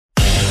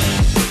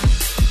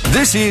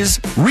This is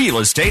Real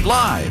Estate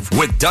Live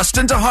with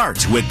Dustin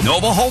DeHart with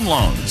Nova Home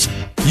Loans.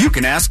 You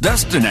can ask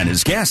Dustin and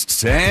his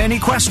guests any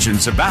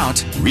questions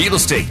about real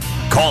estate.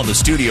 Call the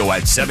studio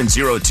at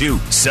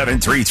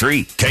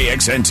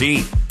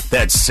 702-733-KXNT.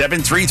 That's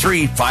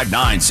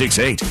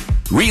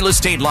 733-5968. Real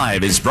Estate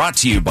Live is brought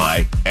to you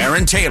by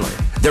Aaron Taylor,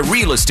 the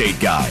real estate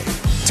guy.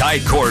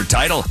 Tidecore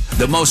Title,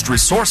 the most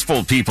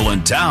resourceful people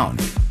in town.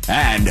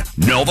 And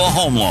Nova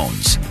Home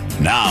Loans.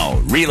 Now,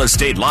 Real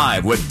Estate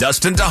Live with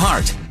Dustin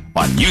DeHart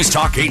on News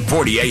Talk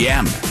 840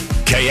 AM,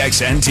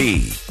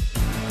 KXNT.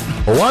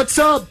 What's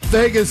up,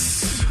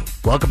 Vegas?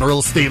 Welcome to Real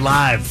Estate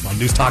Live on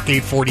News Talk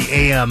 840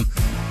 AM,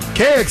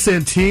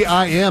 KXNT.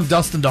 I am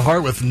Dustin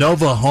DeHart with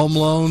Nova Home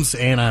Loans,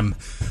 and I'm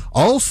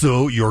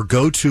also your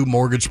go-to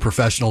mortgage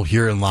professional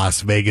here in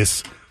Las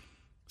Vegas.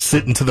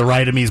 Sitting to the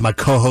right of me is my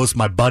co-host,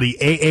 my buddy,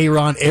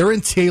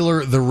 Aaron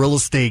Taylor, the real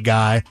estate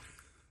guy.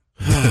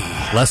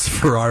 Les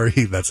Ferrari,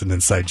 that's an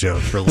inside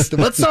joke.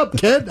 What's up,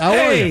 kid? How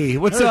are you? Hey,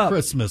 what's Merry up?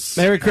 Christmas.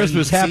 Merry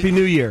Christmas. Happy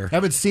New Year.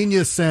 Haven't seen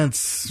you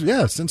since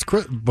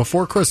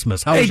before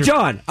Christmas. Hey,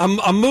 John,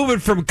 I'm moving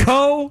from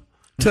Co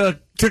to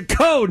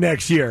Co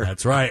next year.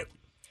 That's right.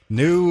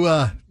 New,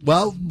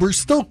 well, we're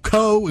still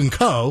Co and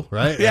Co,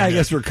 right? Yeah, I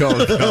guess we're Co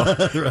and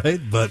Co. Right?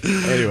 But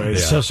anyway,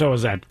 So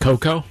is that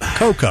Coco?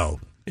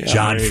 Coco. Yeah,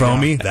 John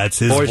Fromey, that's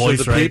his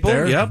voice of the right people.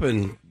 there. Yep,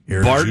 and Here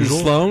as Barton usual.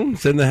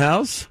 Sloan's in the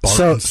house.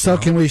 So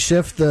can we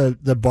shift the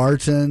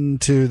Barton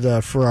to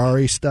the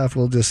Ferrari stuff?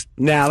 We'll just.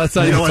 Nah, let's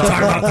not You even don't want to talk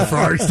talk about the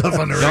Ferrari stuff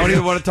on the radio? Don't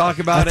even want to talk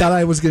I about thought it.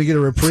 I was going to get a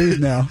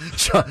reprieve now.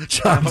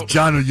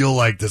 John, you'll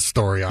like this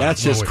story.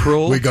 That's when just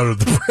cruel. We go to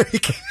the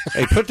break.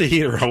 Hey, put the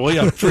heater on, will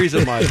you? I'm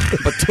freezing my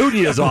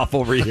petunias off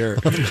over here.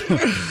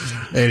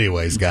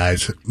 Anyways,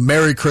 guys,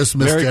 Merry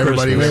Christmas Merry to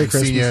everybody. Christmas. We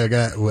haven't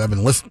seen you. We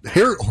haven't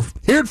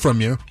heard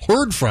from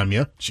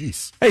you.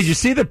 Jeez, Hey, did you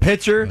see the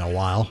picture in a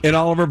while. in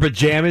all of our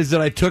pajamas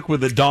that I took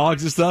with the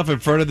dogs and stuff in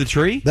front of the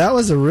tree? That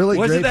was a really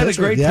Wasn't great that a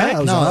picture. great yeah, pic? it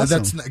was No,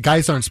 awesome.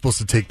 guys aren't supposed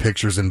to take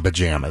pictures in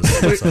pajamas.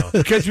 So.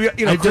 Because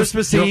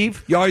Christmas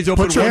Eve, you always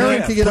open Put your, one Aaron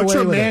gift. can get put away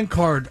your with man it.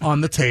 card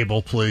on the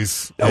table,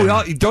 please.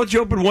 Don't you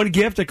open one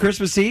gift at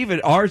Christmas Eve?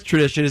 And our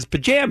tradition is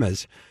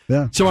pajamas.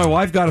 Yeah. So my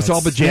wife got us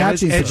all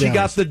pajamas, matching and she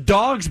got pajamas. the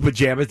dog's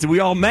pajamas, and we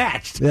all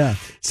matched. Yeah.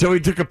 So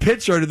we took a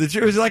picture of the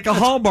tree. It was like a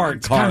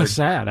Hallmark Kind card. of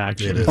sad,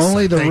 actually. It is.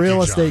 Only the Thank you, real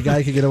John. estate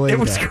guy could get away It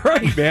with was that.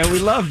 great, man. We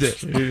loved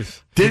it.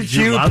 Didn't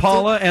you, loved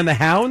Paula, and the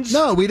hounds?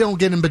 No, we don't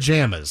get in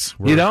pajamas.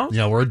 You don't?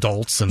 Yeah, we're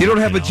adults. And, You don't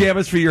have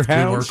pajamas for your We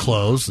wear hounds?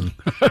 clothes. And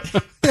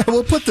yeah,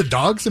 we'll put the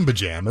dogs in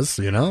pajamas,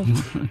 and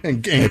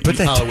put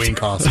the Halloween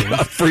costume.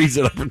 I'm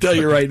freezing. I'm telling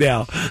you right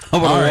now.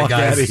 I'm going All to right, walk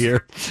guys. out of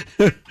here.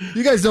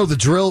 You guys know the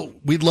drill.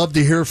 We'd love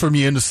to hear from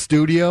you in the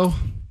studio.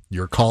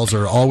 Your calls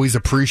are always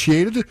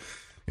appreciated.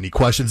 Any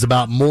questions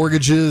about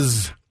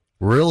mortgages,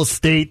 real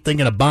estate,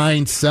 thinking of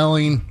buying,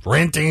 selling,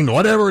 renting,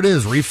 whatever it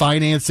is,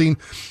 refinancing,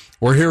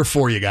 we're here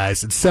for you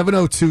guys. It's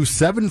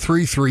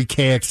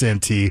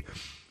 702-733-KXNT,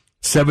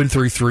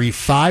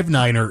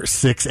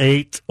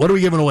 733-5968. What are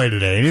we giving away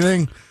today?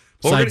 Anything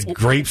besides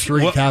Grape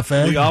Street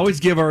Cafe? We always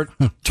give our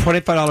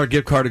 $25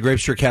 gift card to Grape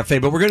Street Cafe,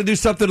 but we're going to do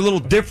something a little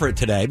different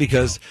today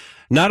because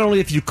not only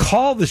if you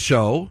call the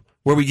show,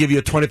 where we give you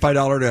a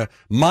 $25 to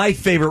my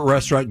favorite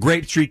restaurant,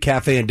 Grape Street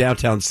Cafe in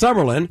downtown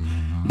Summerlin,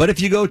 but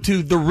if you go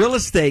to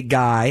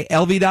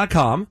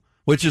therealestateguyLV.com,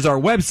 which is our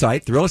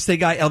website,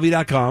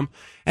 therealestateguyLV.com,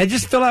 and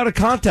just fill out a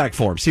contact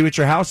form, see what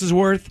your house is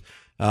worth.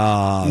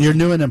 Your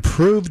new and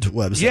improved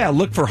website. Yeah,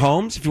 look for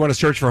homes if you want to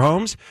search for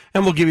homes,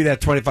 and we'll give you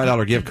that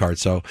 $25 gift card.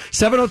 So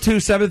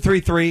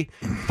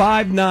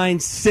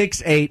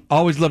 702-733-5968.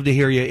 Always love to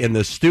hear you in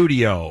the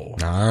studio.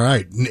 All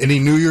right. Any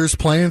New Year's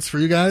plans for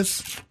you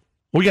guys?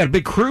 We got a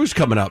big cruise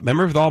coming up.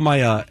 Remember with all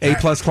my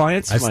A-plus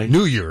clients? That's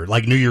New Year,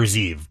 like New Year's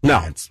Eve. No.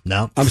 plans.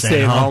 No. I'm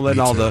staying home,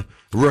 letting Me all too. the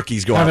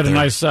rookies go out Having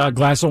there. a nice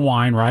glass of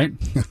wine, right?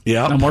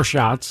 Yeah. No more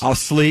shots. I'll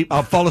sleep.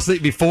 I'll fall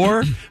asleep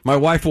before. My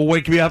wife will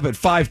wake me up at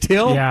 5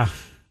 till. Yeah.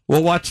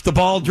 We'll watch the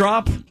ball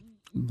drop.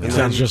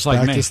 Sounds just like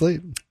Back me. to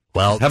sleep.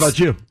 Well, How about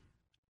you?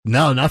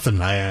 No,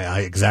 nothing.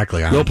 I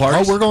exactly. No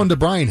parties? Oh, we're going to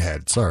Bryan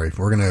Head. Sorry,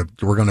 we're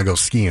gonna go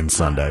skiing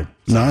Sunday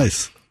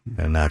Nice.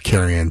 and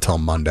carry until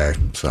Monday.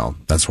 So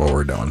that's what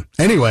we're doing.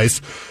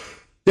 Anyways,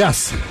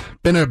 yes,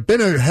 been a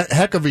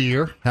heck of a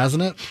year,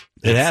 hasn't it?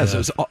 It has. It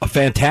was a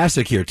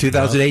fantastic year.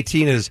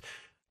 2018 is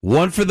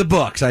one for the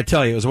books. I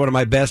tell you, it was one of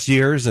my best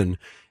years and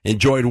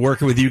enjoyed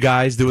working with you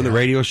guys doing the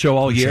radio show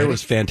all year. It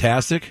was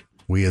fantastic.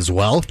 We as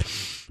well.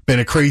 Been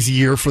a crazy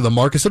year for the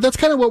market. So that's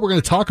kind of what we're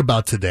going to talk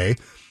about today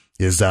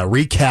is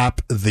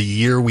recap the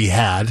year we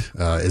had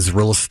as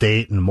real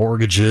estate and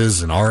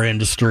mortgages and our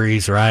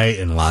industries, right,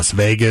 in Las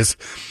Vegas,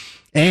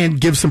 and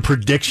give some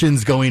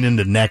predictions going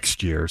into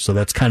next year. So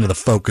that's kind of the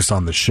focus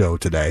on the show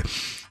today.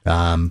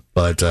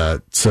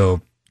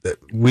 So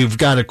we've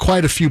got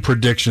quite a few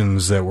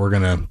predictions that we're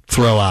going to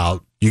throw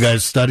out. You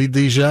guys studied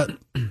these yet?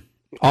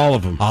 All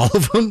of them. All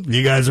of them?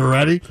 You guys are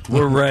ready?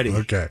 We're ready.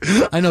 Okay.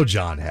 I know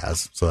John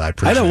has, so I I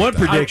appreciate know one that.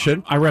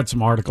 prediction. I read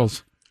some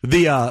articles.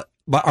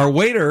 Our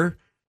waiter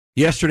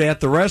yesterday at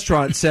the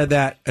restaurant said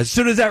that as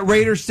soon as that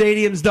Raiders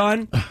stadium's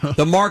done,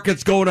 the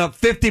market's going up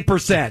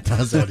 50%.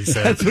 That's what he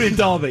said. That's what he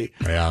told me.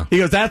 Yeah. He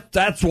goes,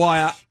 that's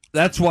why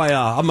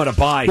I'm going to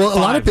buy. Well, a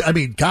lot of people, I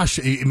mean, gosh,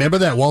 you remember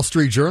that Wall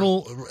Street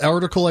Journal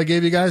article I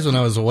gave you guys when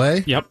I was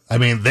away? Yep. I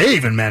mean, they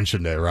even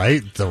mentioned it,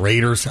 right? The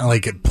Raiders,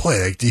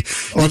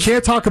 you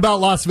can't talk about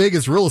Las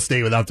Vegas real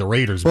estate without the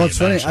Raiders. Well, being it's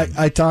funny. mentioned.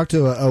 I talked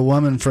to a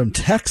woman from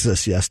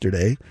Texas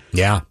yesterday,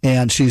 Yeah.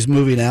 and she's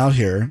moving out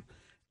here,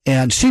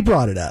 and she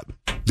brought it up.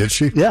 Did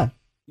she? Yeah.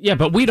 Yeah,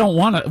 but we don't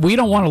want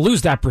to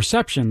lose that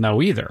perception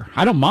though either.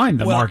 I don't mind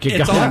the market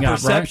it's going all up,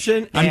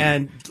 perception, right?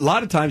 and a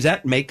lot of times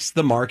that makes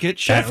the market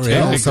shift.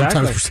 Yeah, exactly.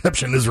 Sometimes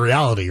perception is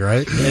reality,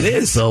 right? It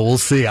is. So we'll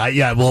see.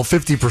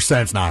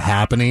 50% is not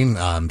happening.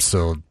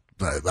 So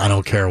I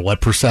don't care what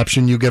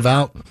perception you give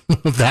out.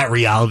 That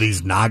reality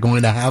is not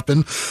going to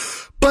happen.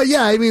 But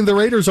yeah, I mean, the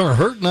Raiders aren't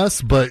hurting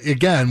us. But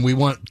again, we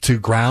want to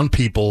ground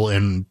people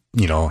and,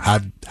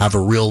 have a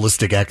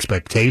realistic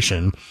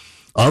expectation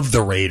of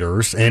the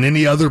Raiders and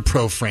any other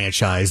pro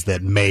franchise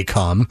that may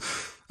come.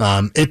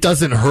 It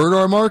doesn't hurt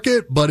our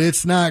market, but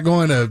it's not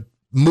going to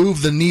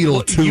move the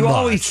needle too much. You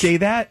always say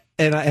that,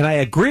 and I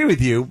agree with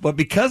you, but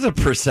because of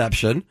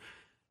perception,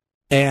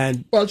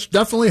 and it's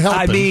definitely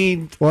helping. I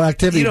mean,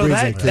 activity breeds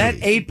that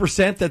activity.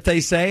 8% that they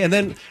say, and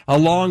then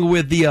along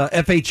with the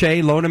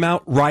FHA loan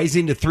amount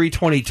rising to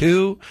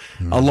 $322,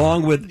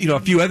 along with a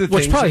few other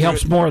things, Which probably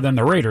helps more than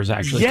the Raiders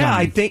actually.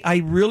 Yeah, coming. I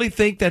really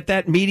think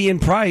that median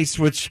price,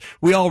 which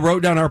we all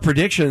wrote down our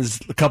predictions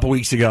a couple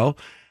weeks ago,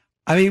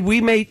 I mean, we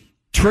may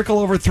trickle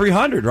over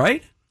 300,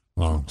 right?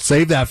 Well,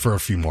 save that for a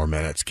few more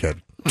minutes,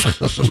 kid.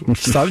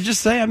 So I'm just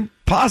saying,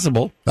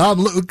 possible.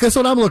 Guess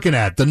what I'm looking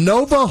at? The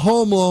Nova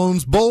Home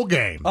Loans Bowl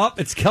game. Oh,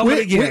 it's coming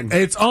again.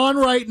 It's on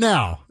right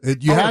now.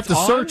 You have to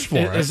it's search for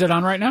it. Is it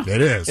on right now?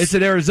 It is. It's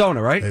in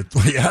Arizona, right?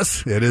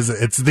 Yes, it is.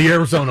 It's the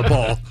Arizona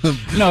Bowl.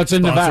 No, it's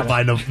in Sponsored Nevada.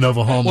 by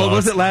Nova Home Well, Loans.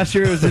 was it last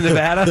year? It was in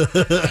Nevada.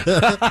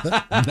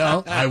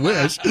 No, I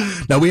wish.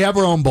 Now, we have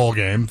our own bowl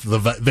game, the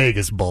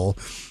Vegas Bowl.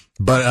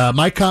 But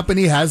my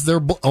company has their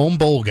own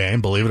bowl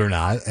game, believe it or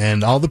not,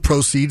 and all the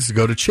proceeds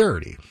go to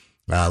charity.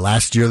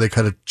 Last year, they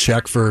cut a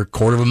check for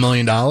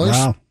 $250,000.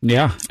 Wow.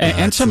 Yeah,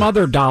 and some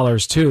other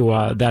dollars too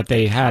that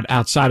they had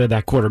outside of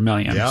that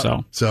 $250,000.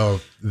 Yep.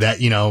 So that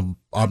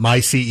my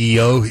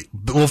CEO.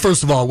 Well,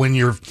 first of all, when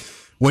your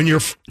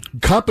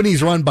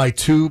company's run by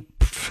two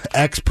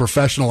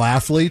ex-professional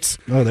athletes,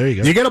 Oh, there you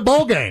go. you get a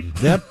bowl game.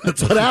 Yep,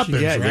 that's what happens.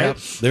 Yeah, right? yeah.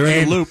 They're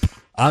in the loop.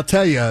 I'll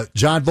tell you,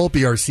 John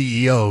Volpe, our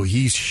CEO,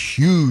 he's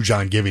huge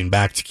on giving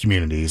back to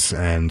communities,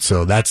 and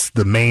so that's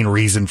the main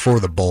reason for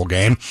the bowl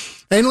game.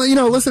 And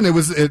listen, it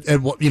was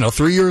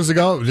 3 years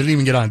ago, it didn't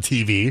even get on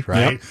TV,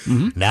 right? Yep.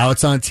 Mm-hmm. Now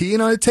it's on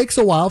TV. It takes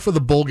a while for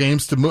the bowl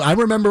games to move. I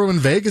remember when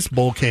Vegas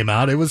Bowl came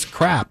out, it was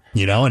crap,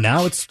 and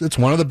now it's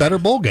one of the better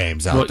bowl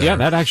games out there. Yeah,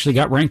 that actually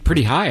got ranked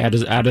pretty high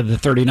out of the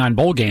 39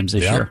 bowl games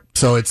this year.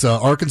 So it's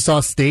Arkansas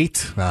State,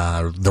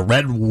 the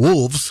Red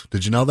Wolves.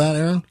 Did you know that,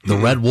 Aaron? The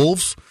Red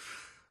Wolves.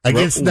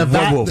 Against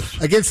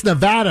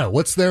Nevada.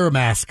 What's their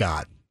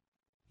mascot?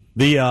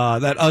 The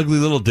that ugly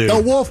little dude.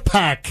 The Wolf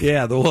Pack.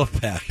 Yeah, the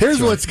Wolf Pack.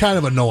 Here's what's kind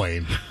of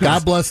annoying.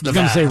 God bless Nevada.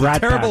 I was going to say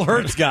Rat Terrible Pack.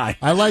 Hurts guy.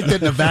 I like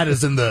that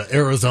Nevada's in the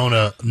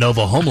Arizona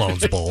Nova Home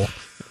Loans Bowl.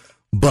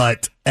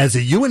 But as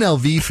a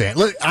UNLV fan,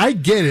 look, I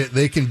get it.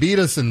 They can beat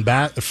us in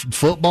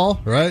football,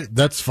 right?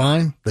 That's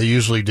fine. They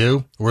usually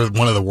do. We're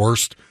one of the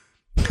worst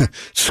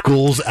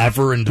schools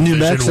ever in Division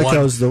New I.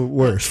 Mexico's the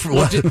worst.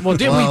 Didn't we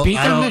beat them?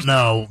 I don't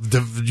know.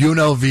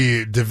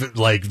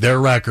 UNLV, their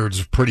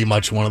record's pretty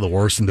much one of the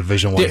worst in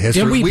Division I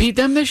history. Did we beat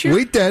them this year?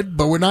 We did,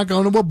 but we're not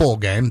going to a bowl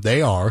game.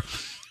 They are.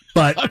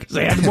 But Because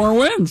they had more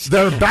wins.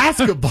 their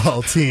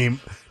basketball team,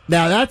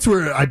 now that's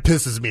where it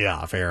pisses me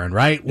off, Aaron,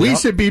 right? We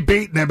should be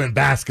beating them in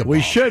basketball.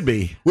 We should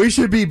be. We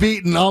should be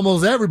beating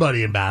almost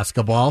everybody in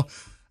basketball.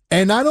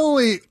 And not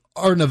only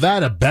are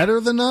Nevada better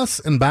than us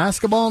in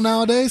basketball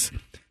nowadays,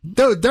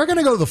 they're going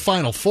to go to the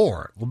Final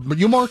Four.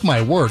 You mark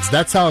my words.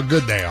 That's how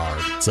good they are.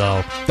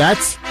 So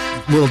that's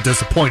a little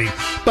disappointing.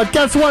 But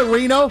guess what,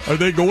 Reno? Are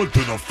they going to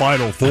the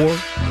Final Four?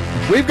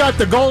 We've got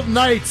the Golden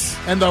Knights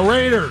and the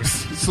Raiders.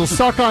 So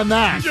suck on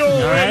that.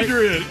 all right?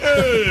 Adrian.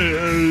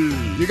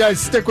 Hey. You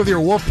guys stick with your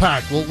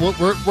Wolfpack.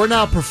 We're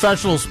now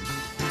professional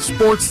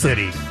sports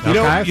city.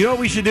 Okay? You know what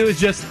we should do is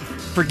just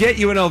forget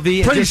UNLV.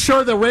 And Pretty just,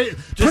 sure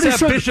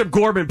just have Bishop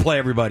Gorman play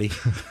everybody.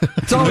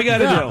 That's all we got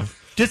to Yeah. do.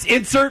 Just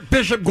insert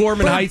Bishop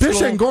Gorman High School.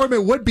 Bishop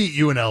Gorman would beat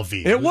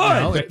UNLV. It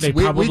would. They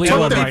we probably took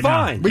would their, right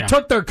now. fine. We Yeah.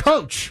 took their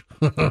coach.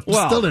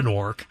 Still didn't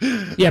work.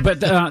 Yeah,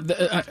 but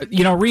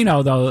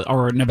Reno though,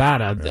 or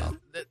Nevada,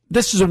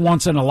 this is a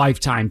once in a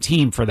lifetime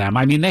team for them.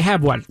 I mean, they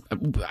have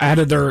out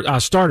of their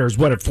starters,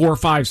 4 or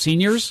 5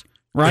 seniors,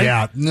 right?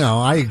 Yeah, no,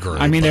 I agree.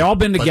 I mean, they've all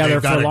been together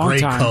they've got for a long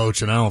great time.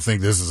 coach, and I don't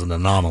think this is an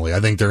anomaly. I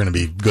think they're going to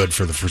be good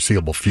for the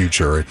foreseeable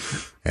future.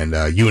 And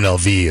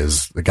UNLV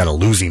has got a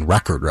losing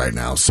record right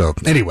now. So,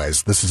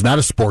 anyways, this is not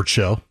a sports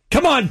show.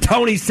 Come on,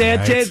 Tony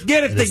Sanchez, Right?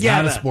 get it It's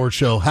together. not a sports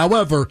show.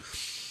 However,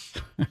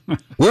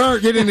 We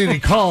aren't getting any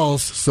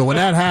calls, so when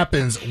that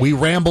happens, we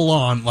ramble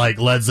on like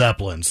Led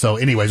Zeppelin. So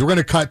anyways, we're going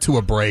to cut to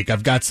a break.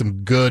 I've got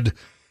some good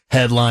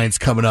headlines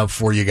coming up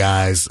for you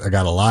guys. I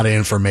got a lot of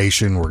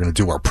information. We're going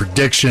to do our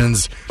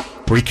predictions,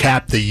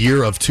 recap the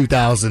year of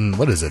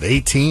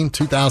 2018?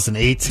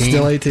 2018.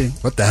 Still 18.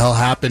 What the hell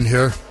happened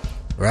here,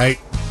 right?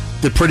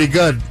 Did pretty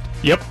good.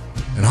 Yep.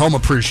 In home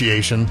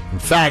appreciation. In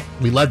fact,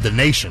 we led the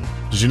nation.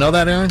 Did you know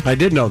that, Aaron? I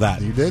did know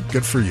that. You did?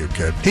 Good for you,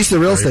 kid. He's the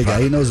real estate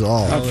guy. He knows it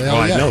all.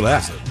 I know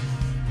that.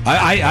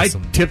 I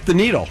tipped the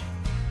needle.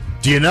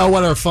 Do you know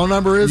what our phone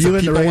number is? You If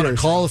and the people want to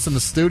Raiders. call us in the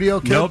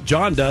studio, kid? Nope,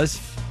 John does.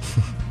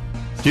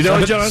 Do you know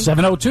it, John?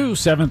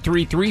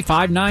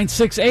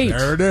 702-733-5968.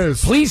 There it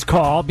is. Please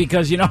call,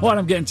 because you know what?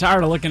 I'm getting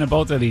tired of looking at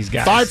both of these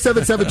guys.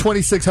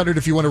 577-2600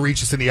 if you want to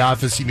reach us in the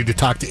office. You need to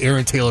talk to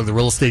Aaron Taylor, the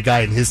real estate guy,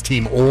 and his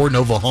team, or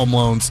Nova Home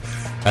Loans.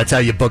 That's how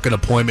you book an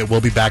appointment.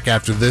 We'll be back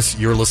after this.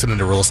 You're listening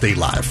to Real Estate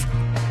Live.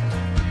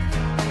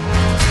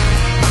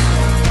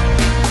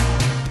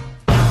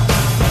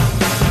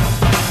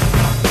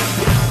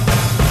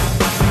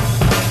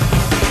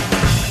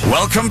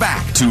 Welcome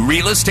back to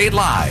Real Estate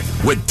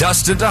Live with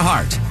Dustin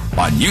DeHart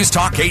on News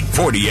Talk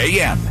 840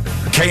 AM,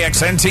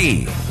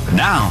 KXNT.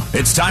 Now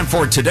it's time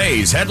for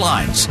today's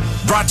headlines,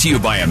 brought to you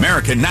by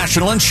American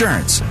National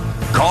Insurance.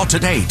 Call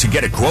today to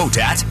get a quote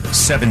at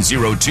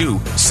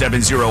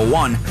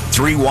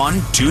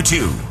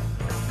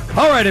 702-701-3122.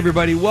 All right,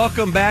 everybody,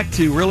 welcome back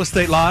to Real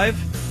Estate Live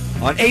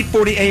on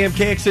 840 AM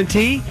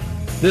KXNT.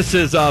 This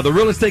is the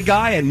real estate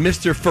guy and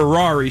Mr.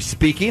 Ferrari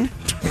speaking.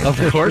 Of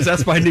course,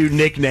 that's my new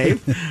nickname,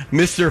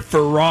 Mr.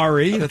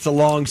 Ferrari. That's a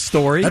long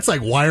story. That's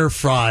like wire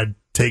fraud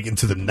taken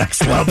to the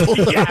next level.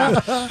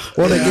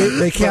 Well,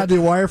 they can't do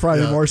wire fraud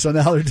anymore, so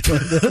now they're doing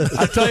this.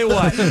 I'll tell you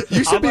what.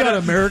 You should be on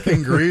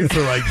American Greed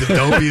for like the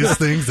dopiest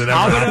things that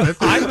ever happened.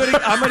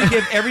 I'm gonna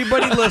give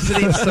everybody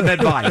listening some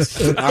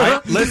advice. All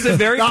right, listen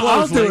very No,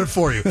 closely. I'll do it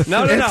for you.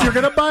 No. If you're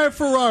going to buy a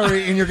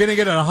Ferrari and you're going to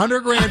get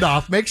 $100,000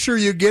 off, make sure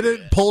you get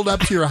it pulled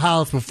up to your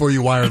house before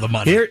you wire the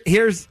money. Here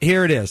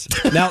it is.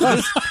 Now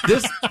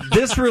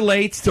this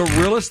relates to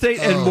real estate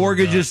and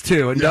mortgages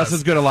too, and Yes.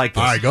 Dustin's gonna like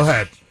this. All right, go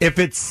ahead. If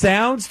it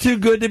sounds too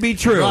good to be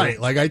true, Right,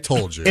 like I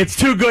told you. it's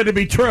too good to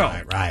be true.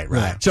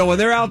 Right. So when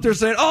they're out there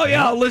saying, "Oh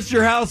yeah, I'll list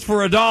your house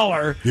for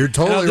 $1," You're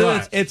totally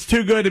right. It's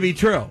too good to be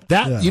true.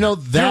 That Your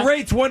that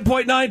rate's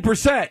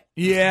 1.9%.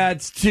 Yeah,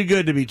 it's too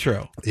good to be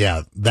true.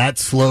 that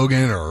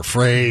slogan or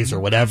phrase or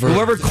whatever.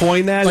 Whoever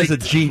coined that is a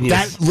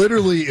genius. That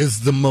literally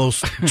is the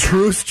most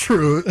truth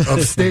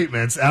of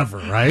statements ever,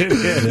 right?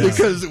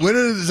 Because when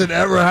does it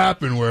ever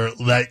happen where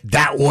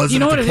that wasn't You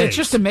know what? the case? It's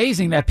just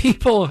amazing that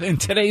people in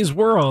today's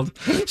world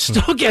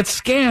still get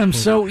scammed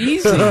so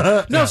easy.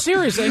 No,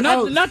 seriously,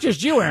 not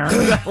just you,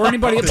 Aaron, or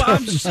anybody,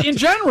 but just in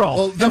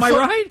general. Am I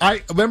right?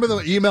 I remember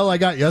the email I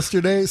got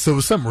yesterday. So it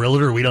was some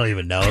realtor we don't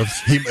even know.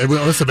 It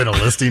must have been a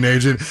listing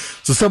agent.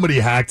 So somebody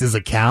hacked his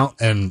account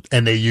and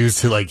they used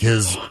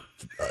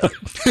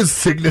his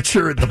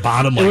signature at the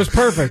bottom. It was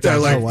perfect. Yeah,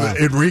 like wow.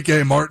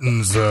 Enrique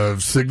Martin's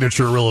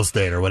signature real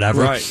estate or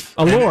whatever. Right.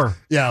 Allure.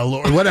 Yeah,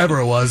 whatever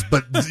it was.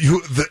 But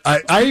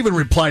I even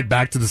replied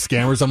back to the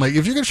scammers. I'm like,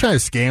 if you're going to try to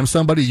scam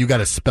somebody, you got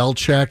to spell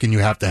check and you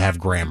have to have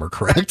grammar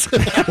correct.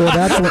 Well,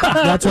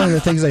 that's one of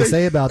the things they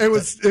say about It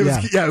was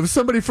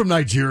somebody from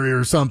Nigeria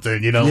or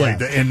something,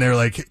 and they're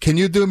like, can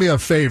you do me a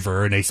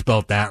favor? And they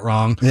spelt that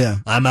wrong. Yeah.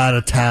 I'm out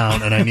of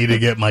town and I need to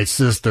get my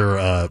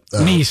sister,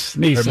 Niece, or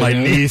my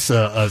okay. niece,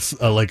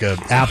 like a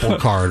Apple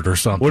card or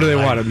something. What do they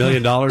like, want? $1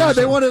 million? No,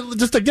 they wanted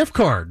just a gift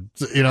card,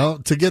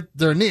 to get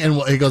their niece.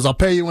 And he goes, I'll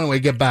pay you when we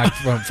get back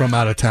from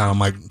out of town. I'm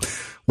like,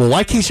 well,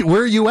 why can't you?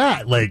 Where are you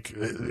at? Like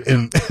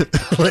in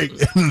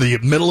the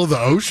middle of the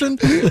ocean?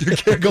 You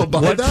can't go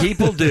by What that.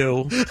 people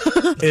do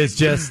is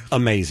just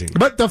amazing.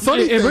 But the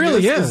funny It thing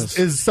really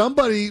is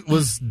somebody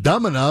was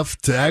dumb enough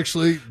to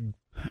actually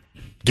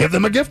give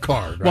them a gift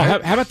card. Right? Well,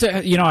 how about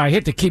I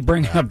hate to keep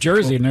bringing up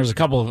Jersey, and there's a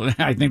couple.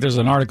 I think there's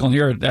an article in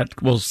here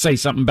that will say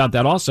something about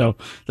that also.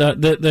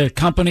 The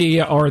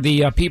company or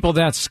the people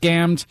that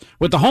scammed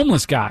with the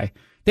homeless guy.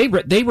 They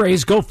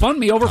raised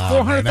GoFundMe over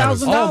 $400,000. That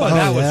was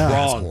yeah. wrong.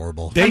 That's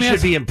horrible. They mean,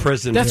 should be in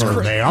prison. That's for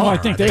cra- they Oh, are. I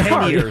think they 10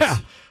 are. years. Yeah.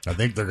 I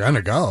think they're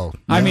gonna go.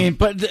 I mean,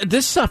 but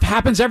this stuff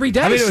happens every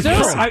day. I mean, it was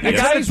still. I in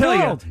gotta today's tell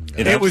world. you,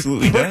 It was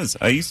absolutely does.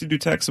 I used to do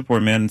tech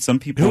support, man, and some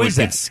people Who always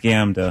is get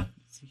scammed.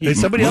 Is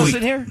somebody else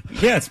in Malik.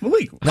 here? Yeah, it's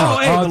Malik. No,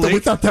 hey, we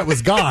Malik. thought that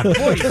was God.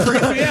 Boy, you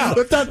freaked me out.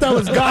 We thought that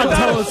was God.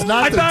 Tell us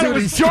not I to thought do it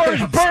was these George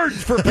scams.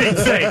 Burns, for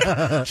Pete's sake.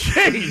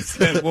 Jeez.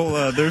 Yeah,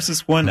 well, there's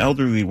this one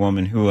elderly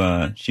woman who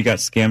she got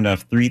scammed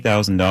off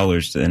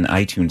 $3,000 in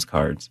iTunes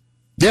cards.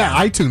 Yeah,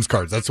 iTunes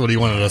cards. That's what he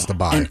wanted us to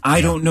buy. And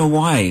I don't know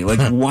why.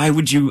 Like, why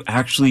would you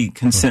actually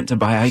consent to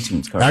buy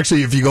iTunes cards?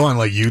 Actually, if you go on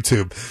like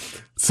YouTube,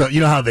 So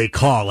you know how they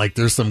call, like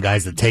there's some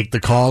guys that take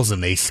the calls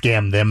and they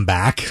scam them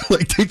back.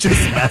 Like they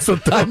just mess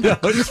with them.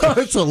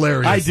 It's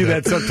hilarious. I do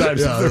that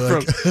sometimes.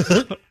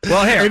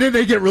 Well, here. And then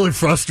they get really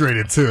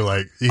frustrated too.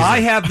 Like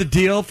I have the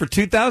deal for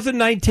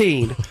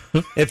 2019.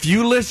 If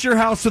you list your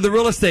house to the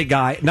real estate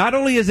guy, not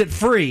only is it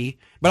free,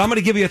 but I'm going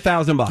to give you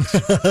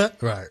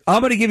 $1,000. Right.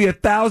 I'm going to give you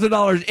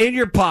 $1,000 in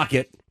your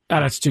pocket. Oh,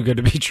 that's too good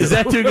to be true. Is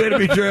that too good to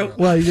be true?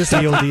 Well, you just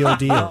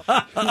deal.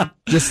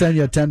 Just send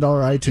you a $10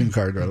 iTunes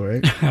card, though,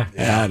 right?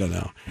 Yeah, I don't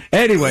know.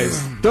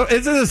 Anyways,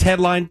 isn't this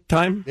headline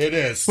time? It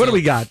is. What do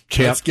we got,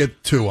 Champ? Let's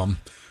get to them.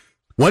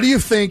 What do you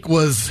think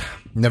was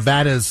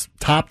Nevada's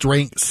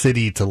top-ranked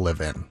city to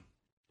live in?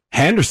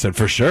 Henderson,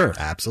 for sure.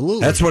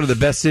 Absolutely. That's one of the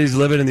best cities to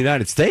live in the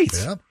United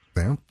States. Yeah.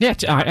 Yeah,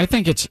 I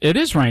think it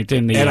is ranked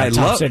in the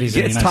top cities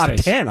in the United States. It's top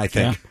 10, I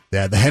think.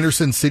 Yeah, the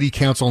Henderson City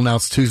Council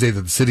announced Tuesday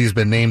that the city has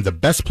been named the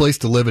best place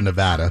to live in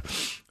Nevada.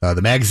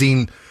 The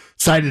magazine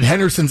cited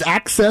Henderson's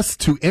access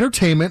to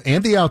entertainment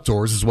and the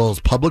outdoors, as well as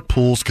public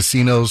pools,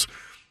 casinos,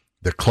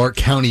 the Clark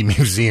County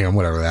Museum,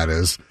 whatever that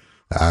is,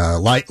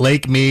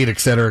 Lake Mead, et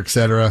cetera, et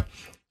cetera.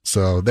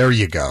 So there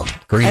you go.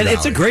 Green And Valley.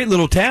 it's a great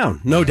little town,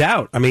 no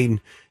doubt. I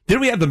mean,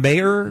 didn't we have the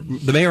mayor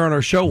on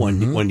our show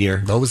one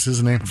year? What was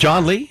his name?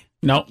 John Lee?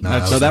 No,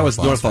 that was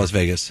North Las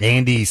Vegas.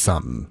 Andy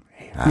something.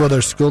 Well,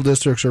 their school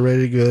districts are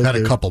really good. Had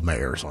a couple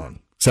mayors on,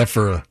 except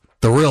for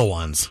the real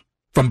ones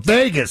from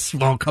Vegas.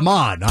 Well, come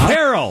on, huh?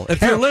 Carol,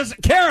 if you're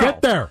listening, Carol,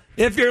 get there.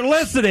 If you're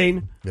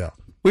listening, Yeah.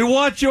 we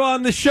want you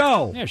on the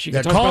show. Yeah, she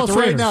can talk Call about us the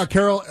right Raiders. now,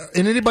 Carol,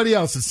 and anybody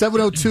else at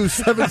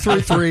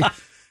 702-733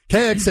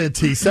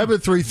 KXNT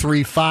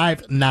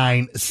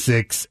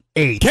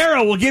 733-5968.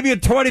 Carol, we'll give you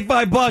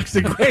 $25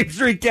 to Grape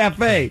Street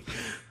Cafe.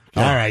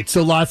 All right,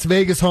 so Las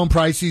Vegas home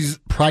pricings.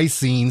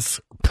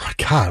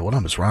 God, what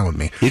is wrong with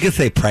me? You can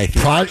say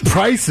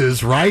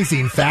Prices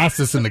rising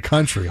fastest in the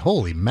country.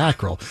 Holy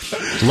mackerel.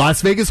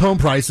 Las Vegas home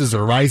prices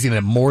are rising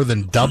at more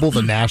than double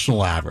the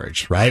national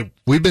average, right?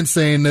 We've been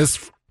saying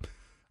this,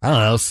 I don't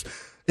know,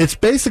 it's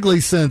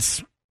basically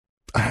since,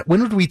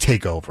 when did we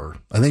take over?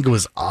 I think it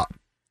was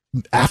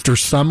after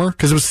summer,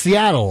 because it was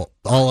Seattle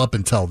all up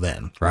until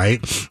then, right?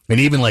 And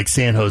even like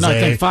San Jose. No,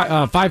 I think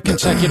five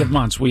consecutive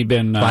months we've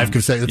been...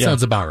 That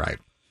sounds about right.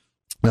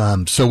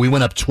 So we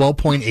went up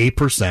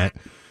 12.8%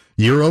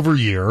 year over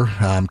year,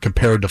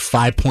 compared to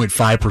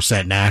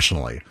 5.5%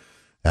 nationally.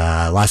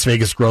 Las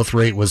Vegas growth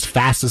rate was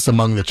fastest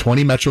among the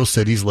 20 metro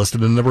cities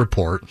listed in the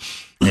report,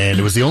 and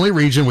it was the only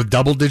region with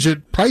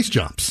double-digit price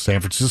jumps. San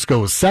Francisco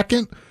was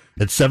second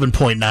at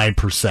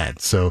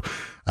 7.9%. So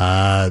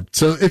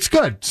it's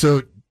good.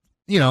 So,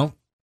 you know,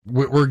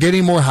 we're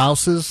getting more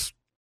houses.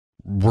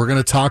 We're going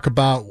to talk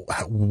about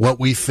what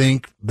we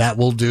think that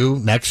will do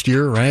next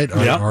year, right?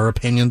 Our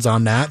opinions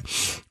on that.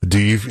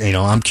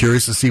 I'm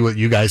curious to see what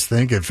you guys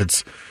think. If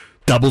it's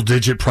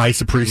double-digit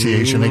price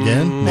appreciation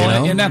again.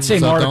 Well, in that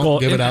same article,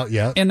 don't give it out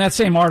yet. In that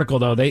same article,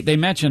 though, they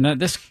mentioned that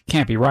this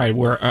can't be right.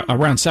 Where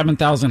around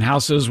 7,000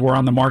 houses were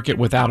on the market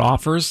without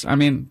offers. I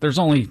mean, there's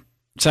only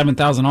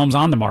 7,000 homes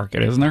on the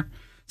market, isn't there?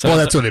 So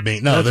that's what it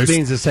means. No, that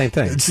means the same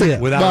thing.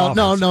 Without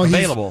offers. No,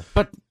 available.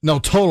 But no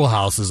total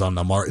houses on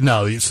the market.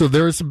 No, so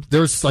there's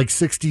like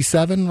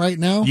 67 right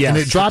now. Yes. And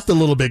it dropped a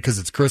little bit because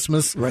it's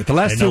Christmas. Right. The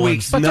last 2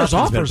 weeks, but there's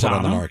offers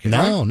on the market.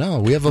 No,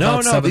 we have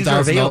about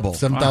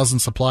 7,000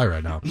 supply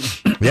right now.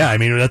 Yeah, I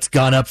mean that's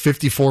gone up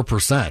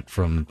 54%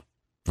 from.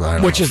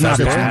 Which is not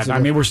bad. I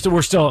mean, we're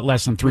still at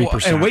less than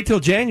 3%. And wait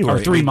till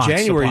January. Or 3 months.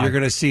 January, supply. you're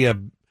going to see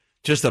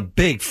just a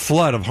big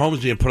flood of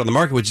homes being put on the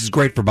market, which is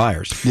great for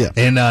buyers. Yeah.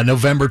 In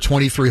November,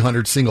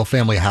 2,300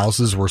 single-family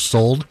houses were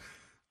sold.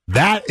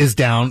 That is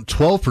down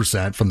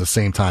 12% from the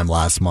same time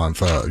last month,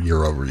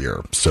 year over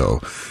year.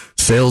 So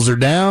sales are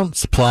down,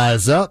 supply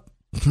is up.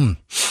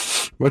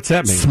 What's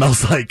that mean?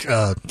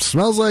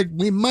 Smells like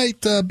we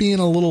might be in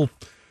a little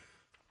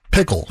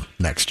pickle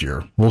next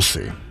year. We'll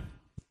see.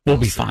 We'll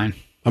be fine.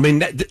 I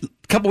mean, a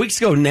couple weeks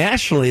ago,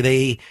 nationally,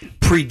 they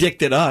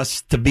predicted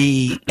us to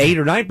be 8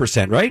 or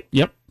 9%, right?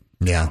 Yep.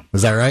 Yeah.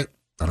 Is that right?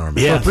 I don't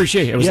remember. For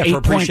appreciation. It was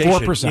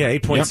 8.4%. Yeah,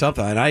 8 point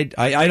something. And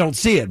I don't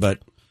see it, but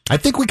I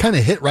think we kind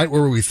of hit right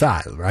where we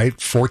thought, right?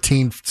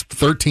 13 to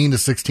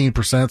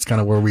 16% is kind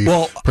of where we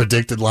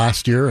predicted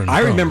last year. And I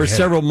remember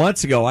several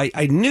months ago,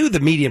 I knew the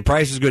median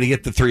price was going to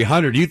get to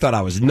 300. You thought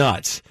I was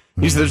nuts.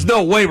 You said, there's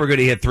no way we're going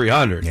to hit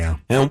 300. Yeah.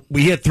 And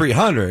we hit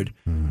 300.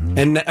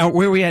 And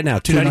where are we at now?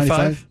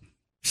 295?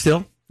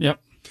 Still? Yep.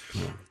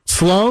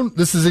 Sloan,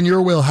 this is in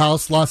your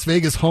wheelhouse. Las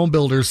Vegas home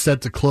builders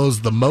set to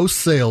close the most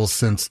sales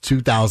since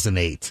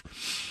 2008.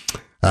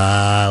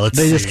 Let's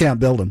see. They just can't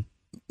build them.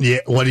 Yeah,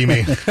 what do you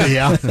mean?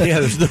 Yeah.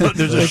 There's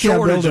a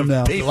shortage of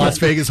people. Las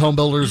Vegas home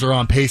builders are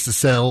on pace to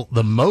sell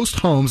the most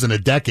homes in a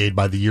decade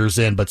by the year's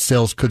end, but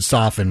sales could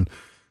soften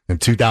in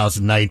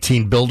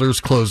 2019. Builders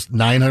closed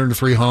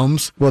 903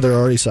 homes. Well, they're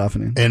already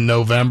softening. In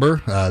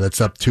November. That's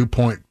up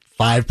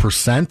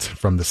 2.5%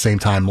 from the same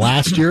time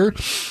last year.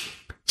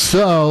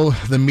 So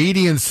the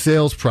median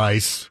sales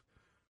price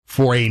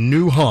for a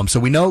new home.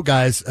 So we know,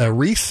 guys, a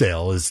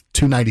resale is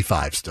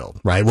 $295 still,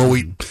 right? Well,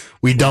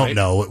 we don't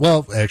know.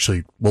 Well,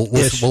 actually,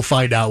 we'll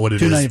find out what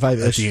it is.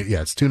 $295-ish.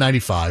 Yeah, it's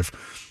 $295.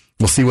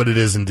 We'll see what it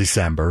is in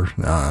December.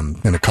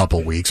 In a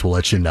couple weeks, we'll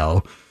let you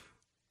know.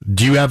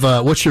 Do you have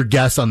what's your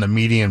guess on the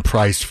median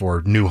price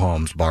for new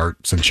homes,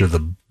 Bart? Since you're the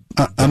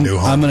new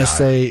home I'm going guy. to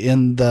say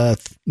in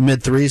the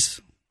mid threes.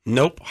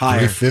 Nope,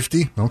 higher.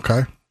 350.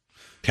 Okay.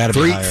 Gotta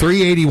be higher.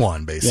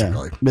 381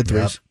 basically. Yeah, mid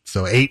threes. Yep.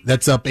 So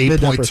that's up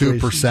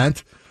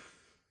 8.2%.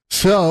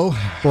 So,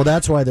 well,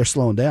 that's why they're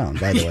slowing down.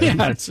 By the way,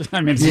 Yeah,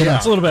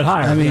 it's a little bit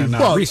higher than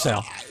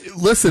resale.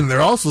 Listen,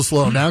 they're also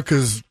slowing down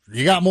because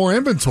you got more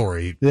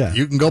inventory. Yeah.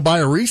 You can go buy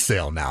a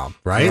resale now,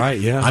 right? Right,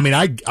 yeah. I mean,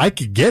 I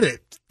could get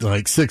it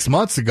like 6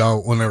 months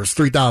ago when there was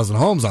 3,000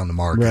 homes on the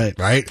market,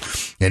 right?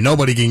 And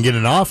nobody can get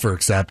an offer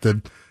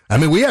accepted. I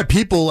mean, we had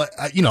people,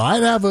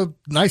 I'd have a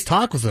nice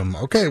talk with them.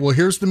 Okay, well,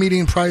 here's the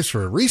median price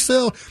for a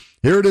resale.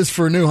 Here it is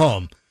for a new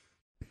home.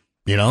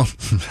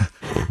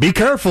 Be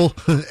careful.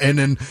 And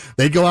then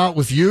they go out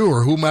with you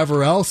or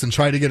whomever else and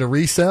try to get a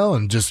resale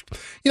and just,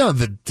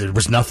 there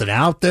was nothing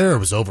out there. It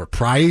was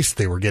overpriced.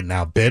 They were getting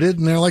outbidded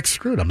and they're like,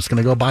 screw it. I'm just going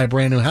to go buy a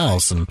brand new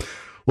house. And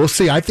we'll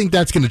see. I think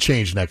that's going to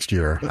change next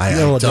year. I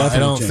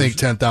don't think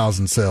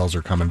 10,000 sales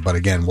are coming, but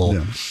again,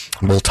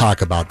 we'll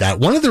talk about that.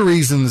 One of the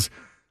reasons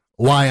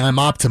why I'm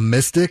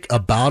optimistic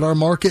about our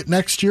market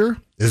next year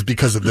is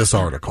because of this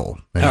article.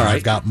 And All right.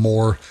 I've got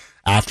more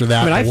after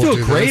that. I We'll feel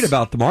do great this.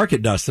 about the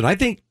market, Dustin. I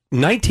think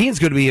 19 is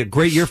going to be a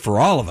great year for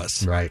all of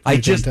us. Right. I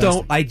just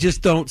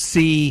don't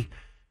see,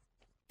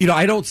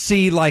 I don't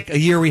see like a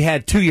year we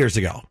had 2 years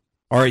ago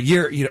or a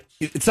year,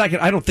 it's like,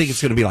 I don't think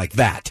it's going to be like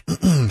that.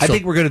 I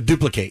think we're going to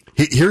duplicate.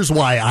 Here's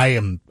why I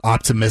am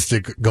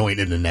optimistic going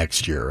into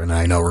next year. And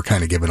I know we're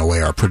kind of giving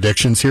away our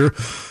predictions here,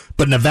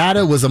 but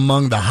Nevada was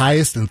among the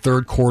highest in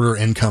third quarter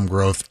income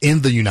growth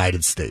in the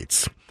United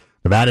States.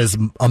 Nevada is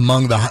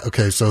among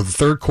so the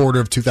third quarter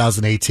of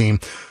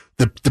 2018,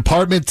 the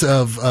Department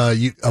of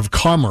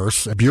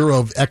Commerce, Bureau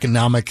of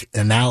Economic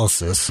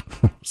Analysis.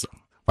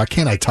 Why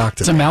can't I talk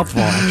to It's a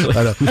mouthful, actually.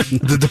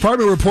 The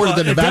department reported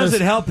that It Nevada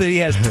doesn't help that he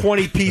has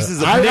 20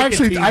 pieces of I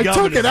nicotine gum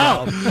took in his it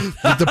out.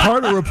 mouth. The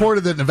department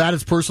reported that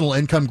Nevada's personal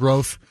income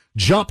growth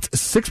jumped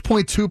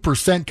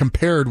 6.2%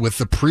 compared with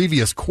the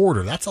previous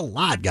quarter. That's a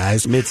lot,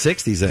 guys.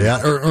 Mid-60s.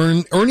 Yeah,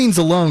 earnings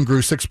alone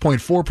grew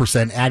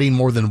 6.4%, adding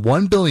more than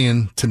 $1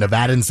 billion to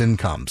Nevadans'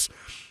 incomes.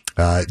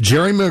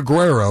 Jerry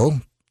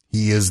Maguero,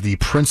 he is the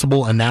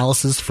principal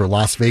analysis for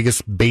Las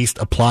Vegas-based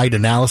Applied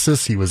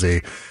Analysis. He was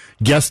a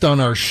guest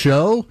on our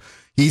show.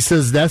 He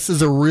says this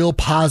is a real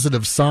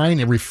positive sign.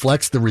 It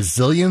reflects the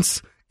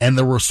resilience and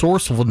the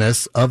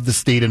resourcefulness of the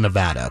state of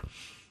Nevada.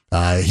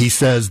 He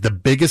says the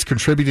biggest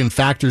contributing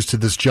factors to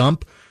this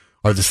jump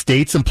are the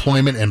state's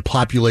employment and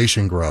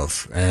population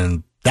growth.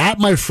 And that,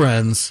 my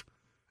friends,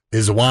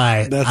 is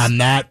why I'm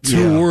not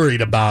too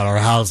worried about our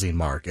housing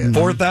market.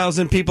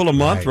 4,000 people a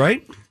month,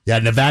 right? Yeah,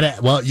 Nevada.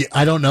 Well,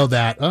 I don't know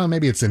that. Oh,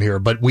 maybe it's in here,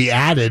 but we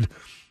added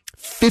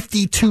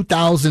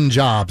 52,000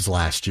 jobs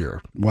last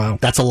year. Wow.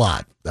 That's a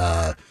lot.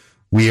 The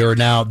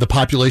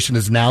population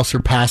has now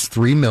surpassed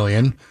 3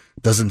 million.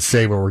 Doesn't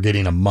say where we're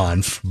getting a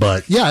month,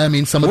 but yeah, I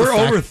mean, We're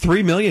over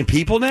 3 million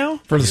people now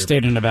For the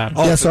state of Nevada.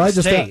 Oh, yeah, for so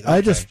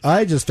the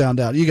I just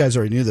found out. You guys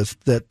already knew this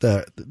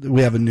that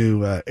we have a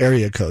new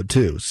area code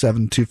too,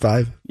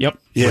 725. Yep.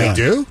 Yeah. We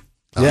do?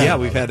 Yeah,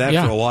 we've had that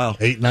Yeah. for a while.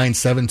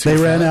 89725.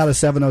 They ran out of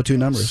 702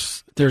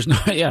 numbers. There's no,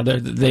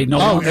 they no Oh,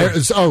 longer. I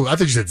thought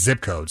you said zip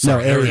code.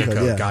 Sorry, area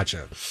code. yeah.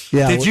 Gotcha.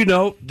 Yeah. Did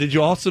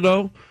you also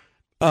know,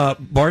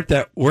 Bart,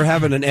 that we're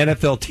having an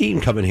NFL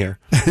team coming here?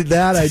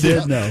 That I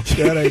did know.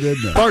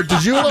 Bart,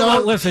 did you No,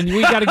 know? listen,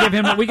 we got to give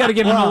him a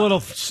little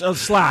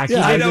slack.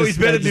 Yeah, I know he's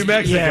been in New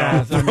Mexico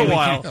yeah, for a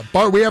while.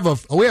 Bart, we have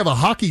a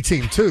hockey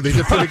team too. They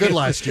did pretty good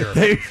last year.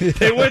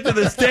 They went to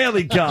the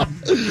Stanley Cup.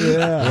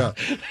 Yeah.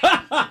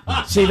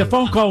 See, the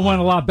phone call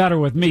went a lot better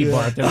with me,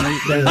 Bart,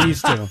 than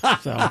these two.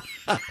 So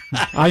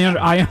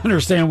I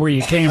understand where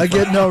you came I from.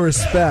 get no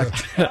respect.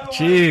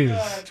 Jeez.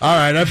 All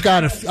right, I've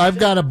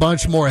got a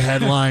bunch more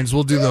headlines.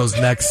 We'll do those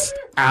next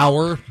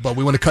hour, but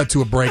we want to cut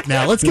to a break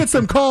now. Let's get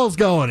some calls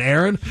going,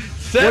 Aaron.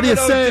 What do you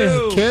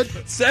say, kid?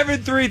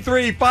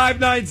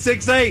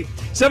 733-5968.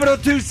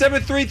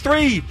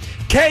 702-733.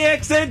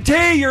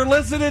 KXNT, you're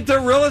listening to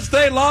Real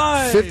Estate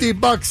Live.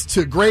 $50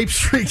 to Grape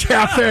Street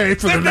Cafe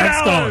for the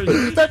next caller.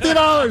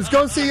 $50.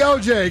 Go see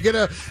OJ.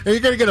 You're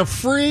going to get a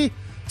free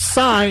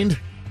signed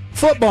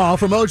football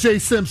from O.J.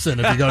 Simpson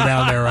if you go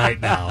down there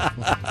right now.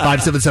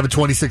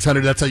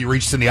 577-2600. That's how you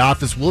reach us in the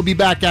office. We'll be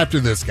back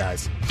after this,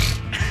 guys.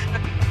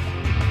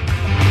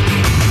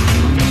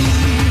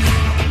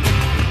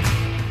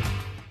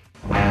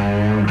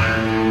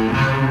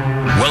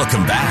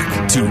 Welcome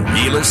back to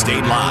Real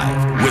Estate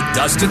Live with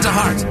Dustin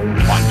DeHart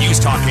on News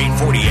Talk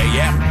 840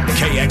 AM,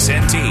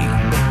 KXNT.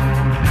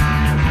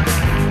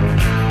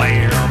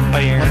 My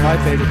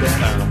favorite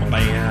band.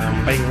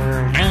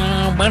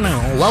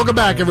 Welcome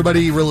back,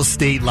 everybody. Real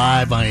Estate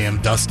Live. I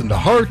am Dustin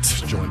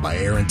DeHart, joined by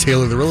Aaron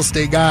Taylor, the real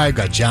estate guy. I've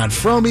got John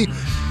Fromey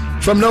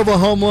From Nova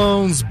Home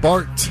Loans,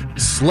 Bart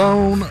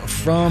Sloan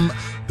from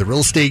the Real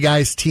Estate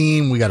Guys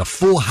team. We got a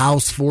full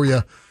house for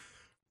you.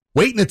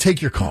 Waiting to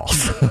take your calls.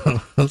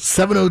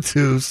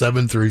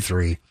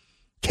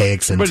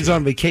 702-733-KXNT. Everybody's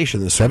on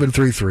vacation this week.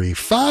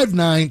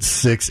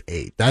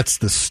 733-5968. That's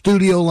the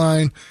studio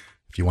line.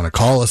 If you want to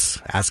call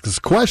us, ask us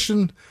a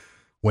question,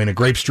 win a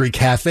Grape Street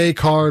Cafe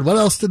card. What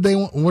else did they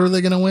want? What are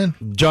they going to win?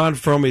 John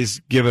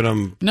Fromey's giving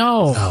them.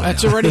 No,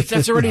 that's already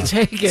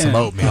taken. Some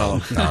oatmeal. All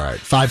right.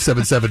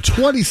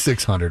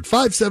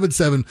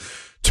 577-2600.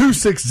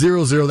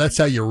 577-2600. That's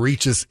how you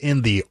reach us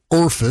in the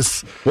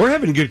office. We're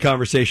having good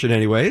conversation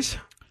anyways.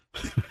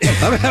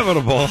 I'm having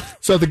a ball.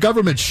 So the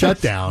government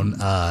shutdown,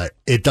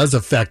 it does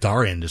affect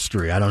our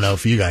industry. I don't know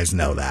if you guys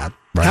know that.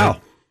 Right?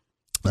 How?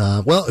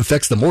 Well, it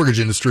affects the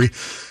mortgage industry.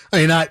 I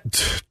mean, not,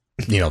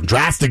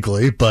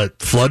 drastically, but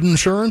flood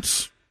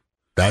insurance,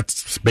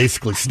 that's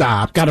basically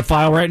stopped. Got to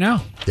file right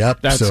now.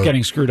 Yep. That's so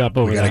getting screwed up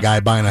over we got there. a guy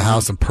buying a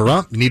house in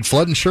Pahrump. You need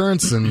flood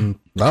insurance, and,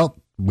 well,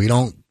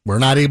 we're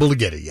not able to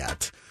get it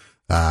yet.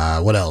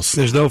 What else?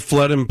 There's no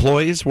flood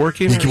employees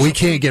working? We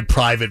can't get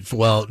private.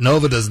 Well,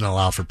 Nova doesn't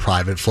allow for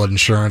private flood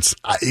insurance.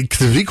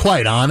 To be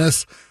quite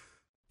honest,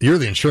 you're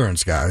the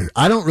insurance guy.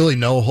 I don't really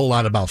know a whole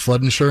lot about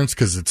flood insurance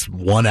because it's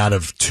one out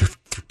of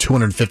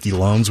 250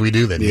 loans we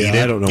do that need it.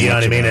 I don't know. You know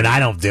what I mean? about And I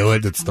don't do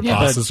it. It's the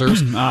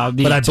processors.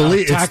 But I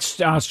believe tax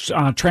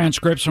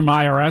transcripts from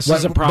IRS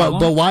is a problem.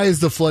 But why is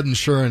the flood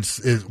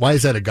insurance? Why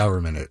is that a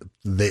government?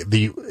 Because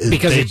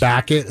they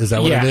back it. Is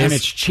that what it is? And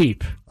it's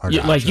cheap.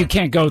 Gotcha. You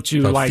can't go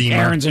to FEMA?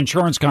 Aaron's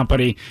insurance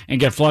company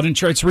and get flood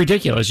insurance. It's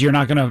ridiculous. You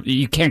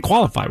can't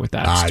qualify with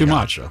that. It's too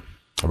much.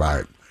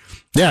 Right.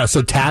 Yeah.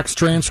 So tax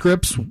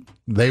transcripts,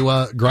 they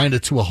grind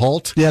it to a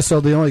halt. Yeah, so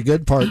the only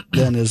good part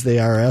then is the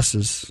IRS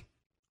is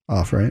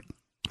off, right?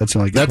 That's the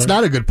only good That's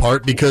part. not a good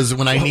part because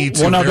when I need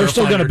to they're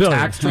still verify gonna your bill you.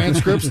 tax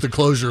transcripts to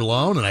close your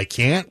loan and I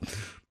can't,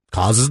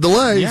 causes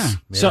delays. Yeah.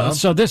 you know?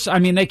 So this, I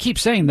mean,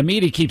 the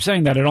media keeps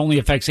saying that it only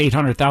affects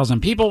 800,000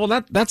 people.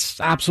 Well,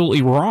 that's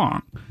absolutely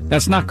wrong.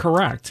 That's not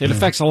correct. It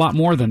affects a lot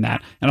more than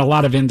that in a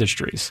lot of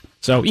industries.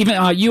 So even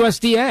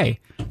USDA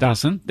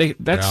doesn't.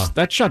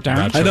 That's shut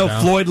down. I know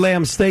Floyd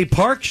Lamb State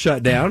Park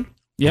shut down.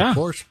 Yeah. Of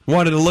course.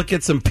 Wanted to look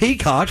at some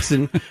peacocks,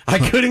 and I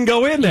couldn't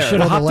go in there.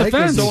 should have hopped the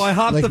fence. So I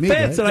hopped the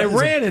fence, and I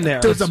ran in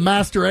there. There's a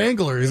master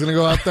angler. He's going to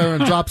go out there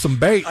and drop some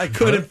bait. I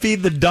couldn't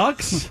feed the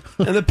ducks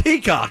and the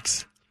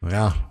peacocks.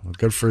 Yeah, well,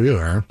 good for you,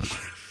 Aaron.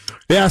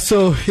 Yeah,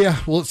 so,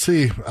 we'll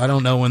see. I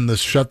don't know when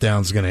this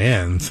shutdown's going to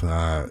end.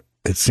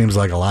 It seems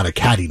like a lot of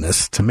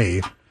cattiness to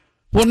me.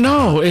 Well,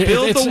 no.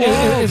 Build the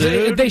wall,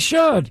 dude. They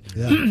should.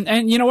 Yeah.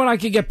 And you know what? I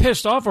could get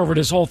pissed off over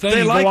this whole thing.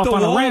 They and liked go off the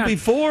on wall a rant.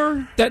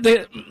 before.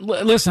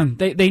 Listen,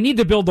 they need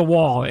to build the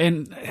wall.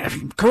 And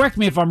correct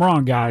me if I'm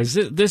wrong, guys.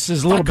 This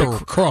is a little bit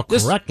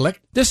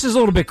This is a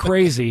little bit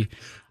crazy.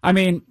 I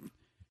mean,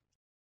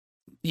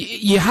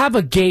 you have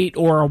a gate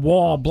or a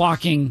wall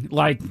blocking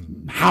like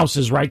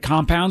houses, right?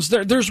 Compounds.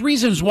 There's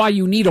reasons why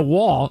you need a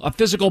wall, a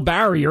physical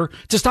barrier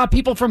to stop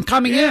people from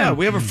coming in. Yeah,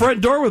 we have a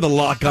front door with a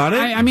lock on it.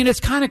 I mean, it's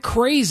kind of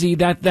crazy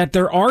that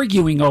they're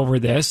arguing over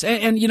this.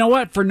 And you know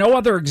what? For no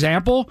other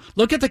example,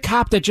 look at the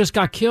cop that just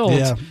got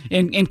killed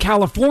in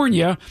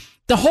California.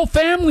 The whole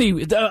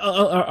family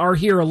are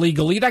here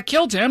illegally that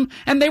killed him,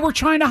 and they were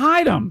trying to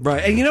hide him.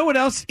 Right. And you know what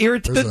else?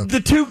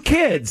 The two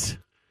kids.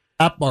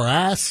 Up our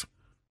ass.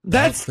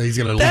 That's he's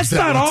gonna that's lose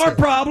not that one, our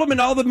too. problem, and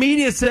all the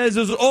media says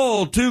is,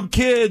 two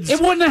kids.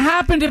 It wouldn't have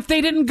happened if they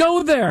didn't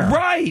go there.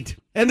 Right.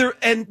 And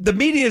the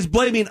media is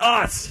blaming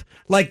us.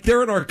 Like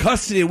they're in our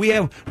custody. We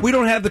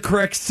don't have the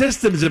correct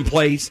systems in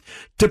place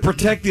to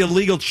protect the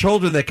illegal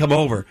children that come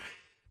over.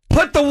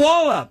 Put the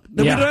wall up.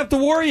 Then we don't have to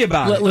worry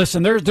about it.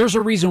 Listen, there's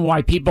a reason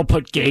why people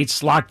put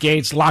gates, lock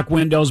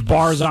windows,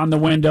 bars on the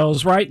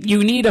windows, right?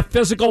 You need a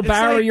physical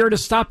barrier to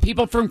stop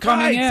people from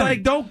coming in. It's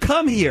like, don't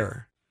come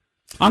here.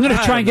 I'm going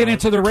to try and get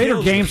into the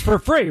Raider games for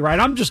free, right?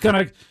 I'm just going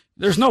to,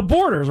 there's no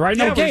borders, right?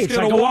 No gates.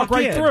 I can walk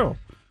right through.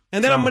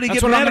 And then I'm going to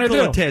get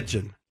medical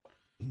attention.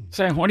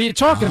 Saying, what are you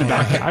talking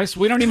about, guys?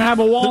 We don't even have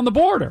a wall on the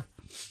border.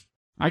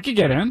 I could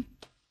get in.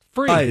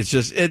 Free. It's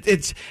just,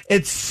 it's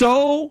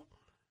so,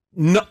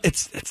 no,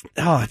 it's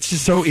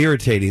just so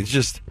irritating. It's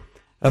just,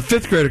 a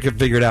fifth grader can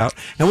figure it out.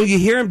 And when you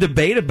hear him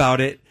debate about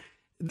it,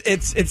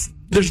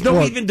 there's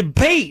no even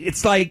debate.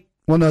 It's like,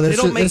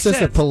 this is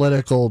a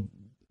political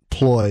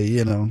ploy,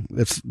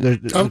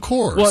 of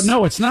course. Well,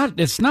 no, it's not.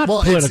 It's not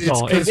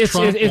political.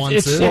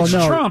 It's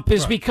Trump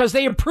is because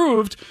they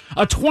approved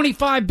a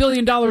 $25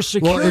 billion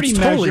security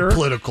measure. Totally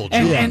political,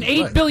 and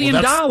 $8 billion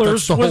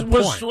was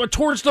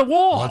towards the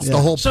wall. That's the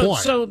whole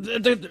point. So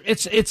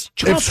it's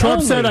Trump. If Trump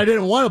only. said I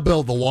didn't want to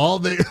build the wall,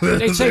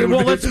 they'd say,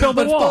 well, let's build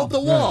the wall. Build the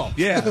wall.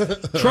 Yeah.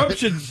 Trump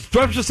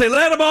should say,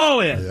 let them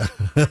all in.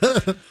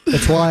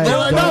 That's why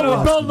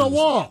we're building the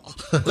wall.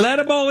 Let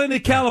them all into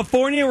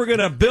California. We're going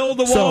to build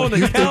the wall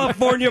in the California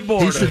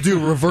border. He should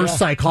do reverse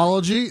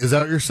psychology. Is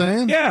that what you're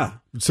saying? Yeah.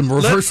 Some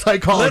reverse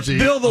psychology.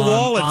 Let's build the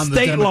wall at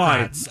state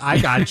lines. I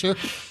got you.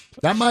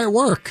 That might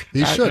work.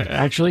 He should.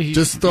 Actually,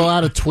 just throw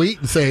out a tweet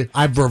and say,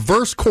 I've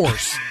reversed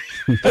course.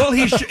 Well,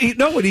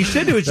 what he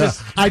should do is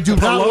just I do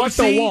not want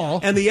the Pelosi wall.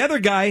 and the other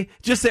guy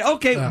just say,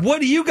 okay,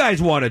 what do you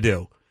guys want to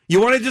do? You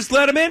want to just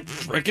let him in?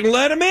 Freaking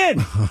let him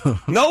in.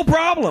 No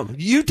problem.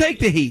 You take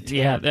the heat.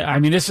 Yeah, I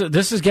mean, this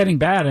is getting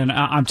bad, and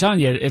I'm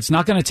telling you, it's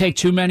not going to take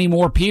too many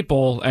more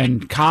people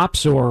and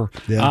cops or,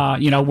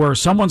 where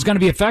someone's going to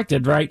be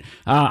affected, right?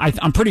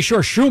 I'm pretty sure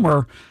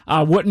Schumer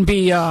wouldn't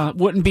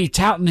be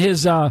touting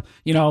his,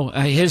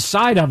 his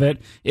side of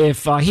it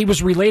if he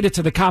was related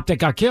to the cop that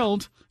got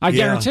killed. I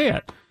guarantee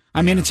it.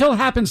 I mean, until it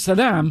happens to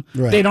them,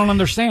 they don't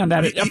understand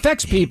that it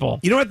affects people.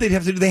 You know what they'd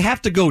have to do? They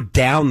have to go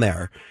down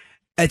there.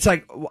 It's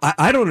like,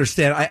 I don't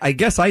understand. I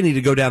guess I need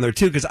to go down there,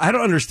 too, because I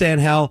don't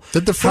understand how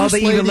they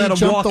even let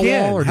them walk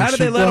in. How did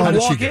they let them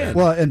walk in?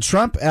 Well, and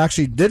Trump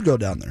actually did go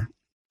down there.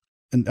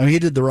 And he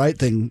did the right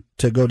thing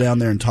to go down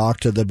there and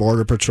talk to the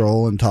Border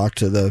Patrol and talk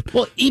to the...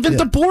 Well, even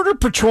the Border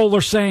Patrol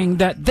are saying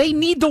that they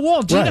need the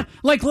wall. Do you know,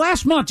 like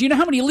last month, do you know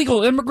how many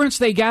illegal immigrants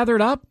they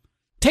gathered up?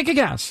 Take a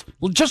guess.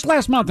 Just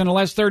last month, in the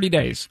last 30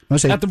 days. I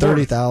say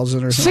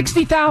 30,000 or something.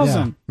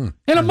 60,000 in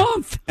a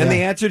month. And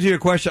the answer to your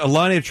question,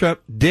 Melania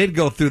Trump did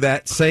go through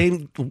that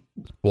same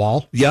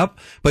wall. Yep,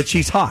 but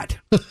she's hot.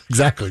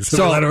 Exactly.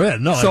 So let her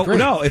in.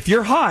 No, if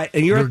you're hot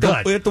and you're at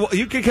the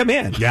you can come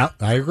in. Yeah,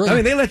 I agree. I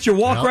mean, they let you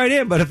walk right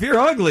in, but if you're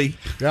ugly,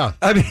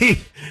 I mean,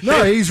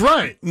 no, he's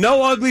right.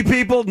 No ugly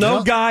people,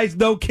 no guys,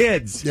 no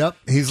kids. Yep,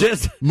 he's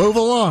just move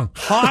along.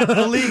 Hot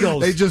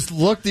illegals. They just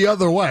looked the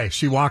other way.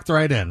 She walked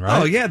right in.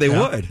 Right? Oh yeah, they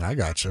would. I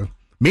got you.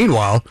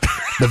 Meanwhile,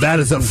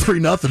 Nevada's up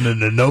 3-0 in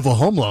the Nova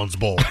Home Loans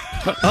Bowl.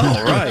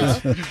 Oh,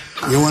 right.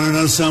 You want to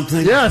know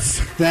something?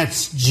 Yes.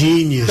 That's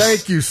genius.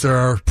 Thank you,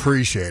 sir.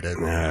 Appreciate it.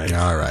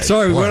 All right.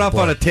 Sorry, we went off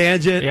on a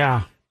tangent.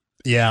 Yeah.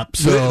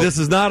 So this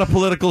is not a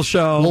political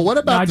show. Well, what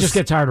about I just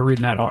get tired of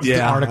reading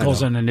the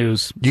articles in the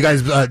news. You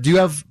guys, do you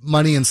have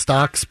money in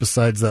stocks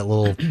besides that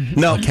little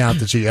account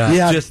that you got?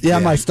 Yeah,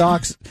 my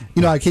stocks.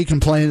 I keep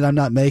complaining I'm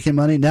not making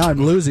money. Now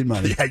I'm losing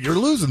money. Yeah, you're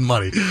losing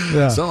money.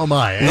 Yeah. So am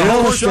I.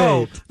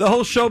 The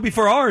whole show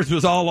before ours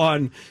was all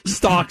on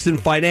stocks and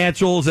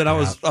financials, and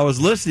I was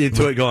listening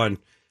to it going,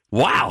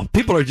 wow,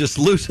 people are just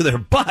losing their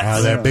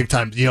butts. They're big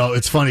time.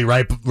 It's funny,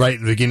 right at the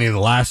beginning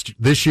of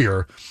this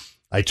year,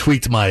 I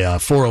tweaked my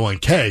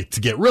 401k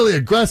to get really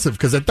aggressive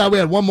because I thought we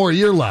had one more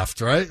year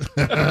left, right?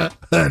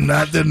 And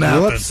that didn't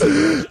happen.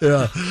 Whoops.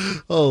 Yeah.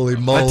 Holy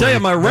moly. I tell you,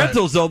 my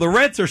rentals, though, the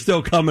rents are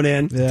still coming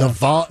in. Yeah.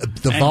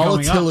 The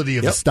volatility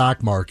of the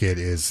stock market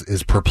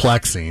is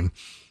perplexing.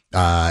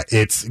 I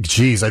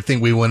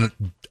think we went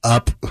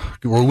up.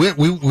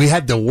 We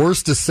had the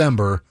worst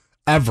December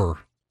ever,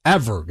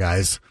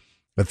 guys.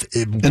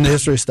 In the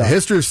history of stocks. The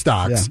history of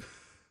stocks.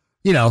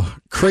 Yeah.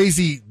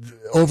 Crazy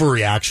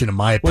overreaction, in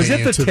my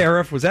opinion. Was it the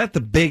tariff? Was that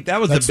the big? That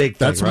was the big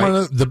thing. That's right? one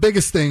of the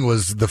biggest thing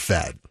was the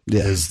Fed.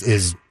 Yeah.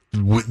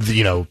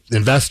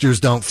 Investors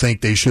don't think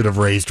they should have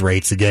raised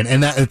rates again.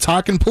 And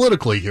talking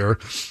politically here,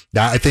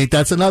 I think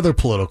that's another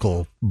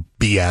political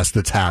BS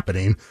that's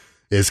happening.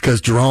 Is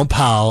because Jerome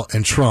Powell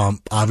and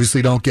Trump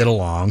obviously don't get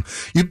along.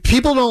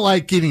 People don't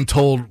like getting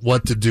told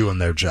what to do in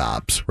their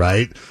jobs,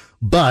 right?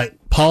 But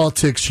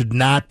politics should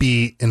not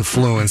be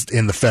influenced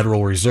in the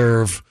Federal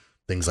Reserve.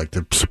 Things like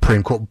the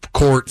Supreme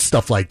Court,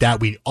 stuff like that.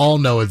 We all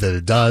know that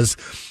it does.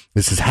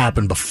 This has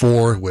happened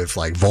before with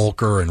like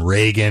Volcker and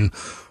Reagan.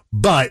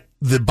 But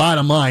the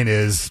bottom line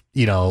is,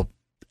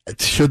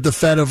 should the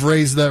Fed have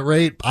raised that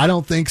rate? I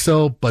don't think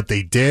so, but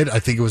they did. I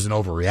think it was an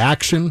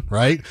overreaction,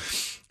 right?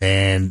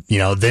 And,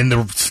 then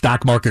the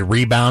stock market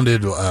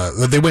rebounded.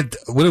 They went,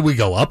 what did we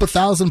go, up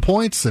 1,000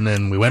 points? And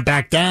then we went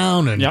back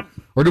down.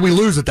 Or did we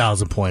lose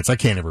 1,000 points? I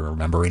can't even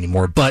remember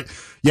anymore. But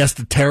yes,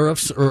 the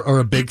tariffs are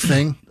a big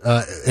thing,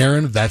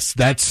 Aaron.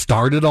 That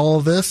started all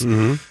of this.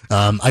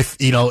 Mm-hmm.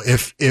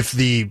 If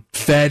the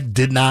Fed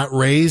did not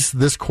raise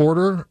this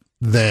quarter,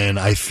 then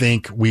I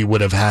think we would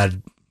have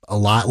had a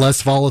lot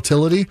less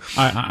volatility.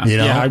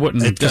 I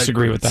wouldn't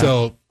disagree with that.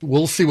 So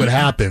we'll see what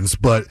happens.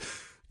 But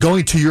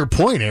going to your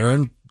point,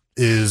 Aaron,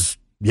 is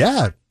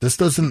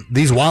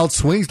these wild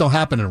swings don't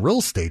happen in real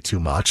estate too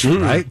much,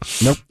 right?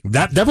 Nope.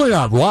 Definitely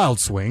not wild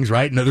swings,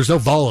 right? No, there's no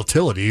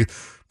volatility.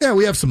 Yeah,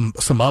 we have some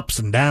ups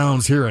and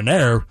downs here and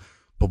there,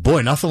 but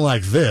boy, nothing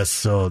like this.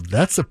 So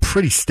that's a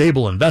pretty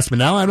stable investment.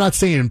 Now, I'm not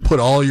saying put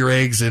all your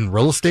eggs in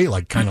real estate,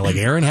 like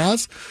Aaron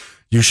has.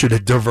 You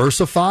should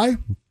diversify.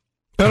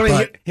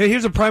 But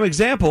here's a prime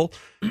example.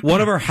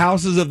 One of our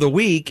houses of the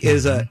week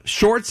is a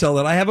short sale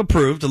that I have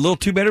approved, a little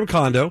 2-bedroom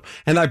condo,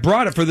 and I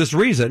brought it for this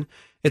reason.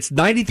 It's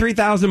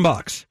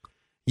 $93,000.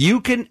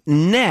 You can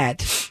net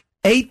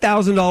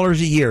 $8,000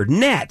 a year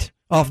net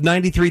off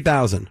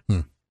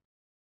 $93,000.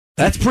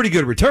 That's pretty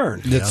good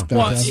return. That's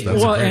fantastic.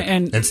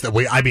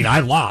 I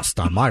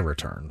lost on my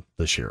return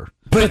this year.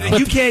 But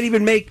you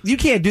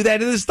can't do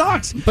that in the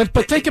stocks. But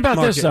think about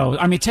this though.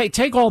 I mean,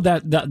 take all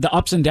that the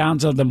ups and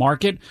downs of the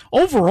market.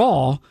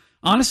 Overall,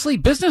 honestly,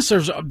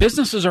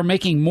 businesses are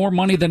making more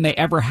money than they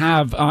ever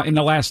have in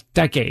the last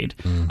decade.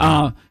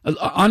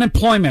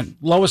 Unemployment,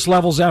 lowest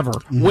levels ever.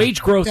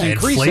 Wage growth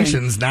increasing.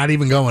 Inflation's not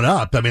even going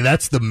up. I mean,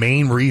 that's the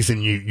main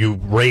reason you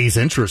raise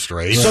interest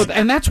rates. So,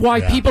 and that's why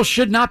people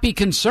should not be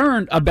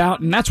concerned about,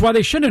 and that's why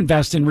they should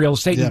invest in real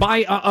estate and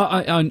buy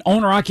an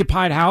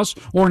owner-occupied house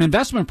or an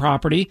investment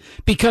property,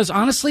 because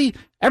honestly,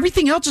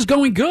 everything else is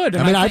going good.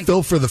 And I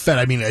feel for the Fed.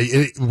 I mean,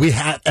 we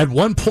have at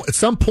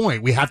some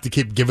point, we have to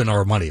keep giving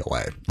our money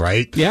away,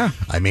 right? Yeah.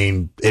 I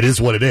mean, it is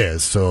what it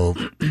is. So,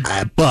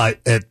 but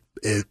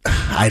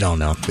I don't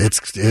know.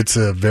 It's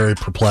a very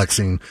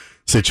perplexing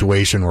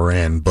situation we're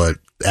in. But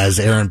as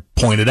Aaron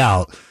pointed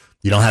out,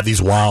 you don't have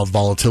these wild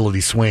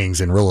volatility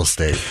swings in real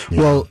estate.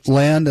 Well,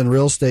 land and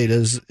real estate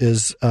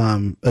is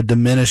a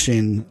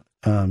diminishing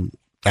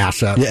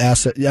asset. Yeah,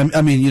 asset.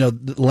 I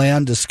mean,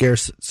 land is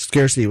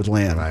scarcity with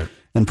land. Right.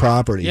 And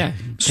property. Yeah,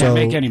 so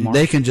make any more.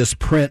 They can just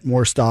print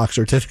more stock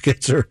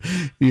certificates or,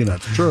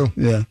 That's true.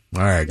 Yeah.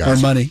 All right, guys.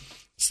 Or money.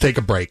 Let's take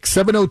a break.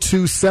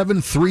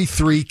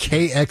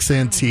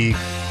 702-733-KXNT.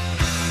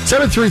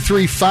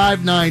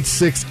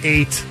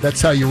 733-5968.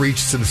 That's how you reach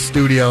us in the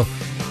studio.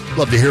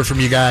 Love to hear from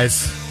you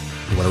guys.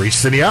 If you want to reach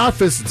us in the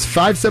office, it's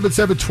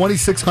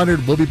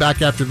 577-2600. We'll be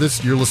back after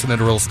this. You're listening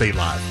to Real Estate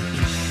Live.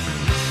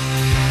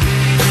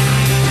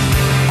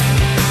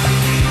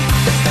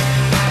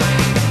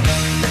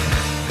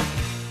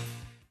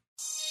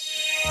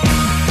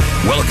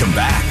 Welcome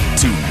back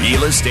to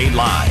Real Estate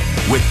Live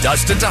with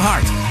Dustin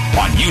DeHart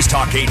on News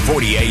Talk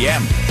 840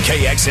 AM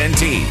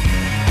KXNT.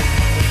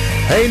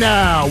 Hey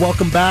now,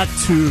 welcome back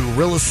to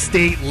Real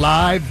Estate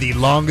Live, the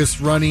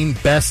longest running,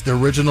 best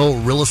original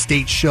real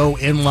estate show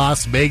in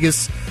Las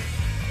Vegas.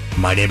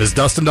 My name is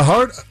Dustin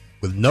DeHart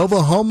with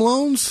Nova Home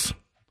Loans.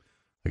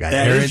 I got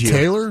Aaron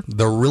Taylor,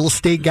 the real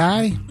estate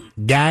guy.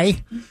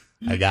 I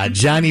got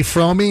Johnny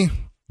Fromey,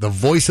 the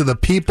voice of the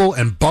people,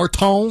 and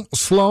Barton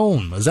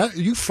Sloan. Is that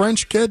you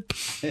French, kid?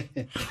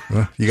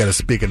 Well, you got to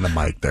speak in the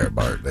mic there,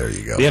 Bart. There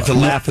you go. You have to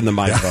laugh in the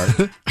mic,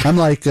 Bart. I'm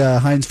like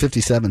Heinz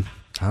 57.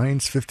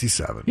 Heinz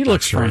 57. He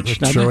looks French. Not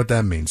doesn't sure he? what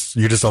that means.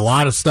 You're just a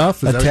lot of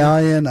stuff? Is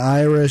Italian,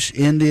 Irish,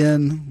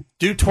 Indian.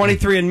 Do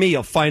 23andMe.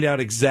 You'll find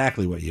out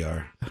exactly what you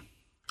are.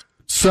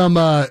 Some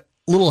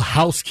little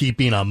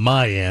housekeeping on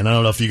my end. I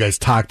don't know if you guys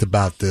talked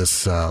about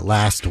this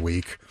last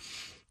week,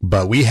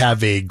 but we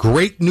have a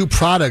great new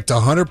product,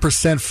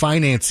 100%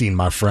 financing,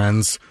 my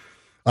friends,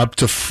 up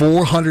to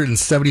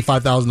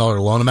 $475,000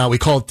 loan amount. We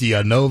call it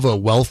the Nova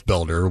Wealth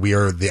Builder. We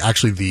are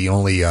actually the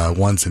only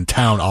ones in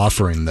town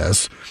offering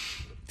this.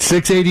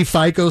 680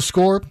 FICO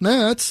score.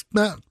 That's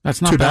not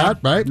That's not too bad,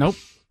 right? Nope.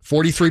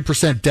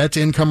 43% debt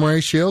to income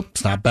ratio.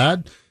 It's not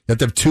bad. You have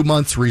to have 2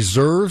 months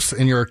reserves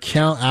in your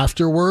account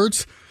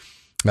afterwards.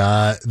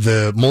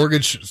 The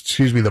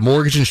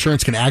mortgage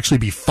insurance can actually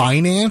be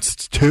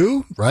financed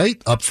too, right?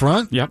 Up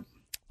front. Yep.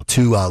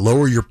 To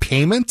lower your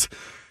payment.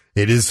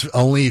 It is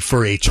only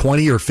for a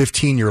 20 or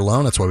 15-year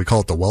loan. That's why we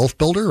call it the Wealth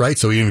Builder, right?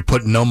 So you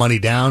put no money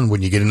down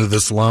when you get into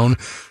this loan.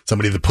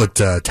 Somebody that put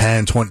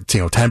 10, 20,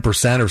 10%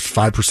 or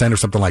 5% or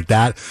something like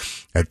that.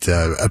 At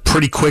a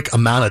pretty quick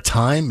amount of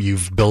time,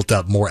 you've built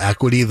up more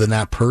equity than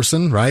that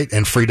person, right?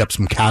 And freed up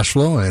some cash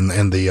flow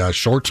in the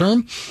short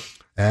term.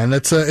 And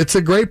it's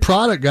a great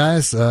product,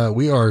 guys.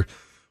 We are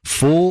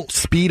full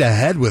speed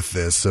ahead with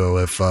this. So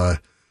if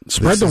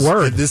Spread the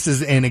word. This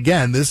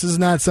is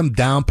not some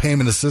down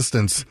payment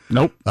assistance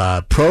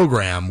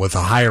program with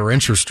a higher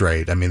interest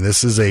rate. I mean,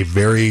 this is a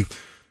very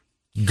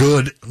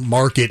good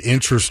market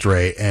interest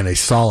rate and a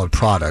solid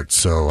product.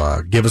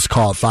 So give us a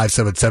call at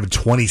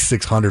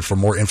 577-2600 for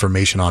more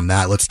information on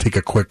that. Let's take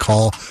a quick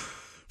call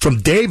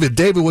from David.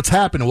 David, what's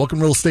happening? Welcome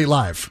to Real Estate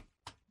Live.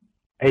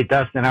 Hey,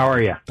 Dustin, how are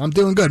you? I'm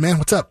doing good, man.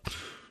 What's up?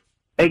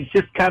 Hey,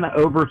 just kind of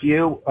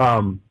overview.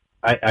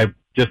 I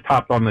just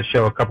hopped on the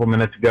show a couple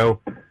minutes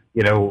ago.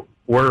 You know,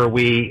 where are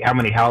we? How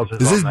many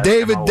houses? Is this on the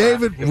David? MLS?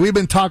 David, we've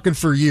been talking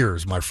for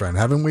years, my friend,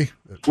 haven't we?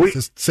 Is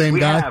this the same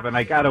guy? We have, and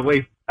I got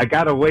away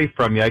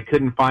from you. I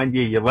couldn't find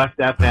you. You left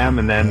FM,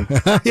 and then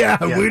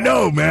we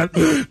know, man.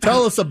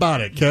 Tell us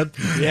about it, kid.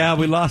 Yeah,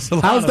 we lost a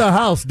lot. How's the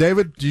house,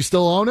 David? Do you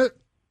still own it?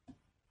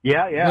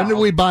 Yeah. When did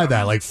we buy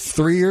that? Like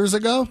 3 years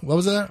ago? What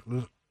was that?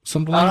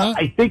 Something like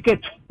that? I think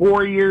it's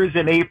 4 years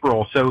in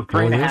April, so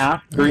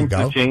 3.5. Dreams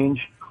to change.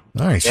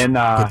 Nice. And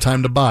good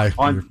time to buy.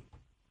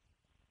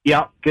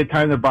 Yeah, good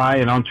time to buy,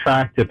 and on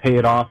track to pay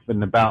it off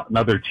in about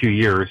another 2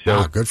 years.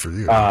 So good for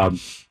you.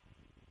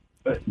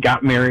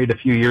 Got married a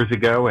few years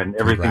ago, and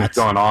everything's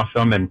going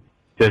awesome. And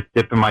just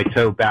dipping my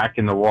toe back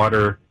in the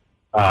water.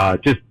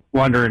 Just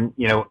wondering,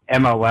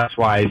 MLS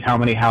wise, how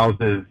many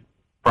houses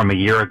from a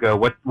year ago?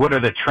 What are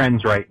the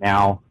trends right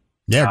now?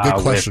 Yeah,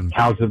 good question. With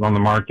houses on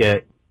the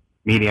market,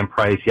 median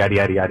price, yada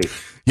yada yada.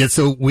 Yeah,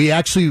 so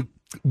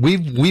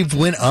we've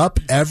went up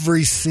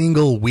every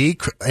single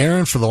week,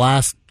 Aaron, for the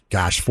last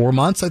 4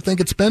 months, I think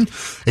it's been,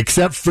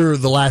 except for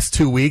the last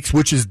 2 weeks,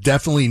 which is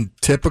definitely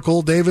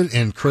typical, David,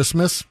 in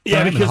Christmas.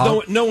 Yeah, time,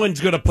 because no one's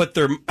going to put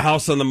their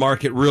house on the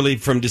market really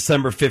from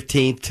December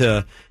 15th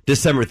to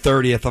December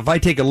 30th. If I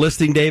take a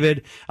listing,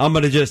 David, I'm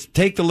going to just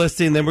take the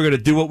listing, then we're going to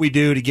do what we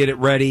do to get it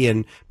ready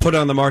and put it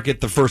on the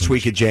market the first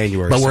week of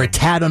January. But we're a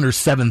tad under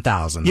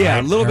 7,000. Yeah, right,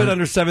 a little Aaron? bit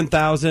under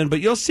 7,000,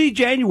 but you'll see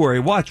January.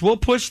 Watch, we'll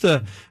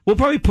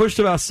probably push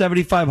to about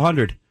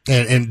 7,500.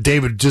 And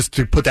David, just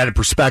to put that in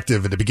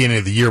perspective, at the beginning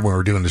of the year when we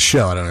were doing the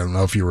show, I don't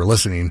know if you were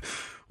listening,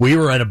 we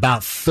were at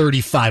about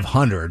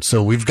 3,500.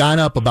 So we've gone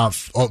up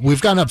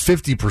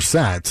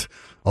 50%,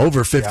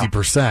 over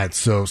 50%. Yeah.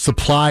 So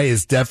supply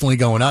is definitely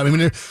going up. I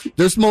mean,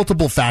 there's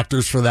multiple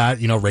factors for that.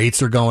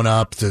 Rates are going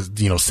up,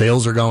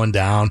 sales are going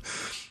down.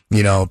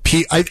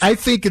 I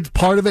think it's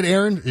part of it,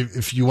 Aaron.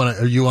 If you want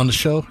to, are you on the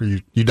show? Are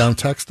you done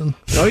texting?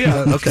 Oh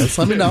yeah. Okay,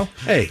 so let me know.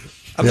 Hey.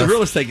 I'm the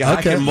real estate guy.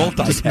 Okay. I can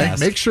multitask.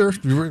 Just make sure.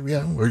 We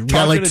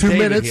got like 2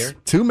 minutes. Here.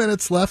 2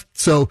 minutes left.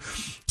 So,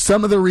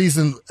 some of the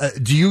reason,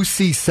 do you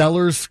see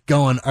sellers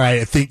going? All right,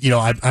 I think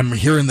I'm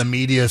hearing the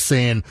media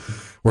saying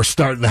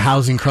the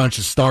housing crunch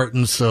is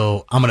starting.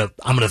 So I'm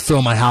gonna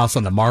throw my house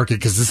on the market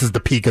because this is the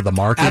peak of the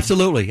market.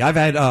 Absolutely. I've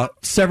had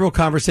several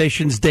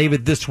conversations,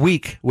 David, this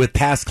week with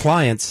past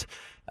clients.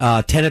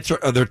 Their tenants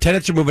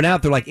are moving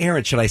out. They're like,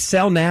 Aaron, should I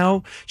sell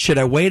now? Should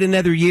I wait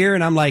another year?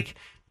 And I'm like,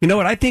 you know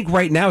what? I think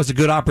right now is a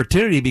good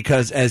opportunity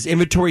because as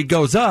inventory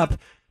goes up,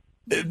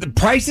 the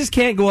prices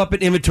can't go up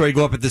and inventory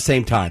go up at the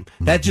same time.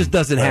 That just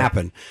doesn't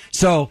happen.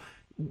 So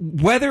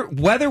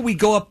whether we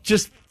go up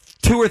just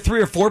 2 or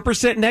 3 or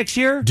 4% next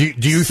year, do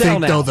you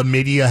think now. though the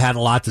media had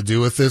a lot to do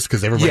with this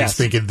because everybody's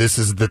thinking this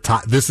is the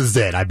top, this is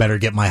it. I better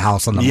get my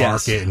house on the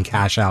market and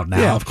cash out now.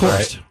 Yeah, of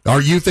course. Right?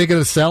 Are you thinking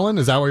of selling?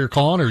 Is that what you're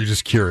calling, or are you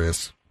just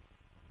curious?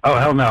 Oh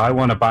hell no! I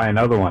want to buy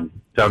another one,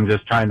 so I'm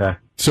just trying to.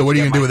 So what are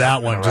you going to do with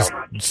that one? Just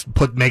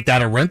make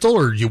that a rental,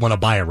 or do you want to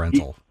buy a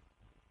rental?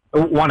 I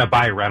want to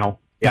buy a rental.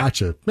 Yeah.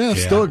 Gotcha. Yeah,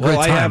 still a great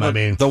time. I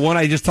mean, the one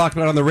I just talked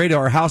about on the radio,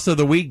 our House of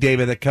the Week,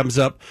 David, that comes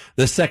up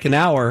the second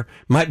hour,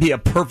 might be a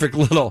perfect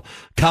little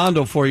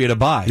condo for you to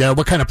buy. Yeah,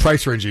 what kind of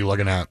price range are you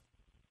looking at?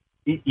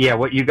 Yeah,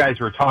 what you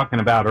guys were talking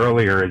about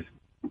earlier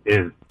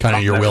is kind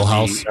of your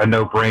wheelhouse. A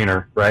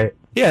no-brainer, right?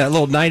 Yeah, a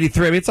little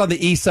 93. I mean, it's on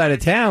the east side of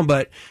town,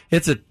 but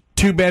it's a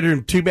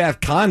 2-bedroom, 2-bath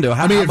condo.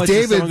 How much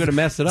is someone going to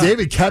mess it up?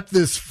 David kept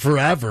this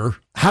forever.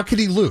 How could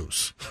he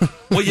lose?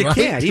 Well, you right?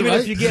 can't. Even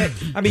if you get,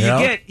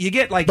 you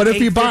get like. But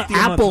if you bought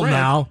Apple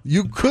now,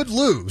 you could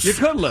lose. You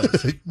could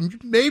lose.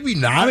 Maybe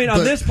not. I mean,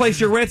 on this place,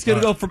 your rent's going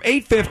to go from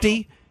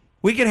 $850.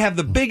 We could have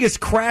the biggest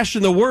crash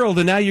in the world,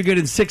 and now you're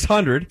getting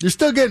 $600. You're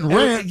still getting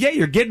rent. Yeah,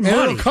 you're getting and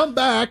money. It'll come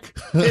back,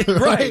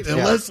 right? Yeah.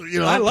 Unless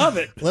I love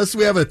it. Unless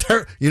we have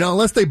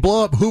unless they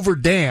blow up Hoover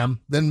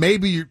Dam, then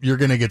maybe you're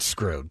going to get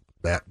screwed.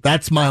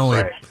 That's my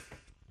only. Right.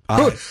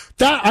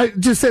 That I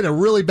just said a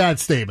really bad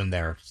statement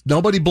there.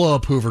 Nobody blow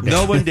up Hoover Dam.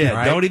 No one did.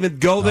 Right? Don't even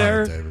go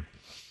there. David.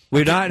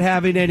 We're not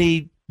having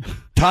any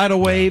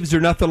tidal waves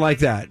or nothing like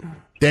that.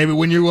 David,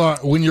 when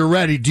you're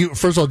ready,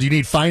 first of all, do you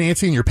need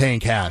financing? You're paying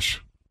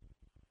cash.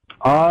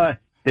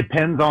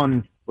 Depends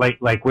on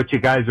like what you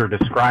guys are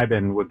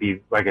describing would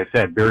be, like I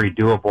said, very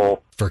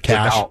doable for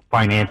cash without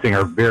financing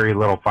or very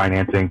little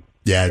financing.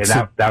 Yeah,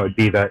 and that would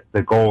be the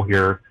goal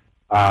here.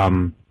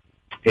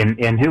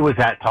 And who was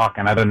that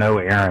talking? I don't know,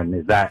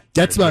 Aaron.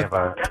 That's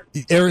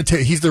Aaron.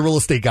 He's the real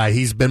estate guy.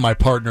 He's been my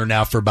partner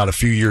now for about a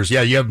few years.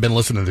 Yeah, you haven't been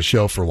listening to the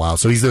show for a while.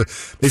 So he's the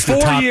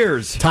 4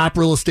 years top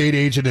real estate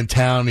agent in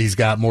town. He's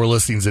got more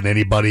listings than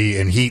anybody,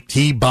 and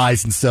he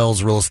buys and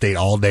sells real estate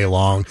all day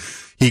long.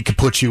 He could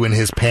put you in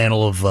his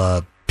panel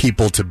of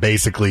people to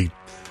basically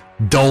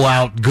dole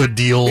out good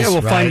deals. Yeah,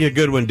 we'll find you a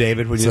good one,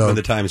 David, when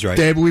the time's right.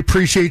 David, we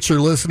appreciate your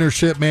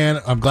listenership,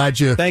 man. I'm glad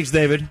you. Thanks,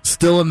 David.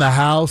 Still in the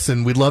house,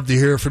 and we'd love to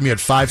hear from you at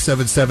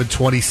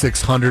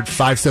 577-2600,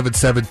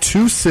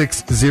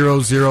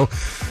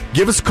 577-2600.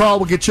 Give us a call.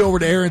 We'll get you over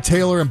to Aaron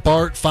Taylor and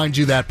Bart, find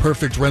you that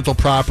perfect rental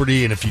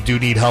property, and if you do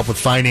need help with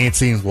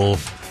financing,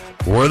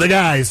 we're the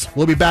guys.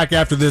 We'll be back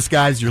after this,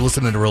 guys. You're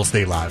listening to Real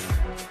Estate Live.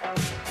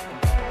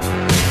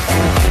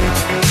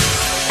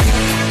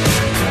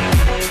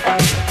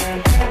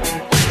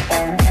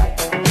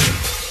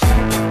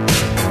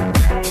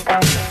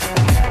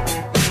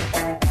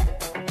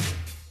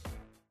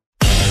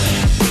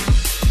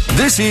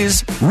 This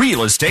is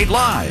Real Estate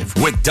Live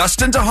with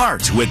Dustin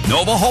DeHart with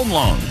Nova Home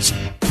Loans.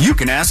 You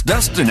can ask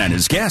Dustin and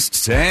his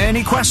guests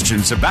any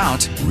questions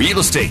about real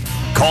estate.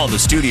 Call the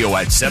studio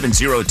at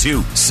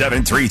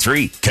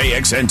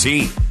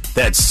 702-733-KXNT.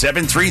 That's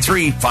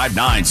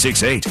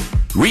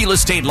 733-5968. Real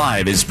Estate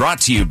Live is brought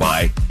to you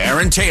by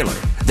Aaron Taylor,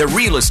 the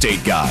real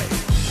estate guy.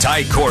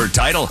 Tycore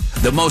Title,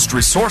 the most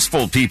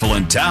resourceful people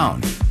in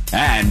town.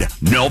 And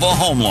Nova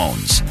Home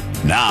Loans.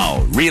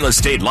 Now, Real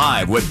Estate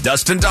Live with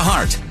Dustin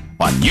DeHart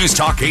on News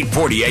Talk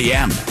 840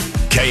 AM,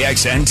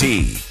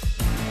 KXNT.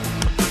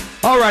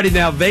 Alrighty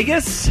now,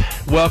 Vegas.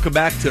 Welcome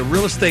back to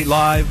Real Estate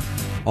Live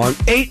on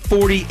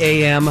 840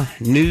 AM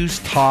News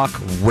Talk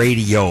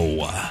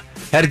Radio.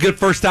 Had a good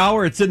first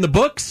hour. It's in the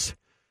books.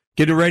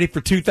 Getting ready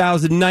for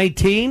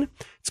 2019.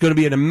 It's going to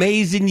be an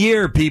amazing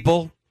year,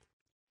 people.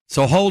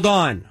 So hold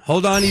on.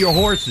 Hold on to your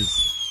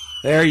horses.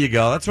 There you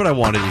go. That's what I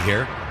wanted to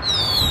hear.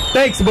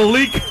 Thanks,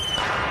 Malik.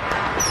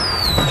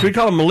 Should we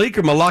call him Malik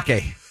or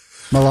Malake?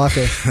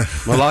 Malake.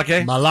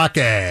 Malake?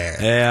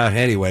 Malake. Yeah,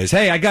 anyways.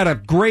 Hey, I got a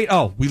great...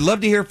 Oh, we'd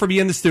love to hear from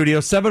you in the studio.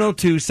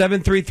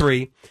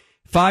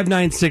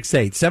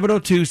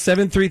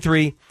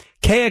 702-733-5968.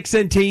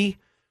 702-733-KXNT.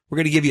 We're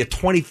going to give you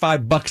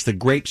 $25 to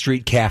Grape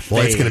Street Cafe.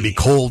 Boy, it's going to be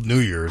cold New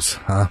Year's,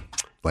 huh?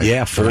 Like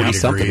yeah,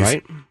 40-something,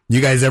 right? You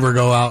guys ever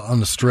go out on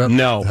the strip?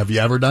 No. Have you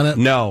ever done it?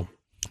 No.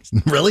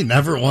 Really?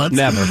 Never once?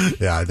 Never.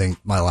 Yeah, I think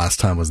my last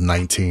time was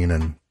 19,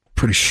 and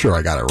pretty sure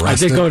I got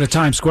arrested. I did go to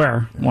Times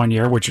Square one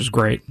year, which was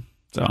great.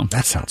 So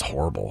that sounds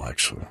horrible,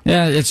 actually.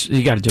 Yeah,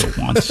 you got to do it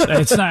once.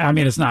 It's not. I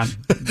mean, it's not.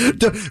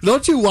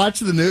 Don't you watch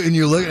the news and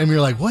you look and you're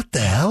like, what the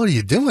hell are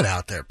you doing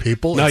out there,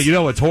 people? No, you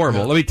know what's horrible.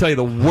 Yeah. Let me tell you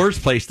the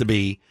worst place to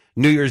be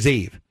New Year's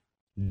Eve.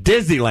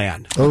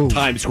 Disneyland,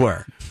 Times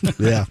Square.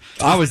 Yeah,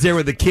 I was there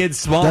with the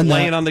kids,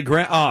 laying on the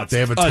ground. Oh, they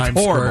have a Times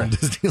horrible. Square in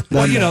Disneyland.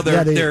 Well, you know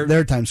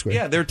they're Times Square.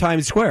 Yeah, they're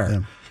Times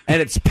Square,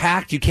 and it's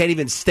packed. You can't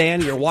even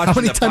stand. You're watching. How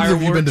many the times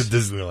fireworks. have you been to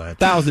Disneyland?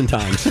 1,000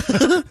 times.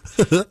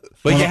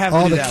 But you have to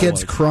all do the that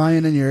kids once.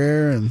 crying in your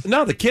ear, and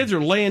no, the kids are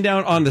laying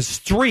down on the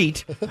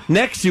street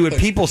next to you, and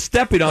people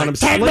stepping on them.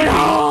 Take me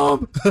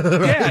home.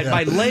 Yeah,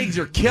 my legs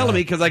are killing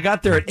me because I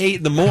got there at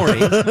 8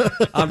 a.m.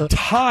 I'm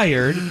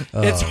tired.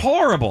 It's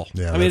horrible.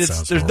 Yeah, I mean,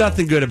 there's there's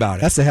nothing good about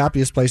it. that's the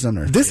happiest place on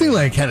earth.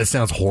 Disneyland kind of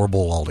sounds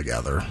horrible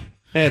altogether.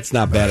 It's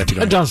not bad if you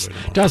don't.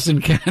 Dustin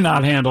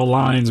cannot handle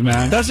lines,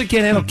 man. Dustin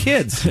can't handle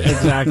kids.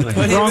 Exactly.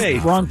 What do you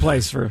mean? Wrong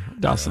place for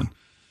Dustin.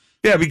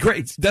 Yeah, it'd be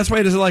great. That's why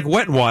he doesn't like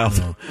Wet and Wild.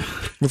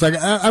 It's like,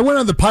 I went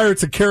on the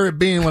Pirates of the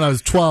Caribbean when I was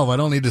 12. I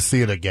don't need to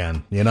see it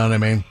again. You know what I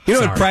mean? You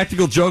know, in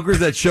Practical Jokers,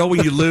 that show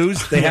when you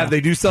lose,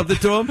 they do something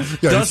to him.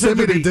 Yeah, Dustin send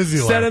me to would be-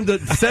 Disneyland.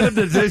 Send him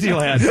to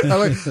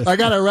Disneyland. I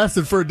got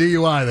arrested for a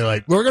DUI. They're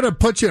like, we're going to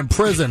put you in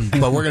prison,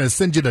 but we're going to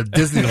send you to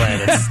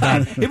Disneyland. It's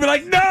not. He'd be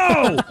like,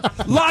 "No,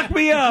 lock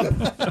me up."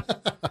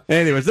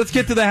 Anyways, let's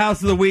get to the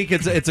house of the week.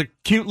 It's a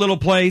cute little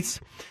place,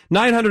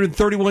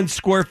 931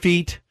 square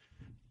feet.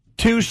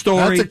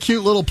 2-story. That's a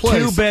cute little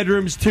place. 2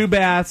 bedrooms, 2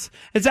 baths.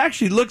 It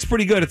actually looks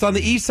pretty good. It's on the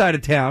east side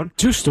of town.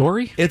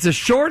 2-story? It's a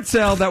short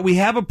sale that we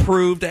have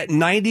approved at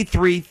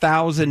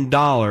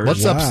 $93,000.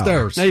 What's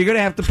upstairs? Now you're going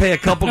to have to pay a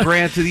couple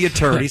grand to the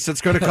attorney, so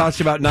it's going to cost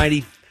you about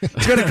 90.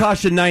 It's going to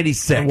cost you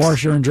 96. A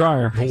washer and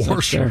dryer.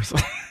 Washer.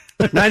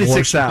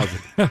 96,000.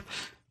 HOA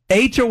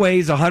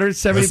is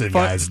 170. Listen,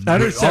 guys,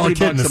 170 all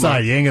kidding bucks a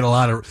aside,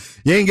 month.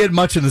 you ain't getting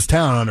much in this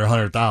town under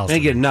 100,000.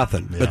 Ain't getting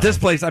nothing. Yeah. But this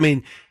place, I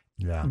mean,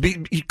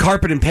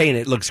 carpet and paint,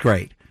 it looks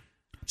great.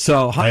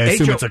 So I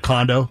assume it's a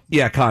condo.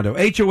 Yeah, condo.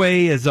 HOA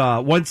is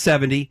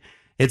 170.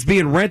 It's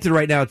being rented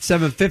right now at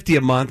 $750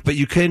 a month, but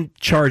you can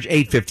charge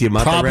 $850 a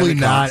month. Probably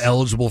not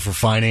eligible for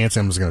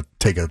financing. I'm just going to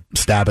take a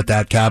stab at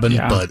that cabin,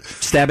 but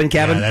stabbing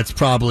cabin. Yeah, that's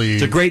probably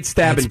it's a great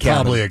stabbing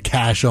cabin. Probably a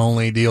cash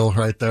only deal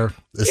right there.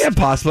 Yeah,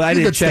 possibly. I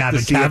didn't check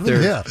to see if they're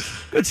good.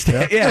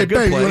 Hey, good babe,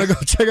 place. you want to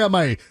go check out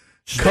my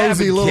cozy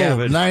Stabbing little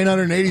cabin.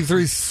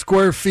 983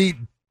 square feet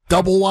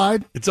double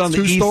wide? It's on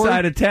the east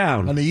side of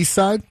town. On the east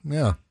side,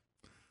 yeah.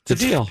 It's a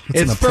deal.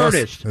 It's It's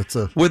furnished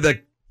with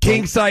a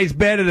king size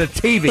bed and a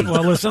TV.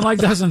 Well, listen, like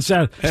Dustin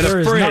said, And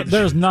a fridge.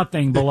 there's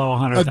nothing below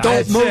 100,000.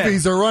 Adult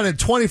movies are running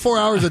 24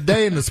 hours a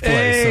day in this place.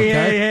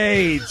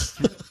 Hey, it's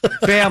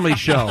family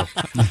show.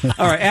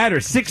 All right,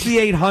 address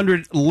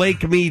 6800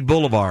 Lake Mead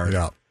Boulevard.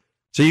 Yeah.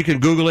 So you can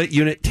Google it,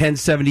 Unit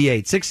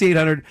 1078.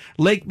 6800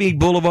 Lake Mead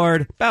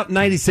Boulevard, about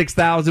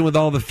 $96,000 with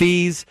all the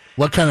fees.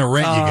 What kind of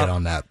rent you get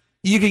on that?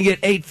 You can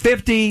get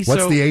 $850.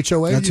 What's the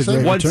HOA? That's you a say?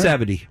 great-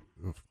 170.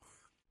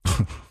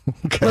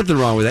 Nothing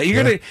wrong with that.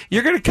 You're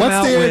gonna come What's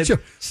out the with HOA?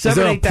 Is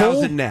there a 7,000-8,000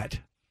 pool? net.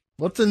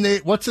 What's in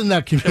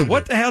that community?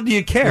 What the hell do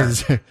you care?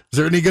 Is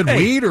there any good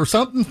weed or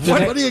something?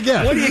 What do you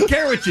get? What do you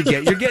care what you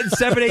get? You're getting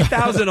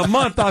 $8,000 a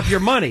month off your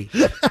money.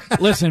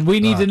 Listen,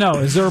 we need to know,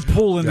 is there a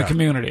pool in the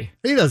community?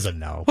 He doesn't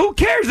know. Who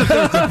cares if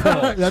there's a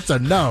pool? That's a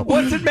no.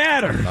 What's it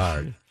matter?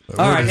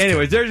 All right.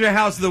 Anyways, there's your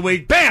house of the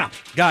week. Bam!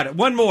 Got it.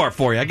 One more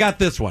for you. I got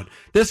this one.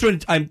 This one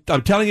I'm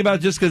telling you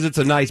about just because it's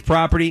a nice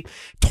property.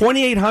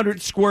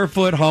 2,800 square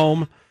foot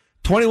home,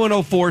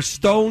 2104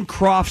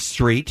 Stonecroft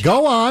Street.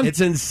 Go on. It's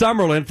in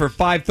Summerlin for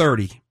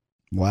 $530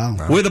 Wow.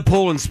 with a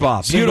pool and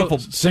spa. Beautiful.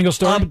 Single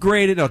story?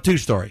 Upgraded. No,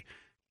 2-story.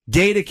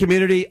 Gated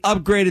community.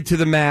 Upgraded to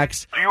the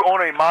max. Do you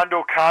own a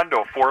Mondo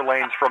condo 4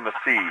 lanes from the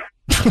sea?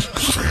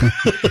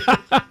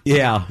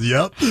 Yeah.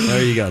 Yep.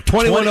 There you go.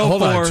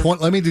 2104. 2104.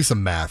 Let me do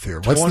some math here.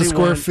 What's the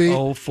square feet?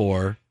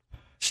 2104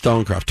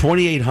 Stonecroft.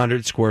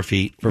 2,800 square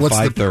feet for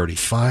 $530.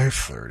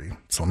 530.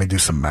 So let me do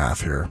some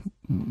math here.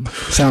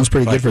 Sounds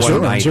pretty good for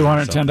Like sure.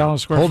 $210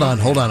 square Hold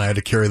foot. on. I had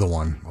to carry the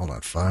one. Hold on.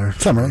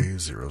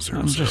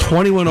 53000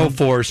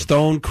 2104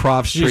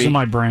 Stonecroft Street. Using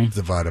my brain.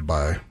 divided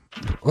by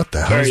what the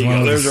hell? There is you one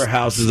go. of There's these our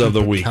houses of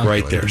the week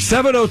right there.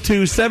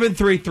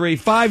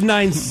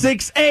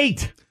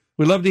 702-733-5968.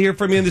 We'd love to hear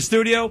from you in the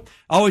studio.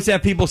 Always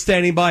have people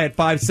standing by at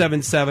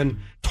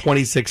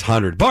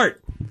 577-2600.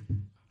 Bart,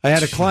 I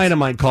had a client of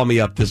mine call me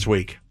up this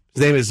week.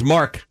 His name is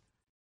Mark.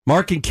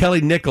 Mark and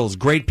Kelly Nichols,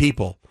 great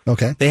people.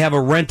 Okay. They have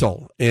a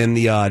rental in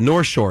the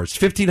North Shores,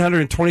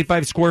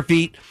 1,525 square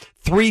feet,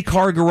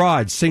 3-car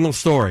garage, single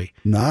story.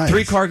 Nice.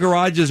 3-car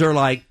garages are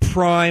like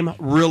prime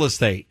real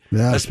estate,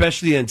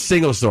 especially in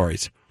single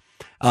stories.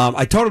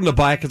 I told him to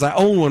buy it because I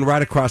own one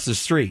right across the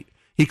street.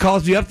 He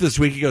calls me up this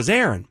week. He goes,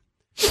 Aaron,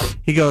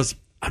 he goes,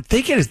 I'm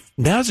thinking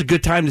now's a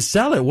good time to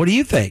sell it. What do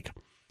you think?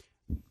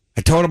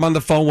 I told him on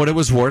the phone what it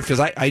was worth because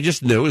I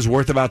just knew it was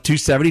worth about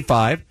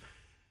 $275.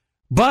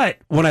 But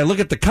when I look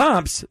at the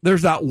comps,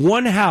 there's not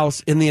one house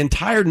in the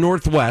entire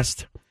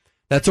Northwest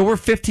that's over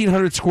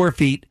 1,500 square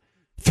feet,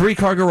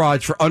 3-car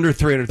garage for under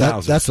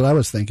 $300,000. That's what I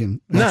was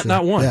thinking.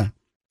 Not one. Yeah.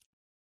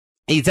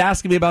 He's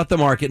asking me about the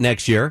market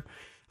next year.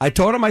 I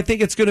told him I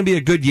think it's going to be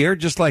a good year,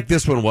 just like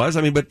this one was.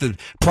 I mean, but the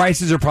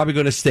prices are probably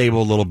going to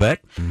stable a little bit.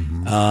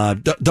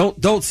 Mm-hmm.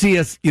 Don't see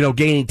us,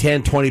 gaining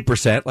 10,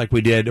 20% like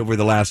we did over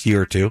the last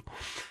year or two.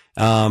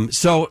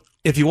 So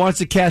if he wants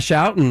to cash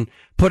out and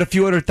put a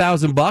few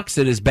 $100,000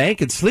 in his bank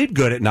and sleep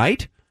good at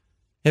night,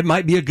 it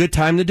might be a good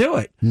time to do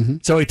it. Mm-hmm.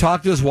 So he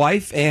talked to his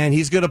wife, and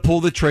he's going to pull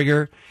the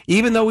trigger.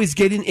 Even though he's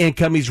getting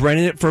income, he's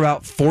renting it for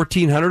about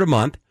 $1,400 a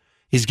month.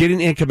 He's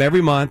getting income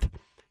every month.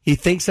 He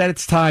thinks that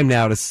it's time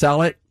now to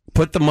sell it,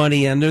 put the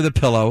money under the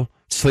pillow,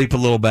 sleep a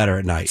little better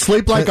at night.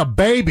 Sleep like a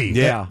baby.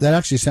 Yeah. That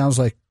actually sounds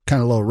like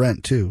kind of low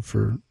rent, too.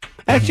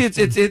 Actually,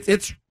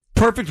 it's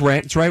perfect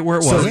rent. It's right where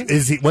it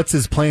was. So what's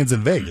his plans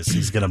in Vegas?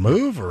 He's going to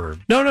move or?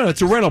 No,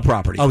 it's a rental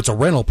property. Oh, it's a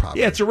rental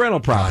property. Yeah, it's a rental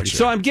property. Gotcha.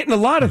 So I'm getting a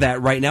lot of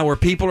that right now where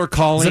people are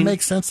calling. Does it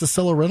make sense to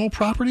sell a rental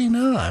property?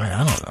 No, I mean,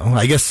 I don't know.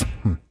 I guess.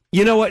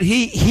 You know what?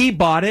 He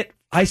bought it.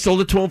 I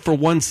sold it to him for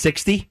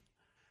 $160.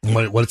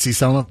 What's he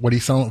selling? What are you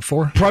selling it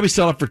for? Probably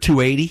sell it for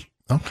 $280.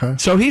 Okay.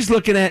 So he's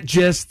looking at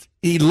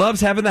he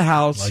loves having the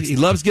house. He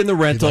loves getting the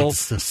rental. He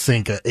likes to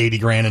sink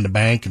 $80,000 in the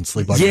bank and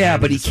sleep like a yeah,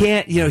 baby. but he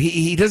can't.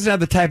 He doesn't have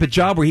the type of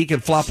job where he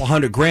can flop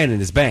 $100,000 in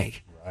his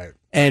bank. Right.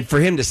 And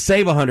for him to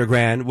save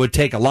 $100,000 would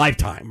take a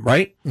lifetime,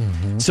 right?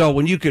 Mm-hmm. So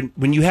when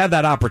you have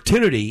that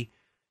opportunity,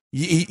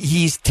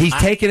 he's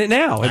taking it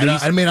now.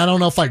 I mean, I don't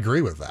know if I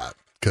agree with that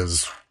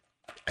because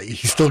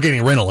he's still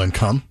getting rental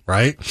income,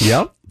 right?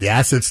 Yep. The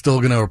asset's still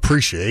going to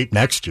appreciate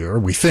next year.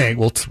 We think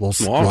we'll go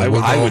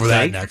over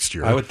that next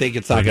year. I would think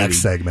it's not going to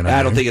segment.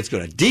 I don't think it's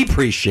going to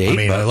depreciate. I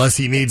mean, unless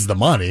he needs the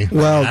money.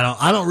 Well,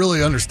 I don't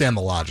really understand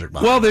the logic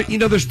behind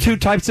that. There's two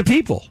types of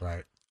people.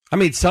 Right. I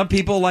mean, some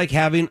people like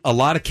having a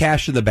lot of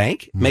cash in the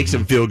bank, makes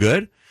them feel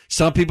good.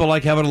 Some people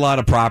like having a lot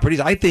of properties.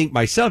 I think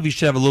myself, you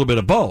should have a little bit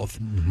of both.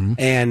 Mm-hmm.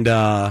 And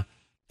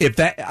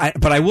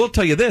but I will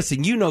tell you this,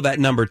 and you know that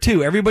number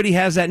too. Everybody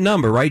has that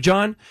number, right,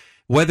 John?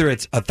 Whether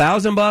it's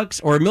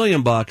 $1,000 or $1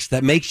 million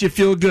that makes you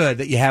feel good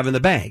that you have in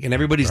the bank, and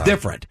everybody's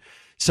different.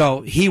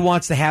 So he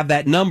wants to have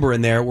that number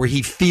in there where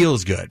he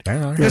feels good.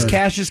 Because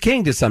cash is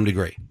king to some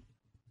degree.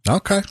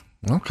 Okay.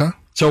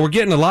 So we're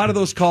getting a lot of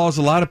those calls.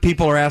 A lot of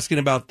people are asking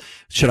about,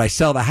 should I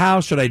sell the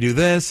house? Should I do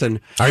this? And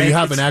are you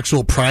having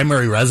actual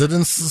primary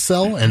residence to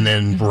sell and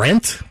then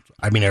rent?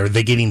 I mean, are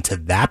they getting to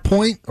that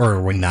point, or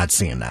are we not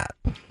seeing that?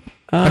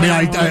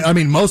 I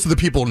mean, most of the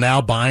people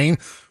now buying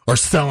are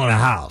selling a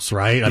house,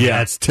 right? I mean,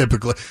 that's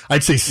typically,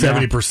 I'd say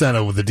 70%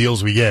 of the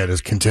deals we get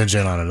is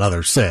contingent on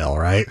another sale,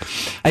 right?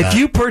 If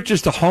you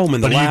purchased a home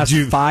in the last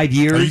 5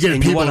 years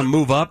and you want to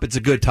move up, it's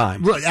a good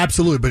time. Right,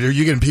 absolutely. But are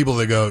you getting people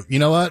that go, you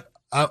know what?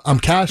 I'm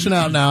cashing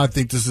out now. I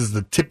think this is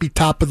the tippy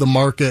top of the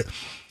market.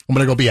 I'm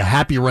going to go be a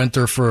happy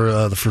renter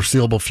for the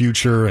foreseeable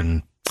future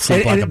and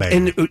sleep like a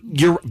baby.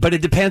 But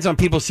it depends on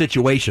people's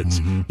situations.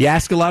 Mm-hmm. You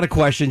ask a lot of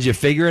questions, you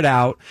figure it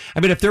out. I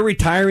mean, if they're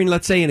retiring,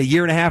 let's say in a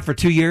year and a half or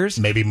 2 years,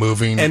 maybe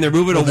moving, and they're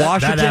moving to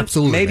Washington, that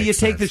absolutely maybe you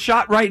take the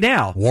shot right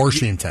now.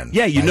 Washington,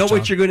 you know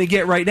what you're going to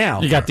get right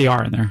now. You got the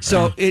R in there.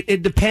 So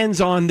it depends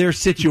on their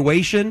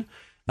situation.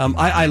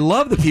 I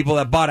love the people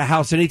that bought a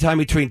house anytime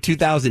between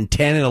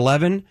 2010 and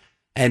 11.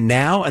 And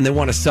now, and they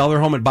want to sell their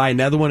home and buy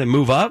another one and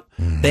move up,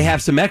 they have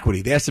some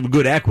equity. They have some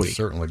good equity.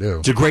 Certainly do.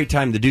 It's a great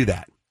time to do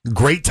that.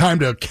 Great time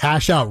to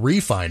cash out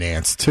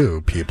refinance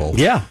too, people.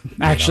 Yeah,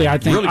 actually, I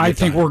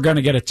think we're going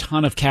to get a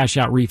ton of cash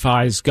out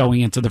refis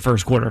going into the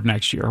first quarter of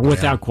next year,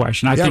 without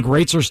question. I think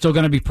rates are still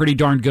going to be pretty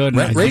darn good.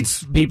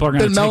 Rates, people are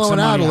going to take mellowing some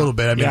out money a little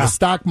bit. I mean, the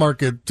stock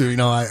market.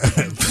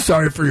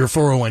 Sorry for your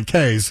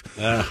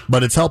 401ks,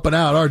 but it's helping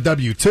out our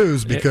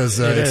W-2s because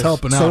it's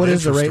helping out. So what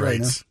is the rate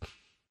right now?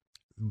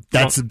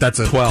 That's a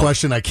 12.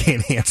 Question I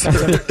can't answer.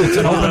 That's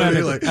an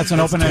open-ended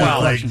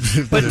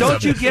question. But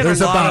don't you get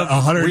there's a lot about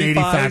of 180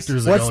 refis?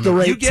 factors. What's the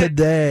rate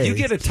today? You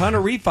get a ton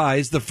of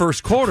refis the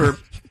first quarter,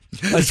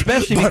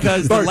 especially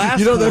because the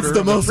last quarter, that's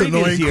the most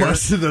annoying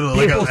question that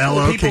like an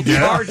LO can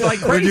get.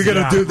 When you're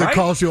going to do the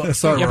calls,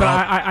 sorry, but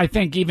I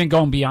think even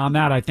going beyond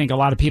that, I think a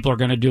lot of people are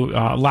going to do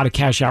a lot of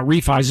cash out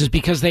refis is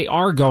because they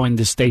are going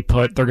to stay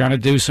put. They're going to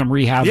do some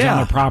rehabs on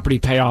their property,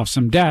 pay off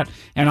some debt,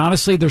 and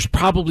honestly, there's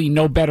probably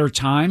no better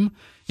time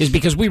is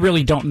because we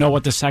really don't know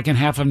what the second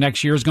half of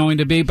next year is going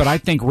to be, but I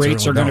think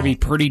rates are going to be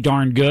pretty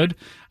darn good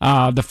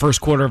the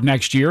first quarter of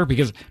next year,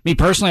 because me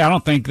personally, I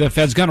don't think the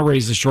Fed's going to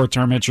raise the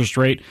short-term interest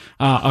rate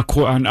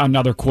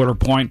another quarter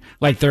point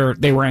like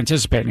they were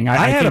anticipating.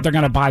 I think they're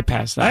going to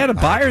bypass that. I had a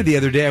buyer the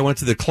other day. I went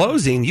to the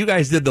closing. You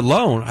guys did the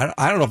loan.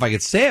 I don't know if I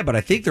could say it, but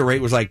I think the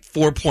rate was like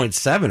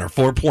 4.7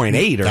 or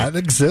 4.8. That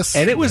exists.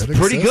 And it was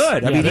pretty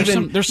good. I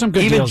mean, there's some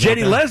good even deals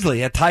Jenny out there.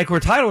 Leslie at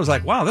Tycor Title was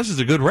like, wow, this is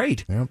a good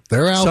rate. Yeah,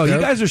 they're out so there.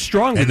 You guys are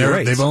strong with and your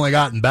rates. They've only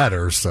gotten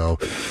better, so...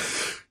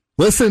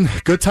 Listen,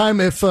 good time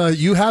if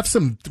you have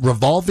some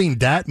revolving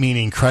debt,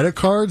 meaning credit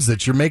cards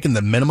that you're making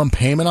the minimum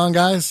payment on,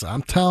 guys.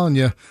 I'm telling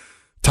you,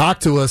 talk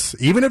to us.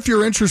 Even if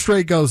your interest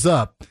rate goes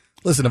up,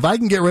 listen, if I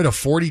can get rid of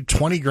 40,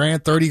 20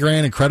 grand, 30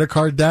 grand in credit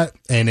card debt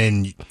and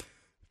then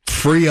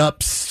free up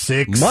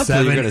 $600,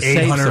 $700,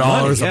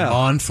 $800 a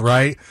month,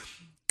 right?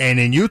 And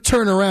then you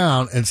turn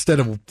around, instead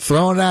of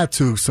throwing that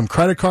to some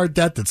credit card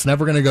debt that's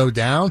never going to go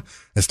down,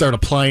 and start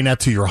applying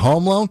that to your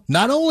home loan,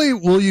 not only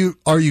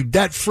are you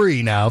debt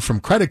free now from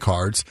credit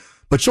cards,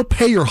 but you'll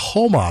pay your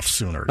home off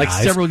sooner, like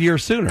guys. Several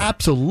years sooner.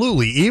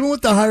 Absolutely. Even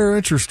with the higher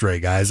interest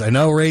rate, guys. I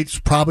know rates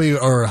probably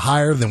are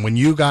higher than when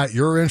you got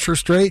your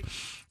interest rate.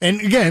 And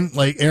again,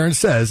 like Aaron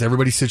says,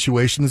 everybody's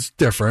situation is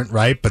different,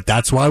 right? But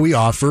that's why we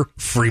offer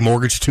free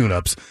mortgage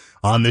tune-ups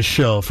on this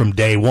show from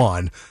day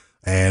one.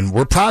 And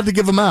we're proud to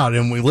give them out,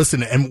 and we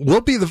listen, and we'll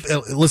be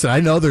listen,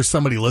 I know there's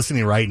somebody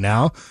listening right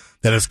now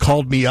that has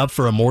called me up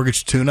for a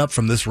mortgage tune-up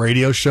from this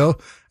radio show,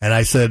 and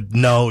I said,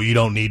 no, you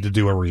don't need to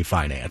do a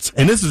refinance.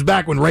 And this is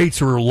back when rates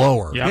were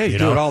lower. Yeah, you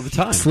do it all the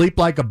time. Sleep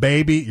like a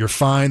baby, you're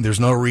fine. There's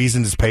no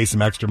reason to pay some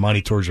extra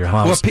money towards your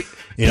house. Well,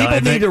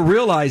 people need to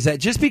realize that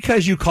just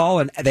because you call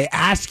and they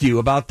ask you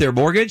about their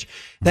mortgage,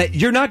 that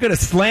you're not going to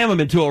slam them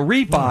into a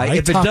refi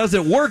if it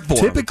doesn't work for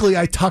them. Typically,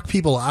 I talk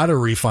people out of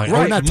refinance.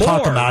 Right, or not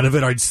talk them out of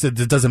it. I just said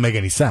it doesn't make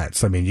any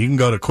sense. I mean, you can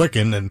go to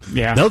Quicken and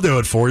they'll do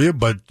it for you,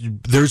 but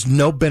there's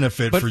no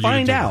benefit for you to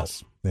find do out.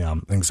 this. Yeah,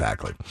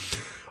 exactly.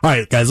 All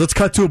right, guys, let's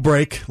cut to a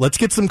break. Let's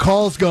get some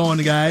calls going,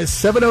 guys.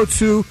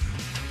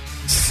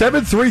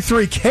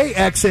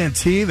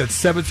 702-733-KXNT.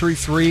 That's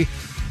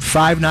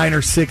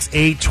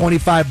 733-5968.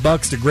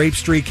 $25 to Grape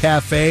Street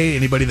Cafe.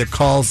 Anybody that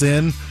calls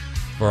in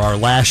for our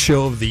last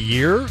show of the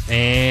year.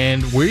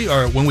 And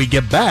when we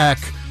get back,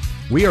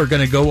 we are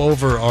going to go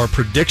over our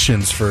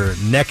predictions for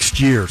next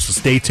year. So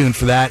stay tuned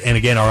for that. And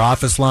again, our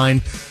office line,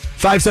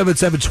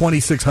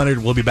 577-2600.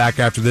 We'll be back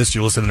after this.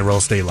 You're listening to Real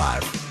Estate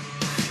Live.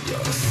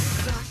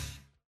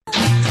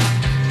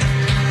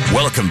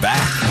 Welcome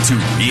back to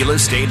Real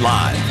Estate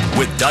Live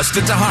with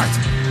Dustin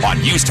DeHart on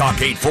News Talk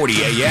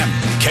 840 AM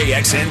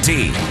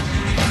KXNT.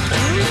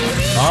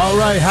 All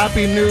right,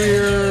 Happy New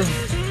Year.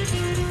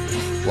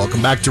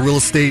 Welcome back to Real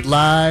Estate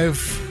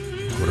Live.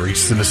 Go to reach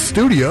us in the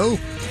studio.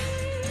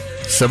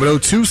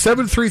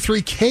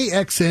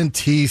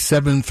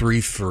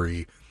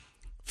 702-733-KXNT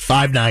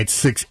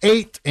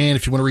 733-5968. And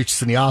if you want to reach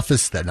us in the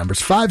office, that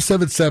number's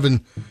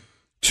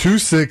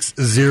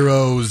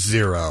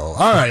 577-2600.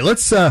 All right,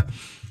 let's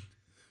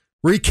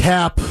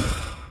recap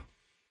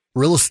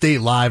Real Estate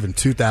Live in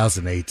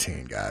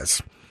 2018,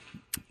 guys.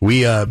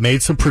 We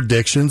made some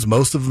predictions.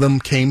 Most of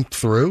them came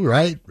through,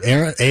 right?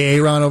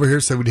 Aaron over here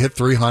said we'd hit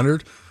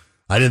 300.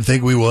 I didn't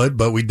think we would,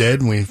 but we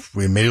did, and we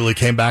immediately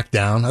came back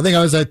down. I think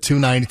I was at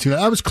 292.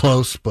 I was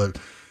close, but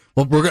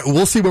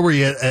we'll see where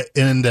we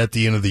end at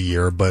the end of the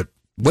year. But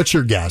what's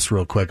your guess,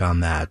 real quick, on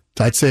that?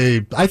 I'd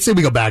say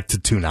we go back to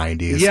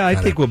 290. Yeah, I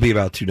think we'll be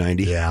about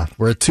 290. Yeah,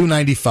 we're at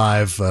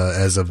 295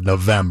 as of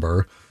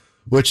November,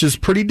 which is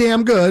pretty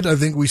damn good. I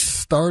think we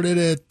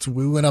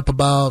went up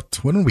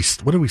about, what did we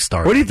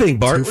start? What do you think,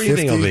 Bart? What do you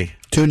think it'll be?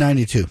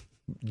 292.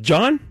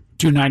 John?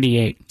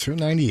 298.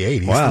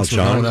 298. Wow,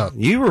 John.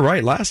 You were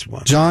right last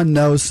one. John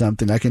knows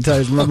something. I can tell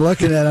you. I'm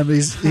looking at him.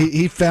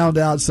 He found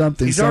out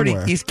something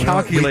somewhere. He's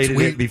calculated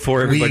it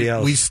before everybody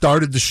else. We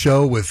started the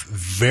show with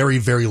very,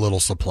 very little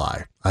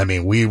supply. I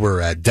mean, we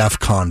were at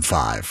DEFCON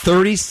 5.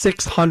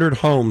 3,600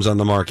 homes on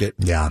the market.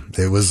 Yeah,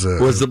 it was the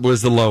lowest. It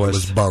was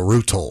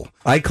brutal.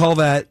 I call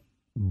that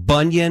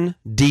Bunyan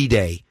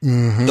D-Day.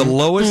 Mm-hmm. The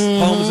lowest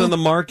homes on the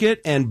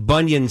market and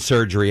bunion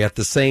surgery at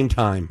the same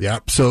time.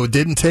 Yep. So it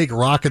didn't take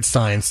rocket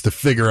science to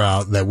figure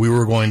out that we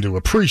were going to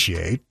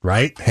appreciate,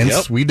 right?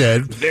 Hence, we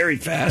did. Very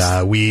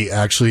fast. We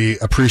actually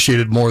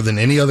appreciated more than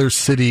any other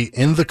city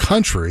in the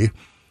country,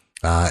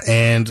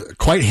 and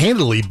quite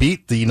handily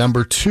beat the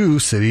number 2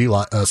 city,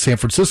 San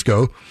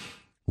Francisco,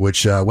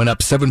 which went up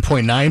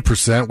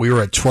 7.9%. We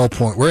were at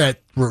 12.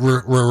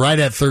 We're right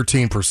at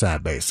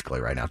 13%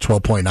 basically right now,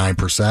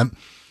 12.9%.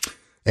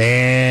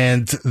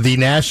 And the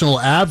national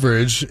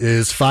average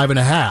is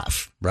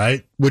 5.5%,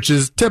 right? Which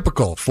is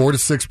typical, 4 to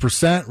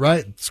 6%,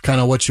 right? It's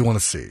kind of what you want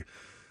to see.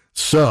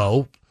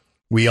 So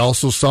we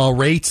also saw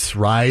rates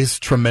rise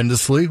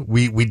tremendously.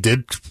 We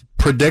did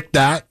predict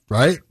that,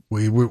 right?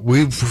 We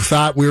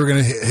thought we were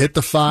going to hit the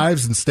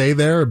 5s and stay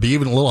there, or be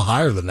even a little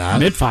higher than that.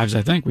 Mid-5s,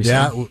 I think we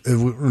said. Yeah,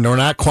 we're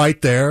not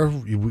quite there.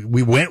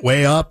 We went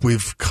way up.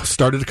 We've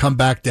started to come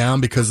back down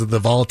because of the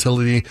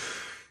volatility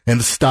and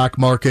the stock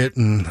market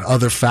and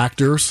other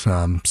factors.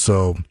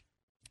 So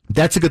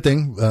that's a good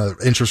thing.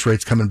 Interest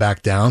rates coming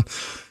back down.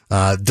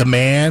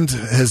 Demand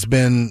has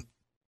been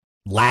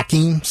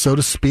lacking, so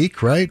to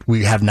speak, right?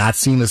 We have not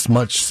seen as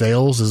much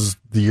sales as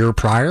the year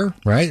prior,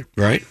 right?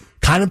 Right.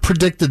 Kind of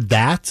predicted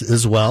that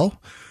as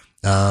well.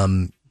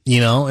 And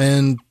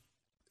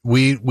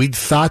we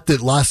thought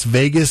that Las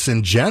Vegas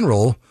in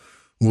general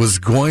was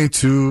going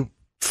to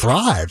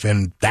thrive,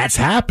 and that's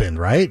happened,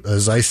 right?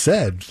 As I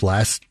said,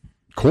 last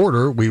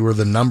quarter, we were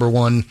the number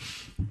one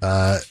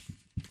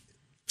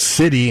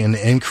city in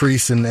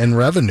increase in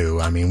revenue.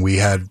 I mean, we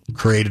had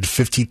created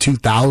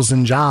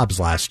 52,000 jobs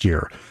last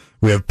year.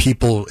 We have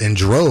people in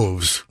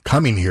droves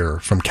coming here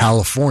from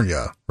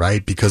California,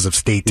 right? Because of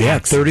state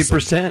taxes. Yeah,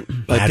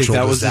 30%. I think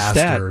that was the stat.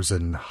 Disasters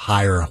and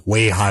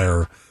way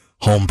higher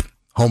home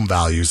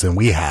values than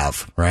we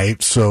have,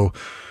 right? So,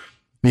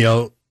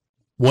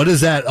 what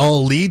does that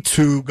all lead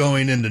to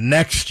going into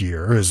next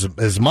year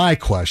is my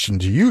question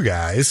to you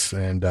guys.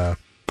 And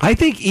I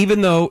think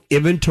even though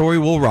inventory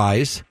will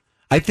rise,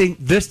 I think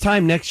this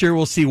time next year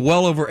we'll see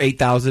well over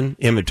 8,000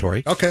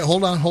 inventory. Okay,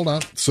 hold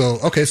on. So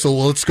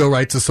let's go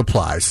right to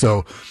supply.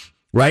 So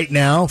right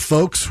now,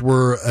 folks,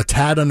 we're a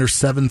tad under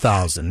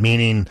 7,000,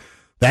 meaning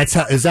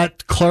is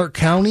that Clark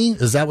County?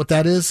 Is that what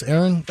that is,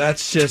 Aaron?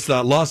 That's just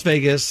Las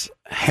Vegas,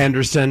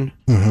 Henderson.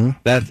 Mm-hmm.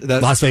 That's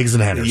Las Vegas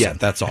and Henderson. Yeah,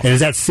 that's all. And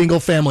is that single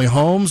family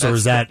homes or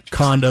is that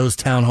condos,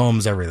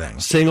 townhomes, everything?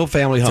 Single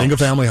family homes. Single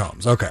family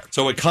homes. Okay.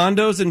 So with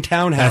condos and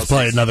townhouses, that's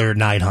probably another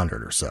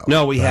 900 or so.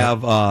 No, we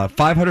have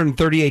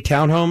 538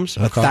 townhomes,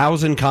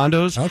 1,000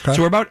 condos. Okay.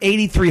 So we're about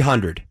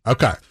 8,300.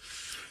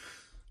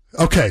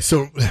 Okay,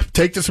 so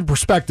take this in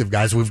perspective,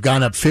 guys. We've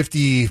gone up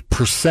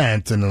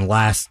 50% in the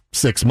last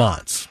 6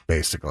 months,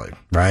 basically,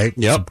 right?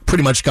 Yep. So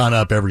pretty much gone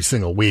up every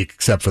single week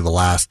except for the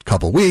last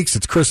couple of weeks.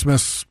 It's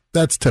Christmas.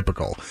 That's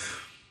typical.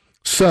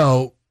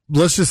 So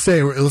let's just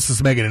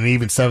make it an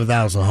even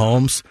 7,000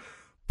 homes.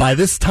 By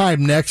this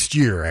time next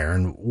year,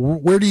 Aaron,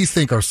 where do you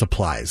think our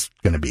supply is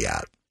going to be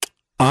at?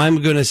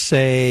 I'm going to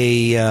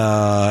say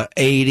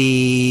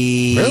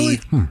 80. Really?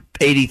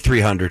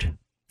 8,300.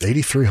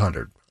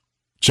 8,300.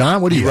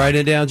 John, what do you write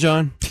it down,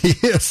 John? He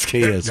is.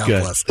 God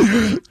good. Bless.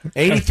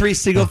 83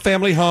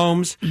 single-family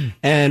homes,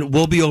 and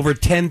we'll be over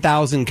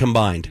 10,000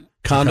 combined.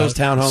 Condos,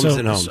 townhomes,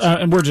 and homes.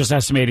 And we're just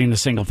estimating the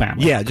single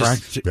family,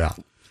 correct?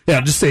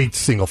 Yeah, just say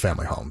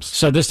single-family homes.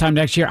 So this time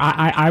next year,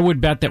 I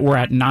would bet that we're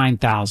at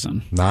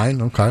 9,000.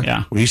 9? Okay.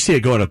 Yeah. Well, you see it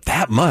going up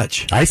that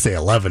much. I say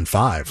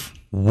 11.5.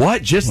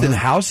 What? Just in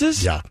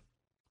houses? Yeah.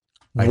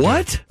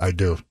 I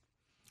do.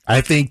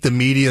 I think the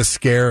media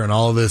scare and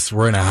all this,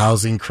 we're in a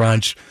housing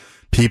crunch.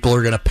 People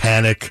are going to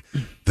panic.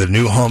 The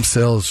new home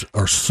sales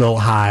are so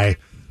high.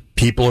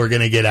 People are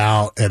going to get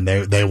out and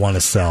they want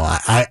to sell.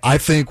 I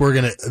think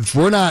if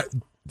we're not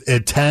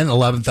at 10,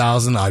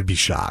 11,000, I'd be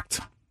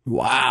shocked.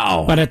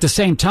 Wow. But at the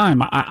same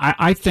time,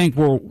 I think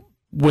we're,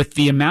 with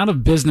the amount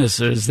of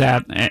businesses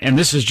that, and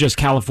this is just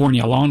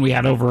California alone, we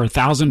had over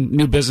 1,000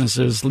 new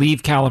businesses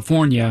leave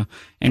California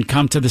and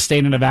come to the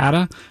state of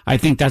Nevada. I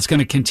think that's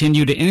going to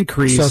continue to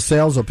increase. So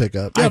sales will pick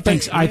up. I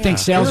think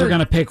sales are going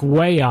to pick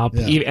way up,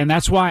 and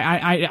that's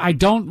why I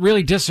don't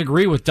really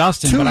disagree with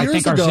Dustin, but I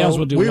think our sales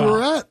will do well. We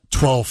were at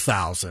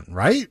 12,000,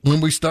 right?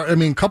 When we started,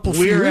 a couple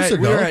years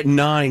ago. We were at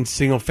 9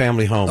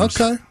 single-family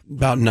homes. Okay.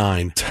 About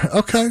 9.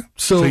 Okay.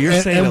 So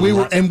you're saying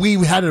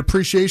we had an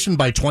appreciation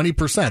by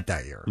 20%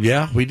 that year.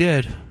 Yeah, we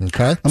did.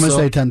 Okay. I'm going to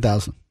say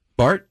 10,000.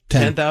 Bart,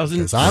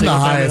 10,000? I'm the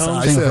highest.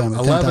 I said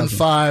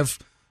 11.5.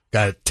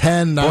 Got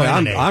 10, 9, Boy,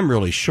 and 8. I'm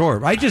really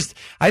short. I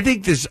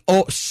think there's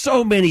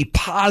so many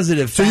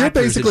positive factors. So you're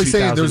basically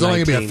saying there's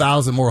only going to be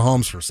 1,000 more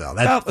homes for sale.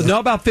 About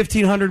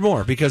 1,500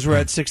 more because we're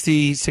at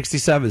 60,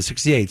 67,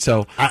 68.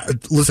 So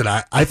listen,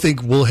 I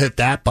think we'll hit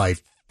that by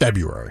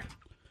February.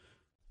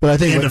 But I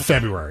think end of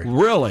February.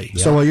 Really?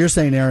 So what you're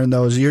saying, Aaron,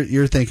 though, is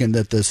you're thinking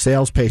that the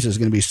sales pace is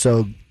going to be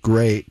so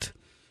great,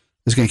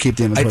 it's going to keep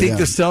the inventory I think down.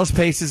 the sales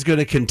pace is going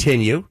to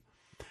continue.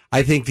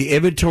 I think the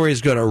inventory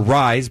is going to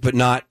rise, but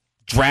not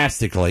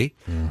drastically,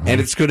 and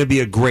it's going to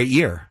be a great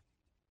year.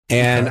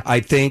 And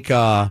I think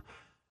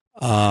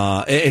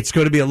it's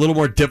going to be a little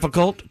more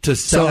difficult to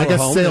sell. So I guess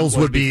a home sales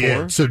than would be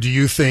before. it. So do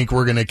you think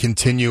we're going to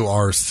continue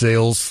our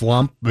sales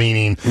slump?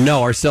 Meaning,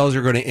 no, our sales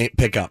are going to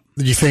pick up.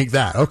 You think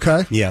that?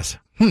 Okay. Yes.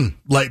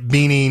 Like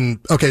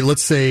meaning, okay,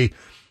 let's say.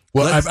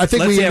 Well, I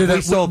think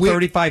we sold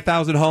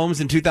 35,000 homes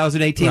in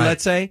 2018, Right.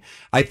 let's say.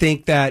 I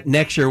think that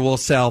next year we'll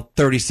sell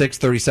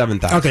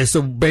 37,000. Okay,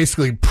 so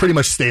basically pretty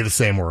much stay the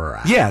same where we're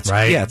at. Yeah,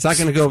 right? it's not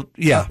going to go,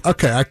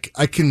 okay,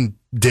 I can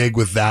dig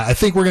with that. I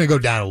think we're going to go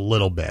down a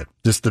little bit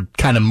just to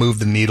kind of move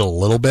the needle a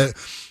little bit.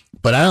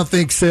 But I don't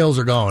think sales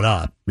are going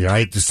up,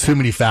 right? There's too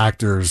many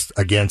factors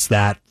against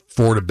that.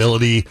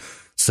 Affordability,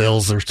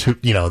 sales are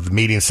the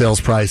median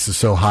sales price is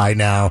so high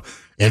now.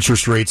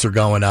 Interest rates are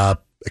going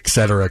up. Et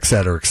cetera, et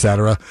cetera, et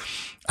cetera.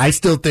 I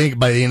still think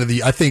by the end of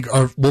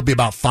we'll be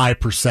about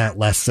 5%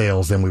 less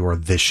sales than we were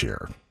this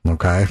year.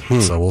 Okay.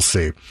 So we'll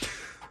see.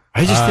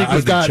 I just think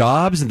with the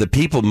jobs and the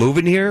people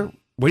moving here,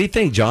 What do you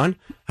think, John?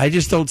 I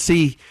just don't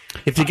see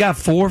if you got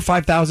 4,000 or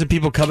 5,000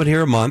 people coming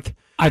here a month.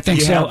 I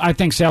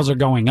think sales are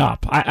going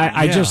up.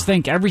 I just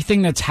think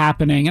everything that's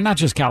happening, and not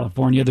just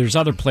California. There's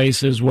other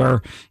places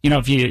where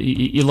if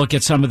you look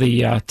at some of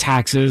the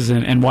taxes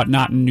and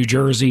whatnot in New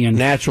Jersey and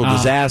natural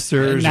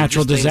disasters.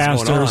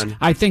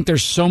 I think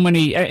there's so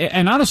many,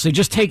 and honestly,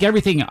 just take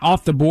everything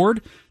off the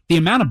board. The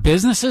amount of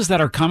businesses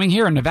that are coming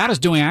here, and Nevada's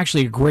doing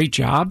actually a great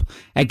job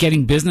at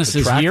getting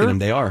businesses here. Them,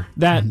 they are.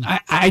 That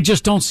I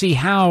just don't see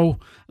how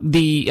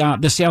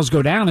the sales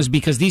go down is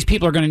because these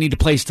people are going to need a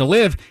place to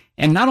live,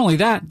 and not only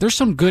that, there's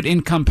some good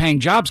income-paying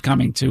jobs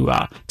coming to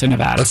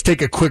Nevada. Let's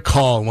take a quick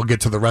call, and we'll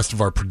get to the rest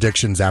of our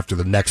predictions after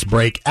the next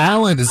break.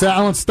 Alan, is that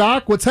Alan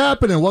Stock? What's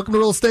happening? Welcome to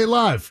Real Estate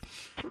Live.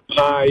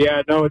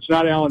 Yeah, no, it's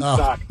not Alan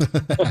Stock.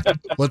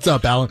 What's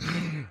up, Alan?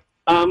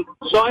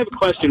 So I have a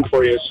question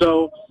for you.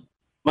 So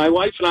my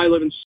wife and I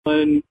live in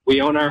Summerlin. We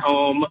own our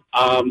home.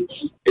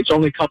 It's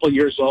only a couple of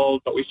years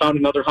old, but we found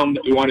another home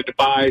that we wanted to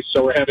buy,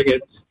 so we're having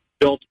it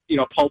built,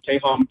 Pulte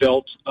home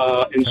built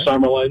in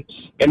Summerlin,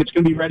 and it's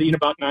going to be ready in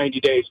about 90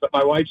 days. But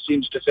my wife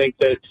seems to think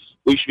that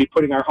we should be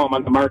putting our home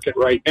on the market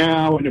right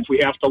now, and if we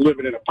have to live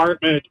in an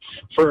apartment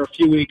for a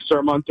few weeks or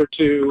a month or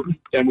two,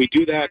 then we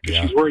do that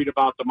because she's worried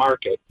about the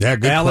market. Yeah,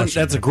 good Alan,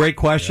 question, that's a great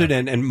question,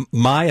 and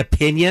my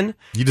opinion,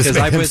 because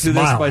I went through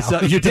this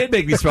myself. You did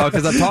make me smile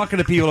because I'm talking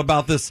to people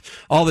about this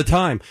all the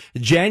time.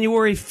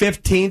 January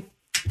 15th,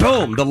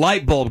 boom, the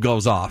light bulb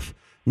goes off.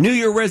 New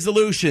Year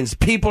resolutions.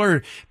 People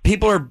are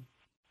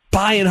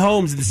buying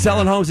homes and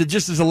selling homes. It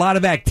just is a lot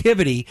of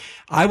activity.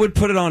 I would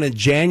put it on in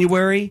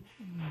January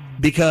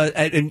because,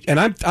 and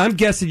I'm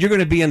guessing you're going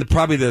to be in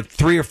probably the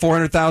 $300,000 or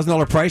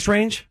 $400,000 price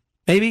range,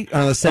 maybe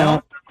on the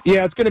sale.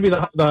 Yeah, it's going to be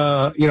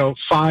the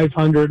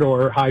 500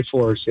 or high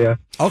fours. Yeah.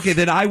 Okay,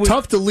 then I would.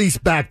 Tough to lease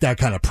back that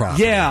kind of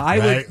property. Yeah, I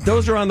would.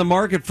 Those are on the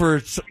market for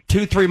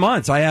 2-3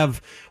 months. I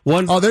have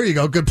one. Oh, there you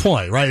go. Good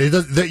point. Right.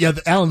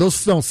 Alan,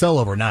 those don't sell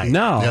overnight.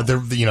 No. Yeah, they're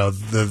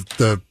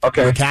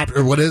the cap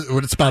or what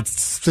it's about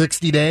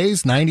 60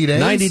 days, 90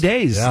 days, 90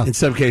 days in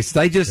some cases.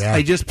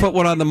 I just put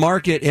one on the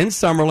market in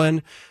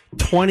Summerlin.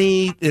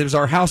 It was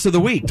our house of the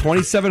week,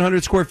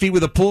 2,700 square feet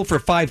with a pool for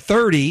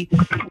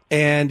 $530,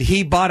 and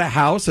he bought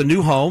a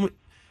new home,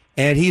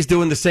 and he's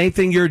doing the same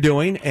thing you're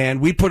doing,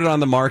 and we put it on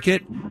the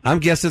market. I'm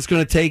guessing it's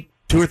going to take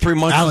 2 or 3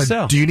 months Alan, to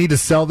sell. Do you need to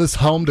sell this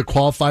home to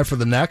qualify for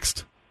the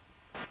next?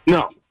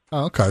 No.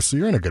 Oh, okay, so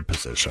you're in a good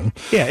position.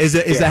 Yeah, is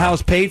the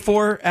house paid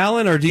for,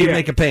 Alan, or do you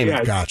make a payment?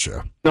 Yeah.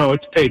 Gotcha. No,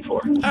 it's paid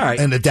for. All right.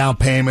 And the down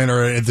payment,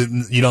 or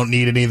you don't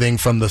need anything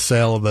from the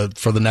sale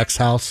for the next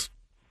house?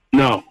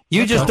 No.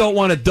 You just don't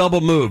want to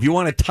double move. You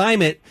want to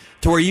time it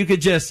to where you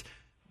could just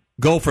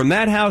go from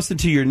that house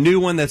into your new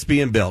one that's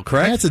being built,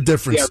 correct? That's a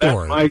different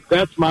story.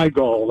 That's my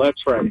goal.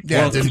 That's right.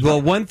 Yeah, well,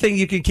 one thing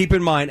you can keep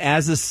in mind,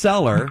 as a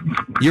seller,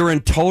 you're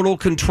in total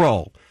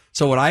control.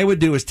 So what I would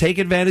do is take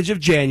advantage of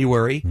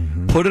January,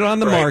 put it on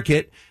the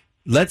market.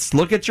 Let's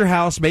look at your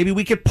house. Maybe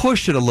we could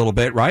push it a little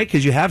bit, right?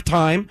 Because you have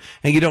time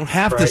and you don't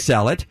have to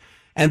sell it.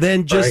 And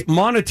then just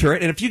monitor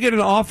it. And if you get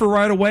an offer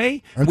right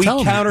away, we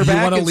counter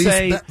back and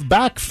say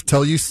back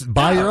till you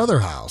buy your other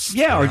house.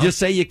 Yeah, or just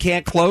say you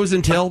can't close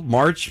until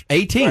March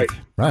 18th.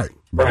 Right.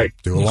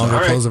 Do a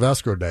longer close of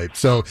escrow date.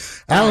 So,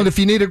 Alan, if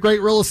you need a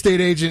great real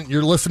estate agent,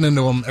 you're listening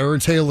to him.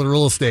 Aaron Taylor, the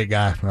real estate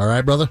guy. All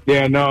right, brother?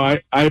 Yeah, no,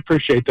 I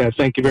appreciate that.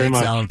 Thank you very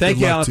much. Alan. Thank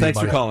you, Alan. To Thanks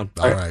you, for calling.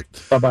 All right.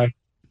 Bye-bye.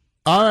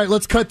 All right,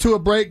 let's cut to a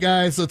break,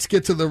 guys. Let's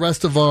get to the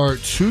rest of our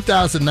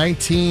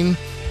 2019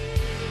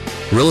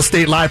 Real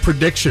Estate Live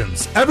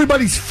predictions.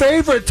 Everybody's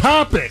favorite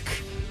topic.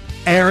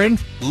 Aaron.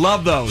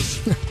 Love those.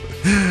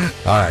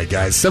 All right,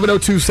 guys.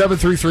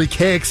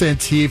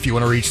 702-733-KXNT if you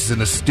want to reach us in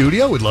the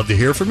studio. We'd love to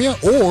hear from you.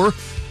 Or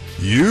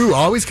you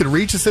always can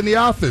reach us in the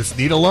office.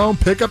 Need a loan?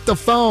 Pick up the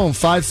phone.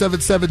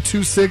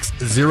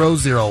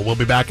 577-2600. We'll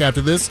be back after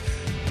this.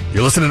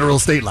 You're listening to Real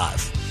Estate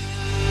Live.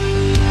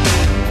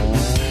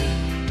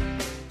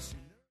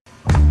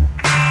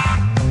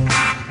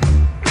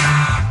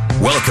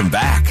 Welcome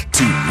back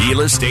to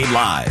Real Estate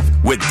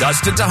Live with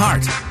Dustin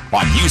DeHart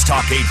on News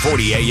Talk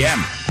 840 AM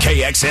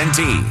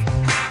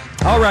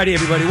KXNT. All righty,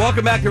 everybody.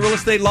 Welcome back to Real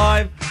Estate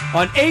Live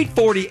on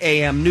 840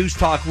 AM News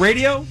Talk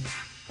Radio.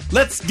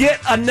 Let's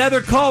get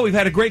another call. We've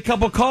had a great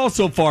couple calls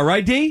so far,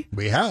 right, D?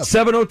 We have.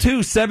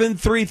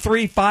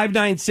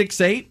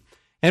 702-733-5968.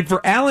 And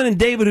for Alan and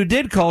David who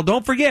did call,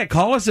 don't forget,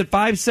 call us at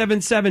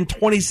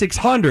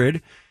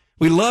 577-2600.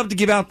 We love to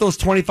give out those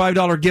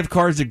 $25 gift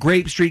cards at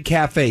Grape Street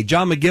Cafe.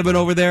 John McGibbon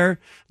over there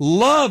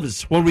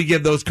loves when we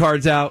give those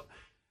cards out.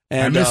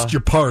 And, I missed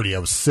your party. I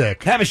was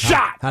sick. Have a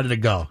shot. How did it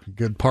go?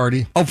 Good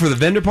party? Oh, for the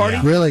vendor party?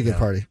 Yeah. Really good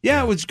party.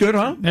 Yeah, it was good,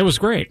 huh? It was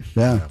great.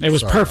 Yeah. It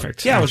was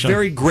perfect. Yeah, I was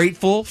very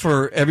grateful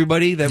for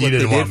everybody that what they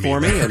did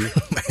for me. And,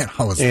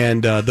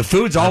 the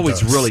food's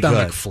always really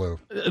good. Flu.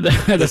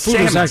 The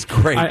food was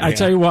great. I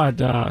tell you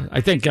what,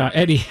 I think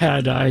Eddie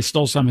I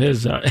stole some of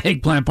his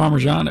eggplant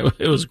parmesan.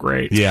 It was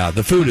great. Yeah,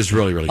 the food is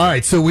really, really good. All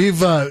right, so we've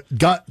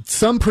got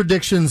some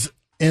predictions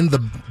in the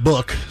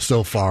book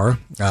so far.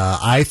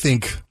 I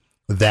think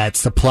that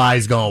supply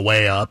is going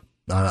way up.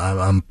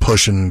 I'm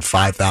pushing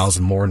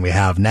 5,000 more than we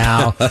have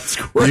now. That's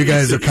crazy. You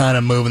guys are kind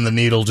of moving the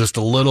needle just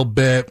a little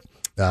bit.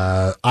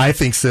 I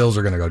think sales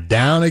are going to go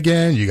down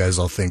again. You guys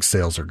all think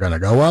sales are going to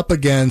go up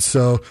again.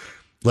 So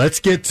let's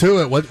get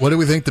to it. What do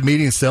we think the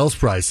median sales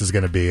price is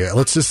going to be?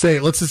 Let's just say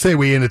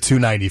we end at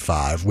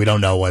 $295. We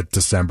don't know what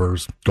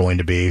December's going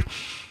to be.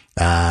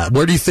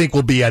 Where do you think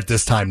we'll be at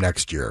this time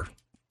next year?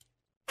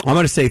 I'm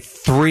going to say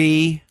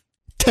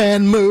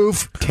 310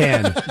 move.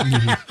 10.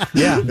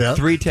 Yeah, 310.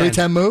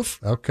 310 move?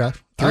 Okay.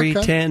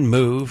 310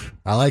 move.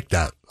 I like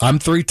that. I'm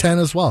 310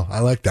 as well. I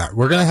like that.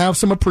 We're going to have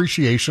some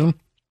appreciation,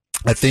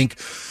 I think.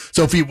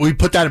 So if we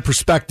put that in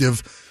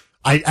perspective,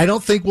 I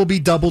don't think we'll be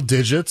double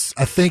digits.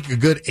 I think a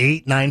good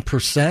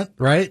 8-9%,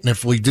 right? And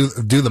if we do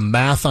the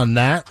math on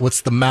that,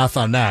 what's the math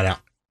on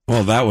that?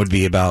 Well, that would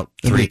be about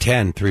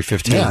 310,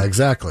 315. Yeah,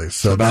 exactly.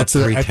 So about that's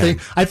it.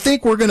 I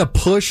think we're going to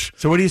push.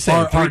 So what do you say?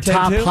 Our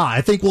top too? high.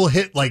 I think we'll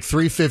hit like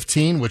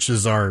 315, which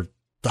is the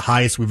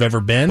highest we've ever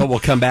been. But we'll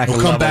come back.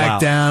 We'll come back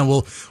down.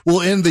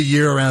 We'll end the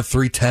year around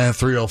 310,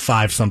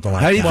 305, something like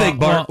that. How do you think,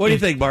 Bart? What do you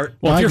think, Bart?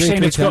 Well, I if agree,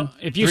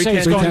 you say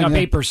it's going up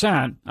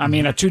 8%, I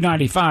mean at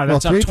 295,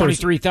 that's up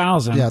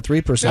 23,000. Yeah,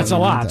 3%. That's a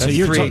lot. That's So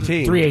you're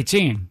 318.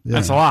 318. Yeah.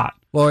 That's a lot.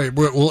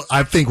 Well,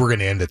 I think we're going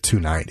to end at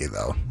 290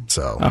 though.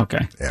 So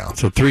Okay. yeah.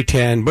 So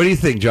 310. What do you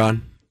think,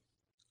 John?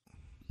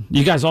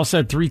 You guys all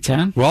said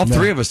 310? Well, all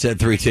three of us said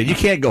 310. You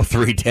can't go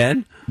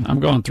 310. I'm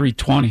going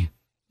 320.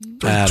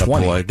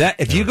 Boy.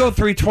 If you go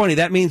 320,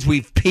 that means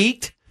we've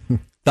peaked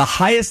the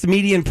highest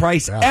median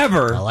price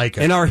ever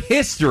in our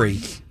history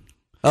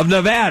of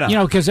Nevada. You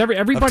know, because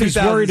everybody's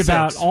worried 2006.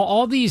 about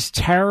all these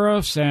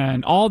tariffs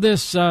and all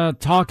this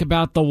talk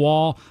about the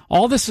wall.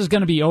 All this is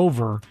going to be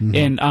over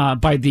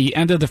by the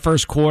end of the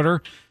first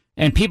quarter.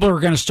 And people are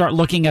going to start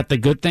looking at the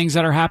good things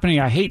that are happening.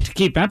 I hate to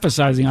keep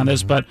emphasizing on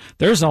this, but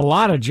there's a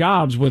lot of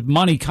jobs with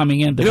money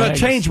coming into You're going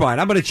Vegas. to change mine.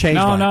 I'm going to change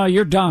mine. No,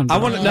 you're done. I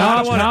want to.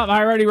 I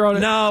already wrote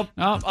it. No,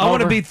 I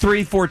want to be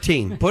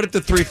 314. Put it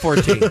to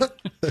 314.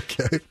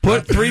 Okay.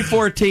 Put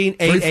 314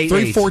 888.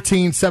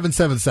 314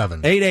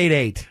 777.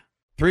 888.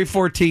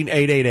 314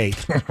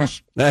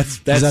 888. That's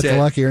Is that it. the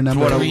luckier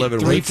number? That's what I'm living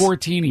with.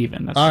 314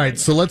 even. That's All right,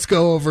 so let's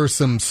go over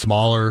some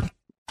smaller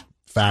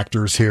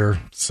factors here.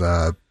 It's,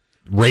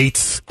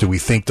 rates, do we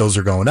think those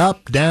are going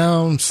up,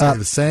 down, stay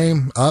the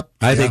same, up?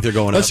 I think they're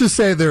going Let's up. just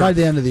say they're By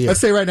the end of the year. Let's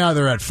say right now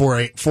they're at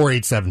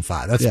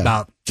 4875. That's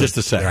about Just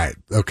a second. right.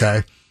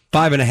 Okay,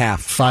 5.5.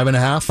 5.5.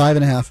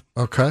 5.5.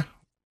 Okay,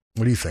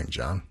 what do you think,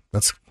 John?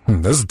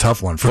 This is a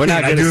tough one for We're me.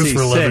 not I gonna do this see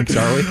for a living. 6,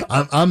 are we?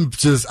 I'm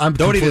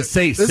Don't even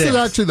say This 6. is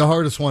actually the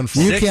hardest one for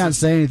You me. can't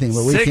say anything,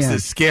 but we 6 can.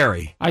 is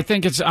scary. I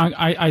think it's.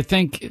 I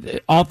think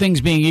all things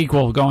being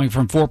equal, going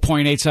from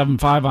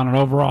 4.875 on an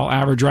overall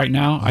average right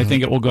now, I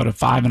think it will go to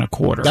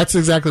 5.25. That's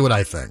exactly what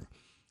I think.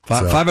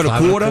 Five, So,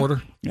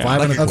 5.25? Yeah.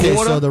 Five and a Like a Okay,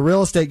 quarter? so the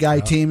real estate guy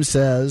team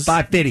says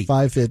 550.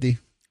 550.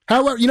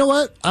 However, you know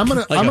what? I'm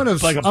gonna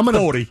like a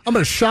 40. I'm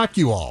gonna shock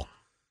you all.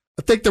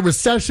 I think the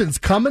recession's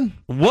coming.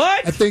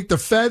 What? I think the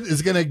Fed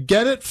is going to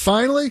get it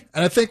finally,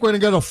 and I think we're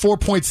going to go to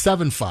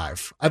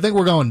 4.75. I think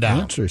we're going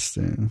down.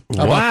 Interesting.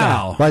 How about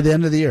Wow. By the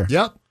end of the year.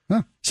 Yep.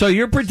 So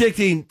you're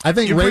predicting. I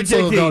think you're rates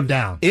will predicting go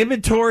down.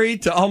 Inventory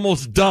to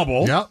almost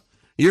double. Yep.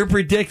 You're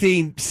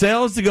predicting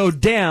sales to go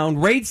down,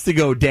 rates to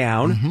go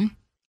down. Mm-hmm.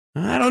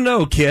 I don't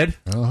know, kid.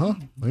 What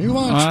do you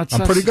want? Well,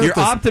 I'm pretty good You're at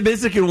this.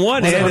 optimistic in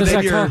one What hand, and is then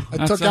that you're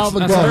called? I took Alvin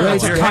that's Gold. a-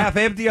 Rates you're down. half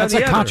empty on That's the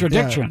a other.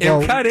 contradiction. Yeah.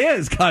 It kind of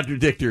is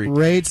contradictory.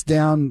 Rates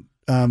down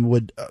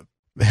would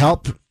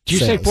help. Did you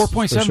say sales,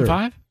 for 4.75?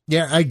 sure.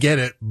 Yeah, I get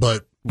it,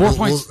 but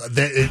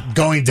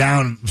going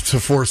down to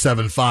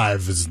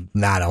 4.75 is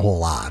not a whole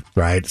lot,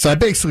 right? So I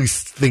basically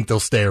think they'll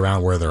stay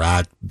around where they're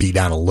at, be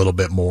down a little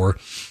bit more,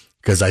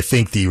 because I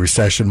think the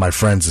recession, my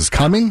friends, is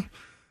coming.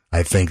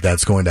 I think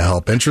that's going to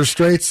help interest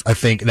rates. I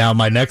think now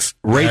my next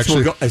Rates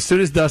will go as soon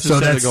as Dustin so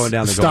said they're that's going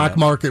down. They're going stock up.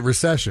 market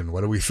recession.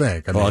 What do we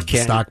think? I Well, mean, it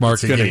can't- stock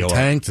market it's gonna getting go up.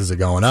 tanked? Is it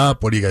going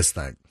up? What do you guys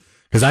think?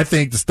 Because I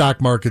think the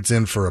stock market's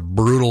in for a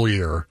brutal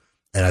year,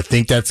 and I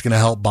think that's going to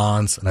help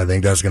bonds, and I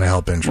think that's going to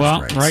help interest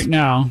Well, rates. right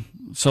now,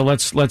 so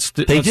let's.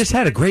 They just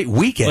had a great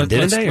weekend,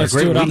 didn't they? Let's a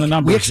great do it on week. the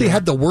numbers. We actually here.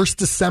 had the worst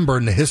December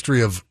in the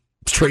history of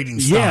trading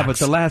stocks. Yeah, but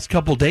the last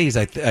couple days,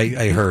 I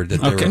heard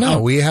that. Okay. They were,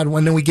 No, we had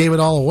one, then we gave it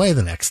all away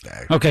the next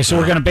day. Okay, so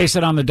we're going to base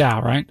it on the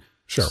Dow, right?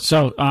 Sure.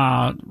 So We're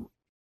at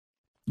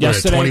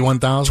yesterday,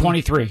 21,000?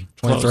 23.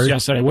 Closed 23?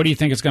 yesterday. What do you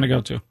think it's going to go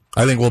to?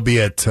 I think we'll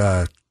be at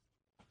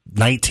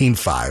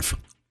 19.5.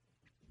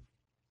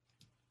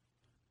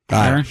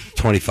 Aaron?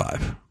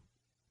 25.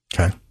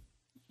 Okay.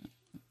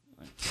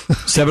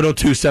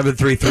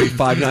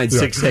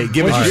 702-733-5968.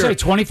 Give What did us you your say,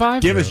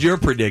 25? give us your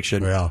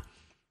prediction. Yeah.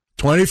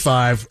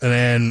 25, and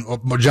then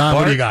John,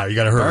 what do you got? You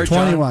got to hurry. Bart,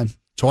 John?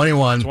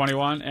 21.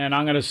 21, and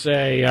I'm going to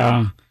say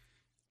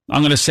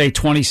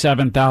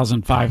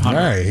 27,500. All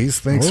right, he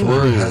thinks Ooh,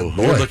 we're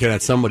you're looking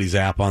at somebody's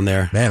app on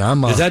there. Man,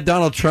 I'm Is that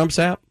Donald Trump's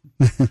app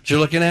that you're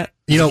looking at?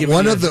 you know, Is he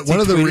one giving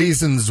of the tweeting?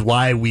 reasons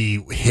why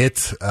we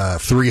hit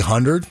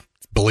 300,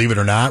 believe it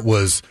or not,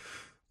 was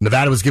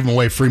Nevada was giving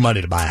away free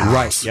money to buy a house,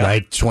 Right, yeah.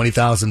 right?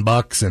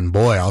 $20,000, and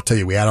boy, I'll tell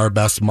you, we had our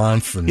best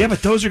month. And, Yeah,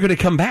 but those are going to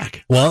come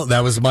back. well,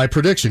 that was my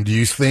prediction. Do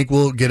you think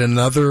we'll get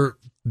another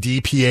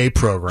DPA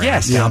program,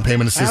 Yes. down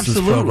payment assistance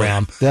Absolutely.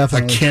 program,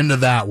 Definitely. akin to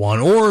that one,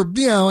 or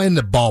in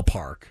the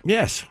ballpark?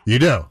 Yes. You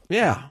do.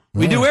 Yeah.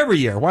 We do every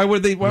year. Why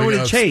would they? Why would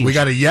it change? We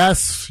got a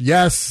yes.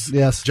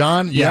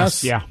 John,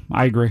 yes. Yeah,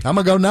 I agree. I'm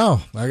gonna go no.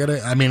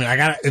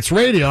 It's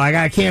radio.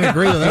 I can't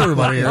agree with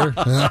everybody here.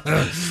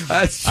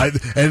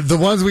 And the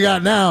ones we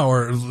got now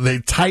are they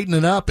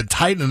tightening up and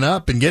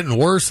getting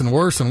worse and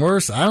worse and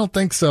worse. I don't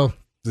think so.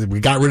 We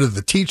got rid of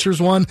the teachers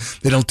one.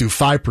 They don't do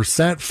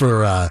 5%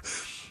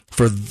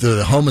 for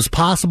the home is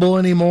possible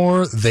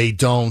anymore. They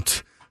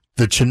don't.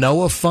 The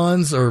Chenoa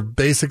funds are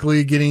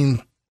basically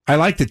getting. I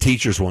like the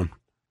teachers one.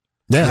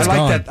 Yeah, it's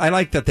gone. I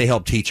like that they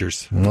help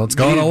teachers. Well, it's We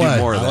going need to do away.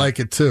 more of I that. like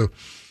it too.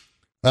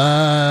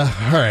 All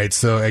right.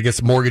 So I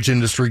guess mortgage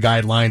industry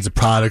guidelines and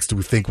products. Do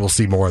we think we'll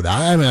see more of that?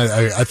 I mean,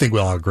 I think we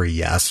all agree.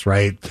 Yes.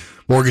 Right.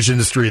 Mortgage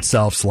industry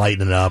itself's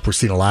lightening up. We're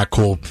seeing a lot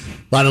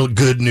of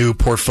good new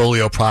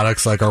portfolio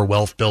products like our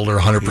Wealth Builder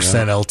 100%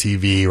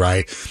 LTV.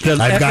 Right. The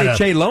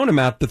FHA loan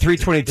amount, the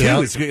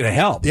 322, is going to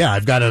help. Yeah,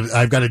 I've got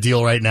a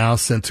deal right now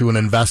sent to an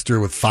investor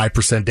with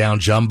 5% down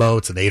jumbo.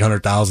 It's an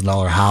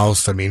 $800,000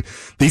 house. I mean,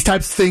 these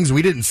types of things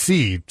we didn't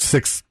see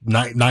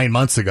 9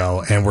 months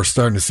ago, and we're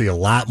starting to see a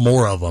lot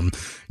more of them.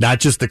 Not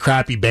just the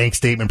crappy bank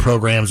statement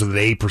programs with an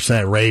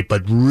 8% rate,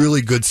 but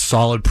really good,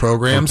 solid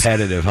programs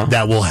Competitive, huh?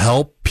 that will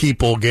help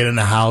people get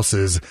into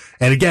houses.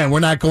 And again,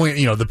 we're not going.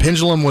 The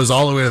pendulum was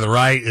all the way to the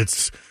right.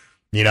 It's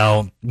we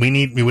don't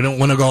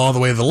want to go all the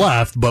way to the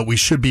left, but we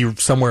should be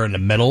somewhere in the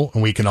middle,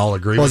 and we can all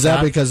agree with is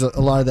that because a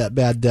lot of that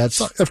bad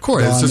debt's of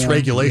course, it's gone just now?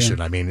 regulation.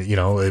 Yeah. I mean,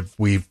 if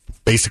we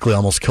basically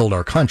almost killed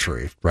our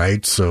country,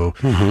 right? So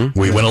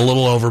we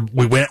went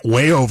we went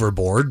way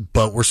overboard,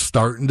 but we're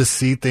starting to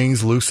see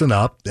things loosen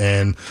up,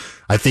 and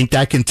I think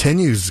that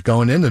continues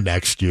going into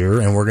next year,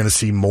 and we're going to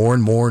see more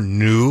and more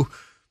new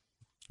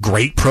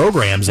great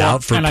programs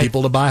out for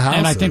people to buy houses.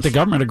 And I think the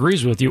government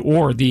agrees with you,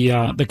 or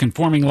the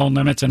conforming loan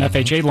limits and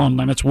FHA loan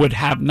limits would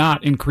have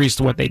not increased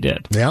what they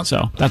did. Yeah.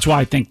 So that's why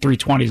I think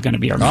 320 is going to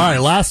be our All right,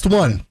 last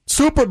one.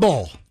 Super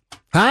Bowl.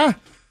 Huh?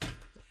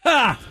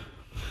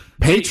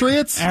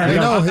 Patriots? Aaron, I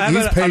know, I'm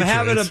he's Patriots.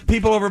 having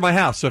people over at my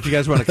house, so if you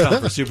guys want to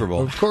come for Super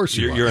Bowl, Of course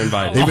you're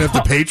invited. Even if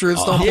the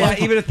Patriots don't Yeah,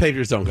 play? even if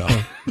Patriots don't go.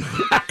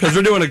 Because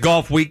we're doing a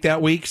golf week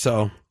that week,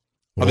 so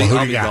Well, I'll who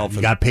do be you got? golfing.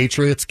 You got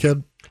Patriots,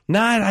 kid?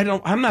 No, I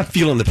don't. I'm not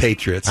feeling the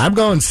Patriots. I'm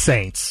going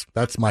Saints.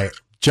 That's my...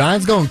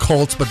 John's going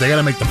Colts, but they got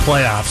to make the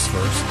playoffs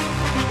first.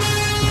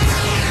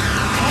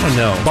 I don't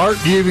know. Bart,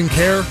 do you even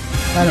care?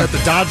 I got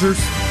the Dodgers.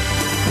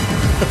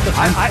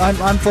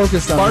 I'm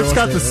focused on Bart's real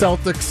got the estate.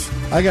 Celtics.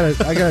 I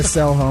gotta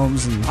sell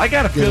homes and I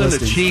got a get feeling the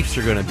listings. Chiefs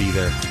are going to be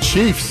there.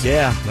 Chiefs.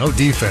 Yeah. No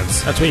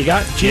defense. That's what you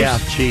got, Chiefs? Yeah,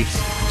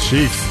 Chiefs.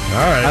 Chiefs. All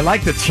right. I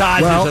like the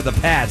Chargers Well- of the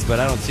Pats,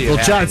 but I don't see it Well,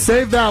 John, happening.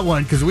 save that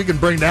one because we can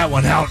bring that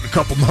one out in a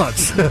couple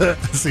months.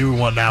 See who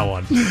won that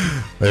one. We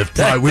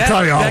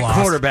probably all that lost.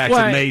 quarterback's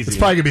Well, amazing. It's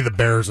probably going to be the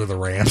Bears or the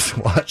Rams.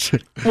 Watch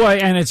it. Well,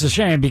 and it's a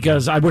shame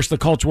because I wish the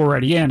Colts were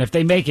already in. If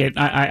they make it,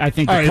 I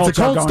think All the right, if Colts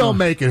the are Colts going don't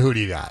make it, who do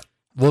you got?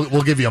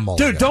 We'll give you a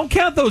mulligan. Dude, don't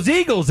count those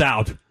Eagles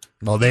out.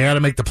 Well, they got to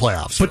make the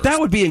playoffs. But that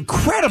would be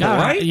incredible,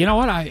 right? You know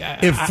what?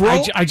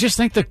 I just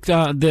think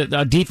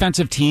the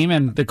defensive team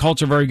and the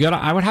Colts are very good.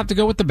 I would have to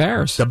go with the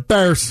Bears. The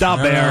Bears. The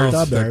Bears.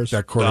 That- The Bears.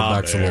 That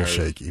quarterback's The a little Bears.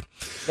 shaky.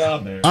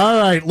 All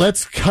right,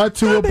 let's cut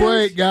to a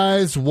break,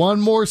 guys.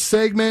 One more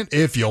segment.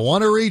 If you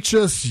want to reach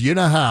us, you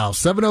know how.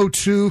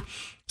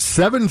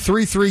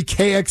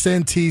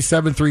 702-733-KXNT,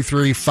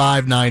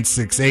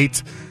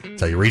 733-5968.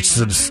 That's how you reach us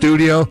in the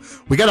studio.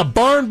 We got a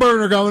barn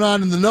burner going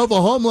on in the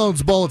Nova Home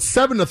Loans Bowl. It's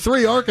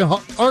 7-3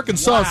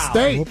 Arkansas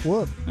State. Whoop,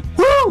 whoop.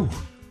 Woo!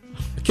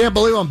 I can't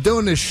believe I'm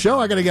doing this show.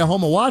 I got to get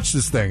home and watch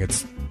this thing.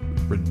 It's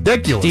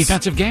ridiculous.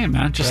 Defensive game,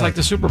 man, just like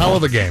the Super Bowl. Hell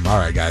of a game. All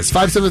right, guys.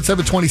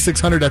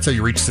 577-2600. That's how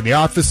you reach us in the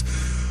office.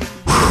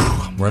 Whew,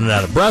 I'm running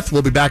out of breath.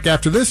 We'll be back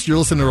after this. You're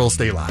listening to Real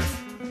Estate Live.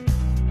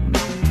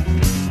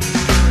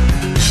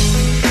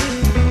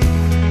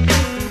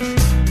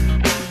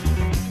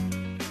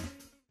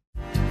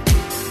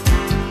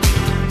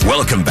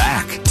 Welcome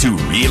back to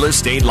Real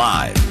Estate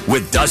Live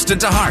with Dustin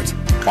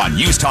DeHart on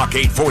News Talk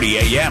 840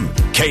 AM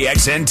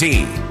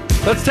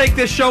KXNT. Let's take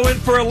this show in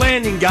for a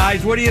landing,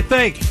 guys. What do you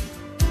think?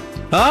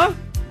 Huh?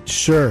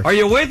 Sure. Are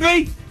you with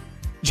me?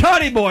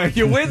 Johnny boy, are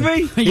you with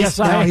me? Yes,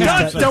 I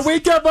am. Did we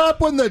give up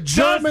when the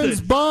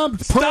Germans Dustin, bombed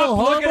Pearl Stop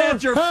Harbor? looking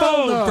at your Hell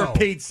phone, no. for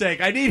Pete's sake.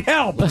 I need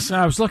help. Listen,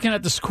 I was looking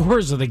at the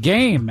scores of the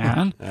game,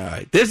 man. All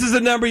right. This is the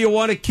number you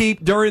want to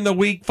keep during the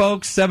week,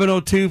 folks.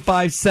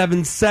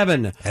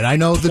 702-577. And I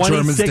know the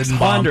Germans didn't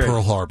bomb 2600.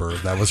 Pearl Harbor.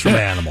 That was from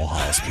Animal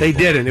House. They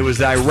didn't. It was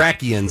the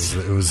Iraqians.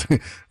 It was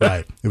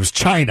right. It was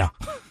China.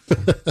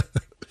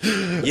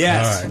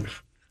 Yes. All right.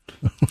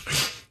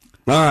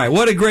 All right.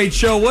 What a great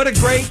show. What a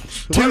great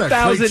What a great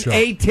show.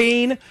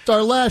 2018. It's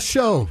our last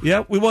show.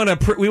 Yep. We want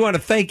to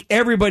thank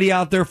everybody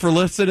out there for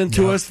listening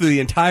to us through the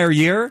entire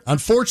year.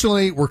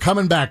 Unfortunately, we're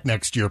coming back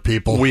next year,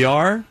 people. We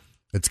are.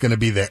 It's going to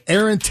be the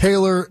Aaron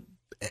Taylor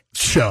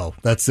show.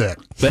 That's it.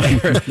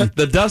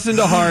 The Dustin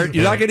DeHart.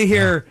 You're not going to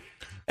hear,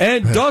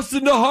 and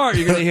Dustin DeHart.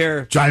 You're going to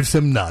hear. Drives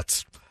him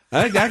nuts.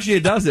 Actually,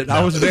 it doesn't.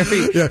 I was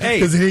very. Hey,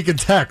 because he can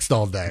text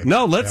all day.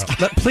 No,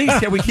 please,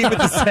 can we keep it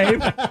the same?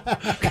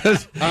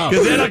 Because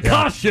it'll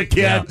cost you,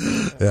 kid.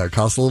 Yeah, it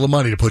costs a little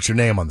money to put your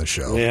name on the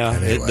show. Yeah,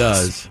 Anyways, it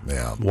does.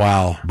 Yeah.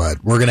 Wow.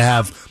 But we're going to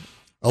have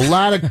a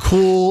lot of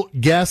cool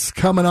guests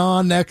coming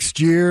on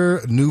next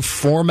year. New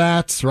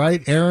formats,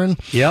 right, Aaron?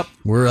 Yep.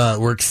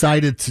 We're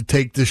excited to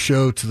take this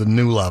show to the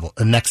new level,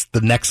 the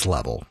next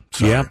level.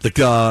 Sorry. Yep.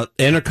 The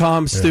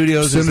Intercom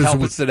Studios is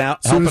helping us out.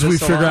 As soon as we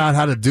figure out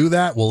how to do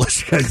that, we'll let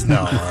you guys know.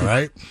 All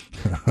right.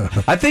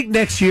 I think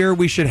next year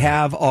we should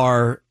have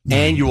our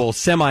annual,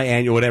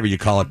 semi-annual, whatever you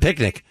call it,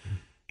 picnic.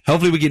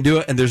 Hopefully we can do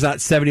it, and there's not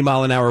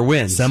 70-mile-an-hour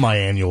winds.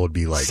 Semi-annual would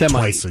be like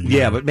twice a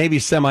year. Yeah, but maybe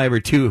semi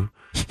every 2.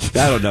 I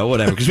don't know,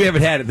 whatever, because we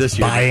haven't had it this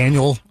year.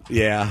 Biannual?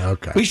 Yeah.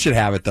 Okay. We should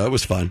have it, though. It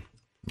was fun.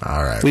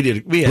 All right.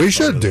 We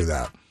should do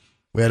that.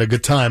 We had a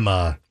good time.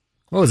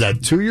 What was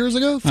that, 2 years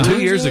ago?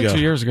 2 years ago. 2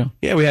 years ago.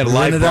 Yeah, we had a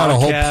live rented out a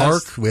whole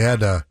broadcast. park.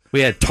 We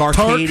had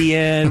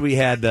Tarkadian. We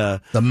had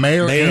the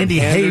mayor Andy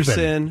Henderson.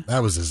 Haven.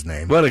 That was his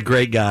name. What a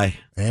great guy.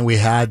 And we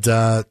had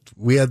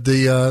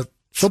the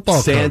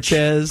football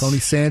Sanchez. coach, Tony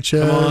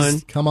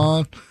Sanchez. Come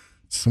on.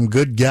 Some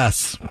good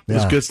guests. It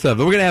was good stuff.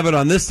 But we're going to have it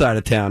on this side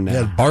of town now. We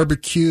had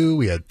barbecue.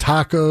 We had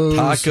tacos.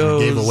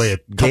 We gave away a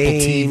couple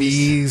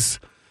TVs.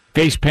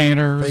 Face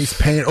painters.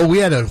 Oh, we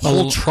had a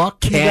whole truck.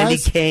 Candy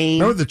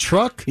cane. Remember the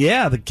truck?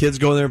 Yeah, the kids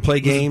go there and play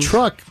games. A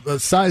truck the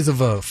size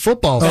of a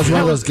football That was field.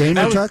 one of those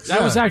gamer trucks?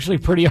 That was actually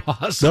pretty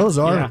awesome.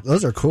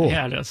 Those are cool.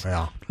 Yeah, it is.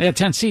 Yeah. They had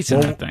 10 seats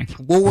in that thing.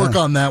 We'll work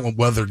on that when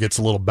weather gets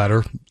a little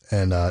better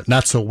and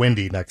not so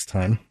windy next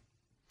time.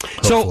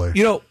 Hopefully.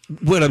 So,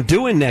 what I'm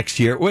doing next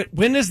year,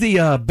 when is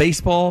the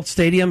baseball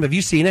stadium? Have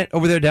you seen it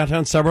over there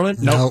downtown Summerlin?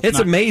 No. It's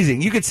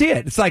amazing. You can see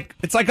it. It's like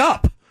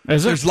up.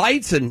 Is it? There's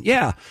lights and,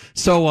 yeah.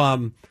 So,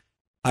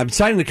 I'm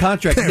signing the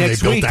contract Damn, next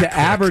they built week that to quick.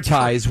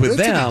 advertise with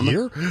That took a them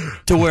year?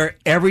 to where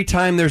every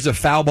time there's a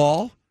foul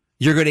ball,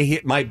 you're going to hear,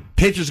 my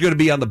pitcher's going to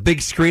be on the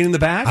big screen in the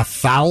back. A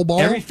foul ball?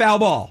 Every foul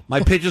ball, my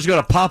pitcher's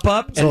going to pop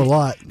up. So a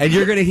lot. And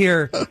you're going to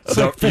hear,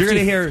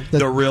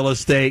 the real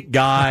estate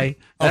guy.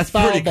 That's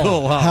foul pretty ball.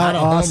 cool, huh? How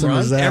awesome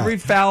is that? Every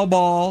foul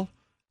ball,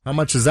 How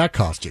much does that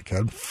cost you,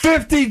 kid?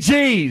 50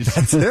 G's.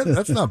 That's it?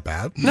 That's not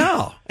bad.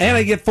 No. And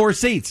I get 4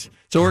 seats.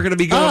 So we're going to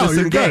be going to some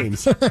you're good.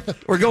 games.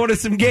 We're going to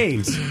some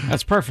games.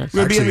 That's perfect. We're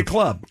going to be in the Actually,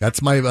 club.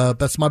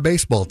 That's my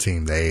baseball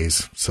team, the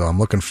A's. So I'm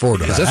looking forward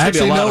to that. That's I gonna be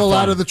actually a lot know of a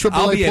lot fun. of the AAA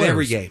I'll be players. at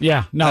every game.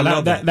 Yeah, no, I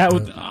love that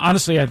would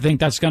honestly, I think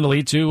that's going to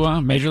lead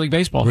to Major League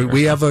Baseball.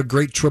 We have a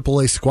great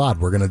AAA squad.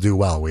 We're going to do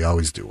well. We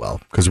always do well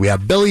because we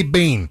have Billy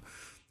Bean.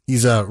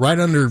 He's right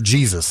under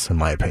Jesus, in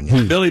my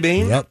opinion. Billy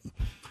Bean? Yep.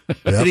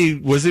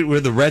 Was it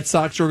with the Red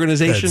Sox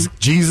organization? That's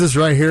Jesus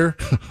right here.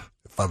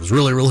 If I was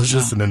really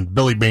religious, and then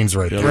Billy Bean's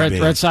right there.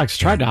 Red Sox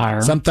tried to hire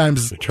him.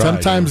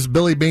 Sometimes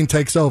Billy Bean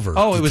takes over.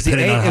 Oh, it was the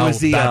depending on how it was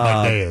the bad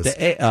my day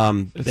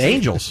is. the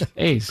Angels.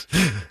 A's.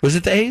 Was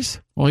it the A's?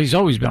 Well, he's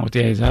always been with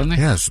the A's, hasn't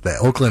he? Yes, the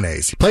Oakland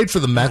A's. He played for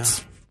the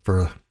Mets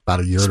for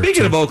about a year.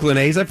 Speaking or of two. Oakland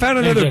A's, I found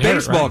another get hurt,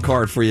 baseball right?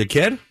 card for you,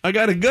 kid. I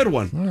got a good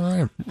one. All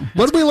right.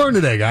 What did we learn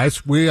today,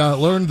 guys? We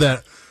learned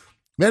that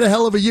we had a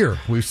hell of a year.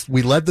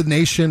 We led the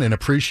nation in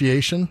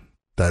appreciation.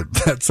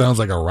 That sounds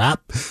like a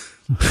rap.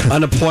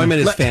 Unemployment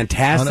is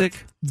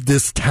fantastic.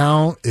 This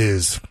town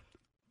is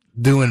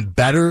doing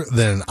better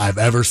than I've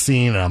ever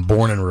seen, and I'm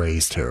born and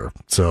raised here.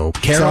 So,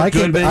 Carol I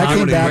came Goodman, back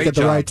doing a at great the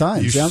job. right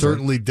time. you sounds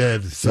certainly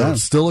did. So, Yeah.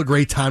 still a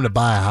great time to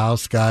buy a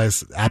house,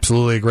 guys.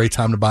 Absolutely a great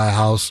time to buy a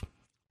house.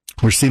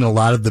 We're seeing a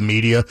lot of the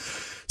media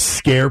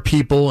scare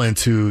people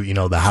into,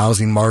 the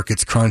housing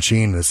market's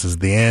crunching. This is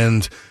the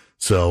end.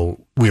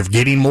 So we're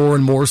getting more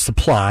and more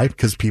supply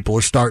because people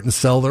are starting to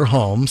sell their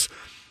homes.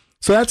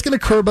 So that's going to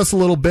curb us a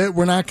little bit.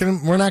 We're not going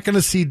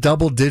to see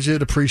double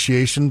digit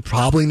appreciation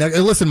probably next.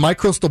 Listen, my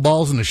crystal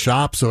ball's in the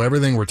shop, so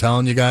everything we're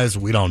telling you guys,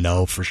 we don't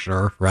know for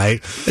sure, right?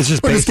 It's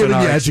just We're based on giving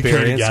our you educated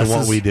experience and what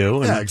guesses. we do.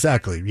 Yeah, And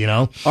exactly.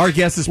 our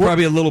guess is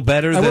probably a little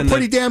better And than we're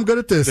pretty damn good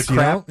at this. the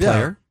crap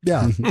player.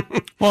 Yeah.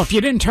 Well, if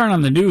you didn't turn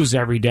on the news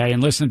every day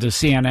and listen to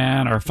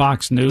CNN or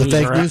Fox News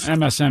fake or news?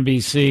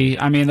 MSNBC,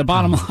 I mean, the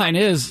bottom line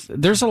is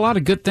there's a lot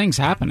of good things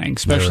happening,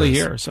 especially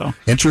There is. here. So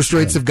Interest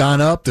rates have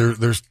gone up.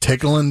 They're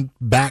tickling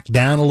back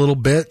down a little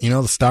bit.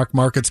 The stock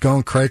market's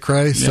going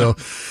cray-cray. So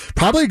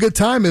probably a good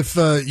time if,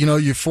 your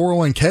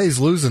 401k is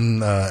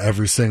losing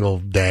every single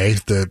day,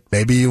 that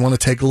maybe you want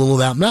to take a little of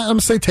that. I'm not going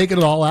to say take it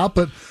all out,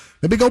 but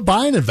maybe go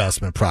buy an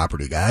investment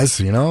property,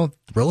 guys.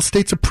 Real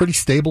estate's a pretty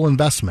stable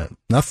investment.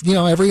 Nothing,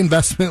 every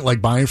investment like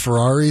buying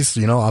Ferraris,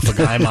 off a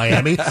guy in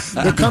Miami,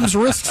 there comes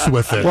risks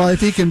with it. Well,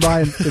 if you can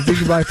buy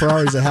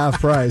Ferraris at half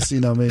price,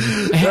 maybe.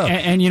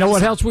 and you know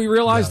what else we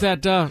realized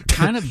that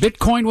kind of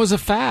Bitcoin was a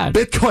fad.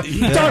 Bitcoin.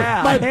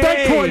 Yeah. My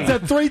Hey. Bitcoin's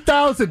at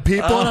 3,000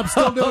 people, and I'm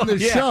still doing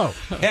this show.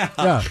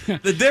 Yeah.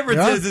 The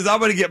difference is I'm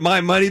going to get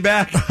my money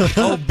back.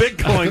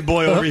 Bitcoin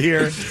boy over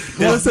here.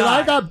 Listen,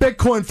 I got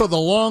Bitcoin for the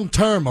long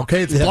term,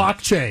 okay? It's blockchain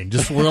blockchain.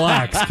 Just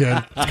relax,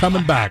 kid. It's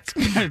coming back.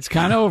 It's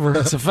kind of over.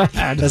 It's a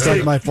fad. That's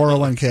like my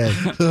 401k.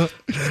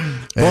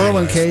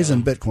 401ks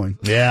and Bitcoin.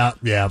 Yeah.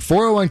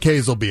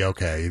 401ks will be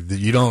okay.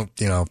 You don't.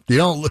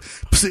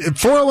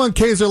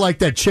 401ks are like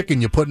that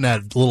chicken you put in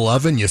that little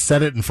oven. You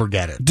set it and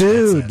forget it.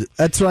 Dude,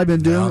 that's what I've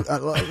been doing.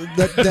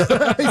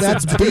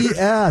 That's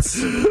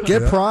BS.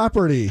 Get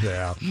property.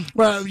 Yeah.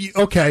 Well,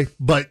 okay,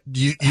 but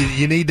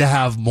you need to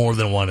have more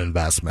than one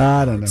investment.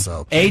 I don't know.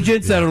 So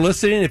agents that are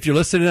listening, if you're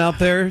listening out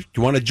there,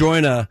 you want to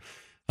join a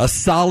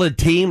solid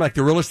team like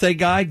the real estate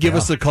guy, give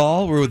us a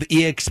call. We're with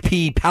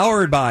EXP,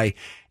 powered by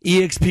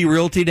EXP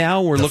Realty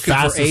now. We're looking for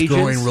agents. The fastest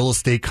growing real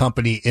estate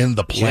company in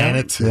the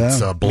planet. Yeah.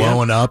 It's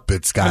blowing up.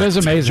 It's got. That is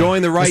amazing.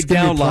 Join the right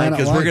downline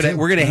because we're Planet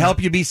gonna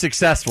help you be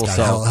successful. Got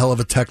So a hell of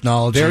a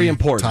technology, very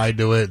important, tied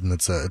to it, and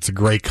it's a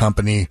great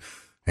company.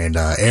 And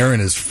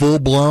Aaron is full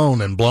blown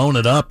and blown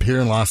it up here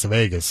in Las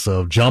Vegas.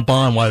 So jump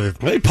on while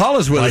hey,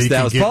 Paula's with us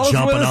now. Is Paula's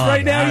with us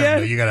right now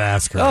yet? You got to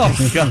ask her.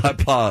 Oh God,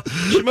 Paula,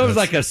 she moves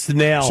like a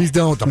snail. She's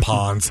done with the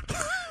ponds.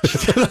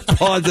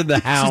 Ponds and the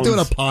hounds. She's doing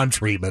a pond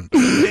treatment.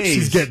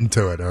 She's getting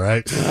to it. All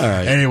right.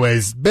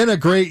 Anyways, been a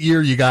great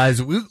year, you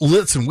guys.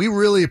 We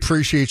really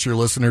appreciate your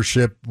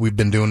listenership. We've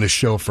been doing this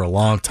show for a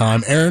long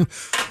time. Aaron,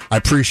 I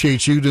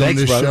appreciate you doing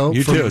this brother. show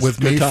You too.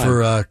 with me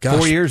for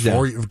 4 years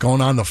now.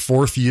 Going on the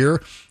 4th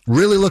year.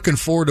 Really looking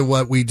forward to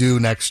what we do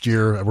next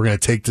year. We're going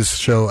to take this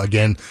show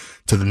again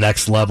to the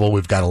next level.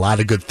 We've got a lot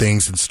of good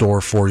things in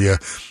store for you.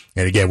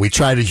 And again, we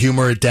try to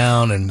humor it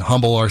down and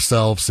humble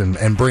ourselves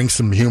and bring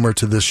some humor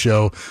to this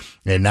show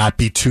and not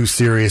be too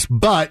serious,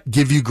 but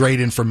give you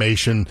great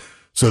information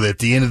so that at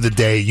the end of the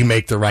day, you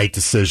make the right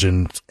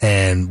decision.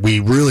 And we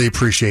really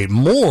appreciate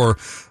more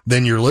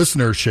than your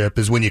listenership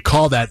is when you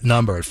call that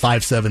number at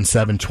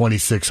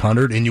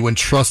 577-2600 and you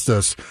entrust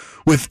us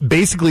with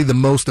basically the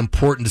most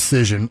important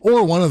decision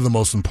or one of the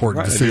most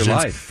important decisions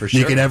life, for sure.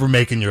 you can ever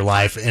make in your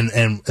life. And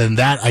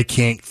that I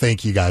can't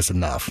thank you guys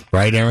enough.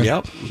 Right, Aaron?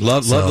 Yep.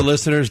 Love the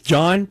listeners.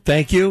 John,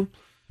 thank you.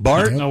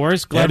 Bart, no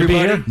worries. Glad to be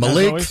here.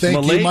 Malik,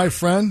 thank you, my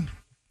friend.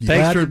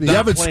 Thanks for you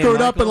haven't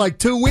screwed up in like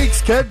 2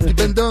 weeks, kid. You've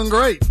been doing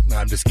great. No,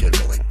 I'm just kidding,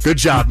 Malik. Good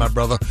job, my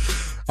brother.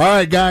 All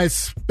right,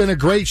 guys. Been a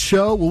great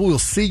show. We'll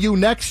see you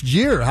next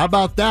year. How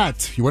about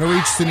that? You want to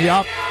reach Cindy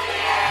up?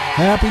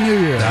 Happy New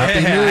Year.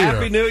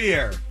 Happy New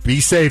Year.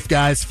 Be safe,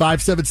 guys.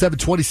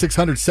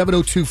 577-2600,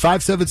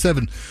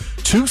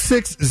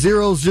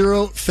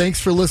 702-577-2600.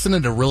 Thanks for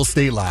listening to Real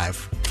Estate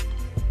Live.